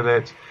comfortable with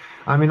it.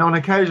 I mean, on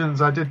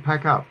occasions I did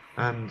pack up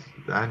and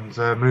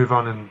move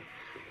on and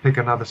pick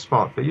another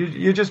spot. But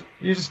you just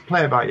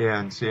play it by ear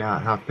and see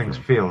how things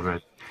feel,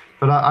 really.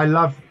 But I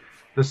love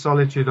the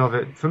solitude of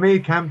it. For me,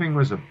 camping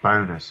was a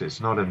bonus. It's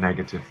not a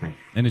negative thing.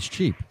 And it's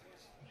cheap.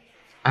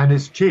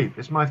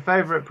 It's my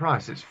favorite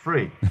price. It's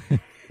free.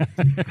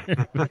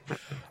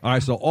 All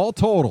right, so all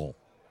total,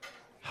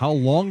 how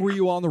long were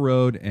you on the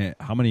road, and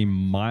how many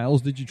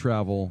miles did you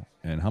travel,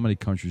 and how many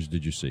countries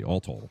did you see,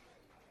 all total?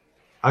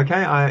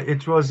 Okay,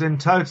 it was in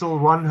total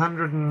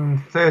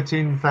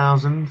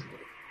 113,000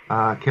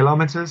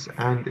 kilometers,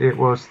 and it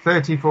was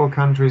 34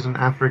 countries in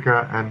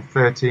Africa and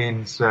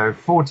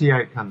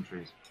 48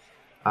 countries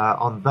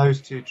on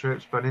those 2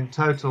 trips. But in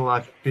total,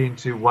 I've been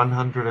to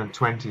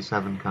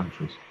 127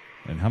 countries.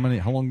 And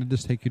how long did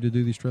this take you to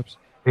do these trips?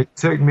 It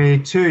took me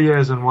 2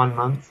 years and 1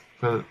 month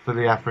for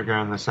the Africa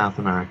and the South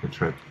America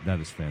trip. That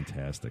is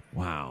fantastic.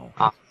 Wow.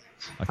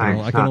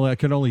 I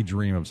can only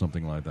dream of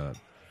something like that.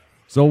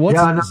 So what's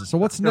Yeah, no, so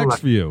what's I feel next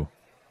like- for you?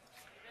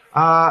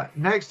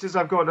 Next is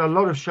I've got a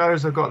lot of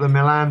shows. I've got the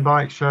Milan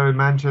Bike Show,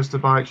 Manchester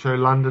Bike Show,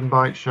 London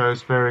Bike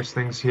Shows, various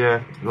things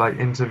here, like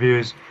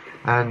interviews,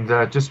 and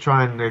just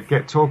trying to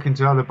get talking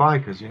to other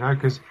bikers,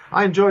 because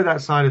I enjoy that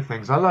side of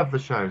things. I love the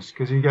shows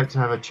because you get to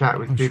have a chat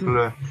with people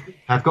who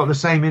have got the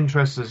same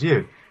interests as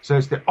you. So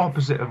it's the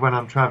opposite of when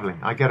I'm traveling.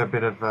 I get a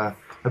bit of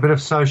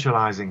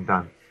socializing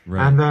done.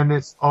 Right. And then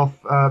it's off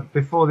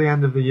before the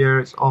end of the year.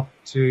 It's off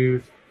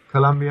to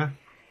Colombia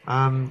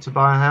to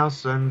buy a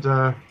house and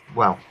to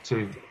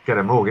get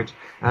a mortgage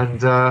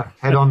and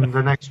head on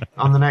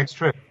the next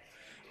trip.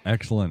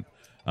 Excellent.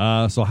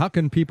 So how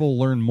can people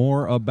learn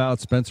more about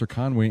Spencer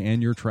Conway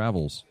and your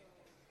travels?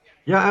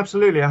 Yeah,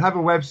 absolutely. I have a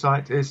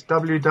website. It's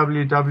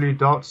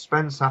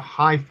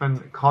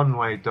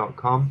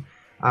www.spencer-conway.com.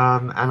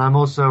 And I'm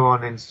also on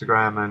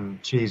Instagram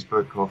and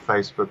Cheesebook or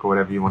Facebook or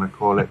whatever you want to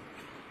call it.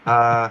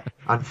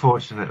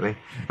 Unfortunately,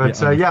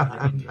 but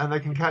and they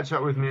can catch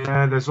up with me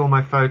there. There's all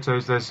my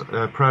photos, there's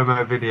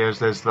promo videos,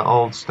 there's the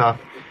old stuff.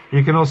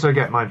 You can also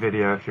get my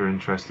video if you're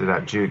interested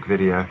at Duke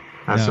Video.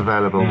 That's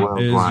available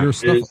worldwide.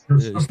 Is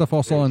your stuff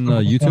also on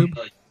YouTube?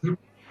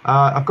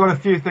 I've got a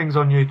few things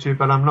on YouTube,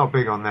 but I'm not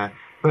big on there.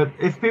 But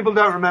if people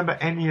don't remember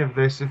any of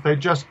this, if they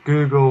just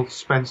Google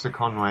Spencer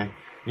Conway,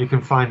 you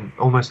can find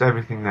almost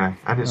everything there.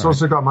 And it's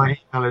also got my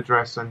email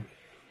address and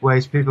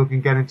ways people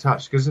can get in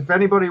touch, because if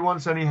anybody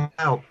wants any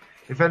help,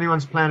 if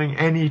anyone's planning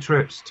any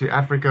trips to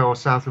Africa or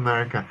South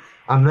America,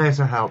 I'm there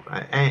to help.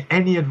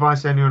 Any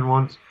advice anyone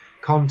wants,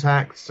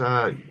 contacts,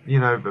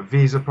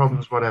 visa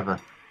problems, whatever.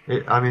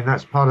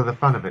 That's part of the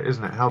fun of it,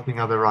 isn't it? Helping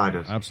other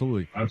riders.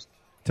 Absolutely.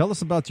 Tell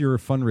us about your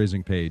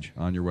fundraising page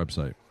on your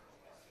website.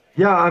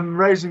 Yeah, I'm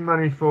raising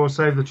money for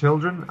Save the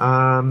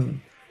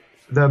Children.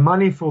 The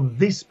money for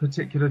this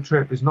particular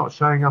trip is not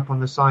showing up on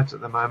the site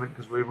at the moment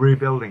because we're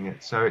rebuilding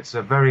it. So it's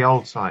a very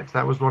old site.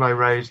 That was what I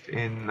raised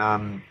in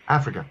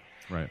Africa.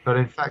 Right. But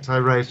in fact, I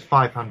raised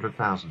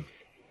 500,000.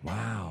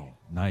 Wow.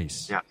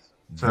 Nice. Yeah.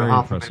 So Very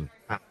half impressive.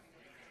 of it.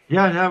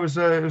 Yeah, no,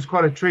 it was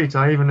quite a treat.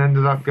 I even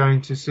ended up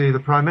going to see the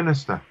Prime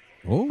Minister,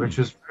 which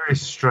was very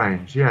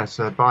strange. Yes,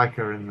 a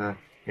biker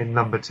in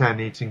number 10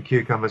 eating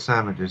cucumber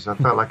sandwiches. I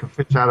felt like a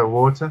fish out of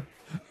water.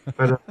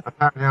 But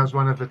apparently I was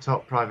one of the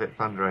top private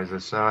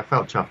fundraisers, so I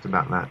felt chuffed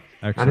about that.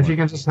 Excellent. And if you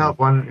can just help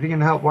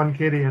one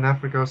kiddie in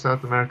Africa or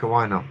South America,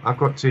 why not? I've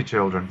got 2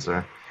 children,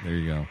 so there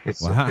you go. It's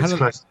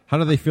close. How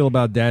do they feel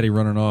about Daddy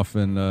running off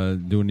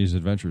and doing these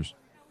adventures?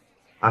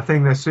 I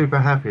think they're super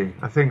happy.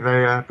 I think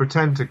they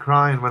pretend to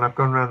cry, and when I've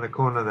gone around the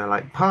corner, they're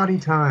like, "Party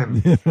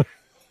time!"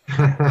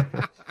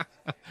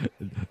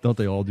 Don't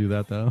they all do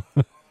that though?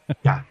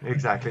 Yeah,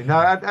 exactly.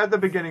 No, at the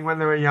beginning, when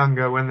they were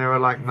younger, when they were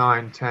like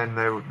 9, 10,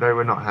 they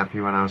were not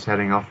happy when I was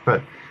heading off.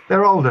 But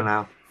they're older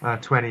now,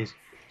 20s,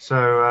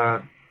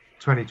 so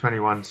 20,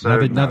 21. So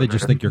now they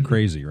just think you're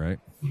crazy, right?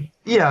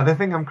 Yeah, they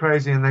think I'm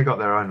crazy, and they got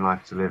their own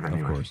life to live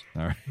anyway. Of course.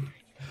 All right.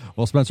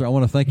 Well, Spencer, I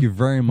want to thank you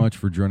very much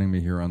for joining me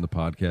here on the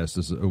podcast.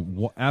 This is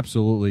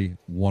absolutely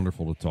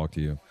wonderful to talk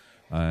to you,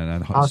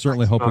 and I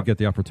certainly hope we get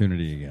the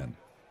opportunity again.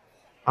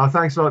 Oh,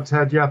 thanks a lot,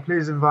 Ted. Yeah,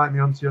 please invite me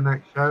onto your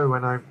next show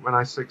when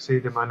I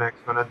succeed in my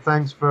next one. And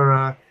thanks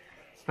for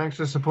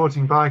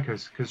supporting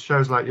bikers, because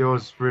shows like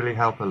yours really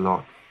help a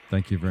lot.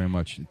 Thank you very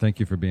much. Thank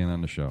you for being on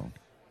the show.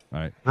 All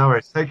right. No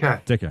worries. Take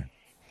care. Take care.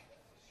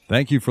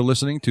 Thank you for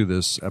listening to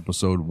this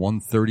episode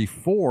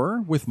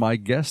 134 with my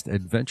guest,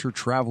 adventure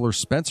traveler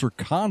Spencer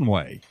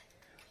Conway.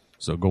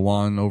 So go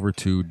on over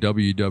to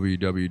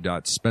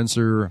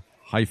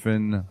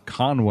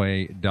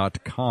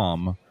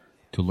www.spencer-conway.com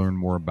to learn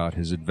more about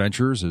his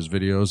adventures, his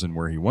videos, and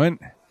where he went.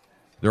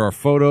 There are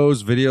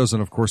photos, videos,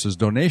 and of course his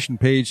donation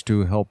page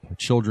to help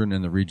children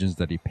in the regions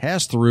that he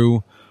passed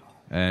through.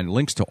 And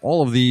links to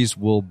all of these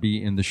will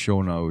be in the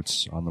show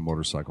notes on the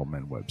Motorcycle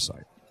Men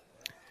website.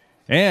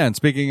 And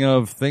speaking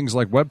of things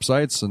like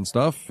websites and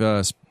stuff,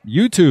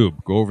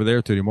 YouTube, go over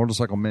there to the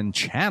Motorcycle Men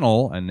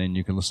channel, and then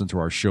you can listen to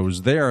our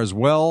shows there as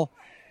well.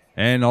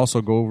 And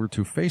also go over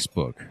to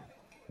Facebook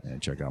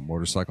and check out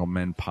Motorcycle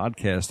Men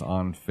Podcast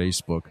on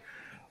Facebook.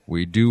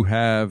 We do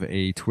have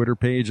a Twitter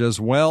page as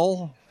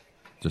well.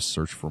 Just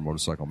search for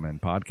Motorcycle Men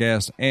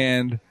Podcast.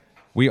 And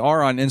we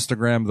are on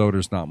Instagram, though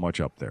there's not much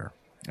up there.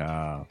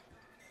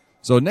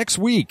 So next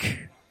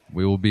week,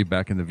 we will be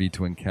back in the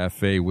V-Twin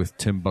Cafe with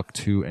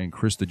Timbuktu and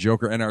Chris the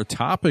Joker. And our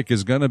topic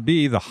is going to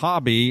be the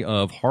hobby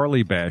of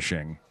Harley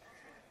bashing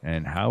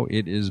and how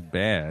it is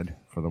bad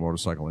for the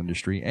motorcycle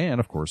industry and,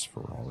 of course,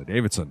 for Harley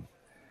Davidson.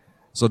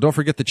 So don't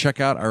forget to check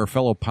out our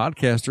fellow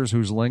podcasters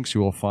whose links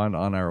you will find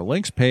on our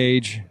links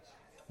page.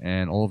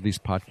 And all of these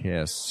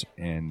podcasts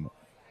and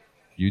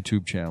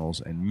YouTube channels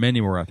and many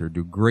more out there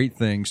do great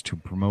things to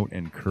promote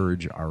and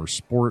encourage our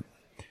sport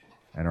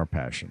and our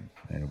passion.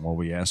 And what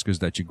we ask is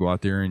that you go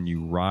out there and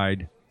you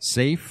ride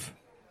safe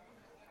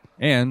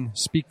and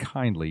speak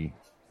kindly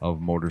of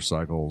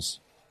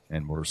motorcycles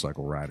and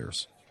motorcycle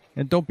riders.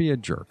 And don't be a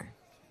jerk.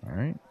 All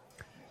right?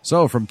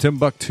 So from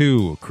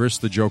Timbuktu, Chris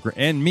the Joker,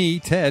 and me,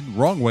 Ted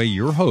Wrongway,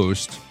 your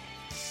host,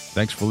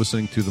 thanks for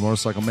listening to the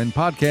Motorcycle Men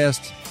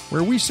Podcast,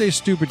 where we say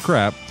stupid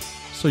crap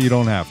so you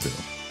don't have to.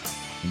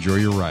 Enjoy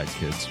your ride,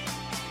 kids.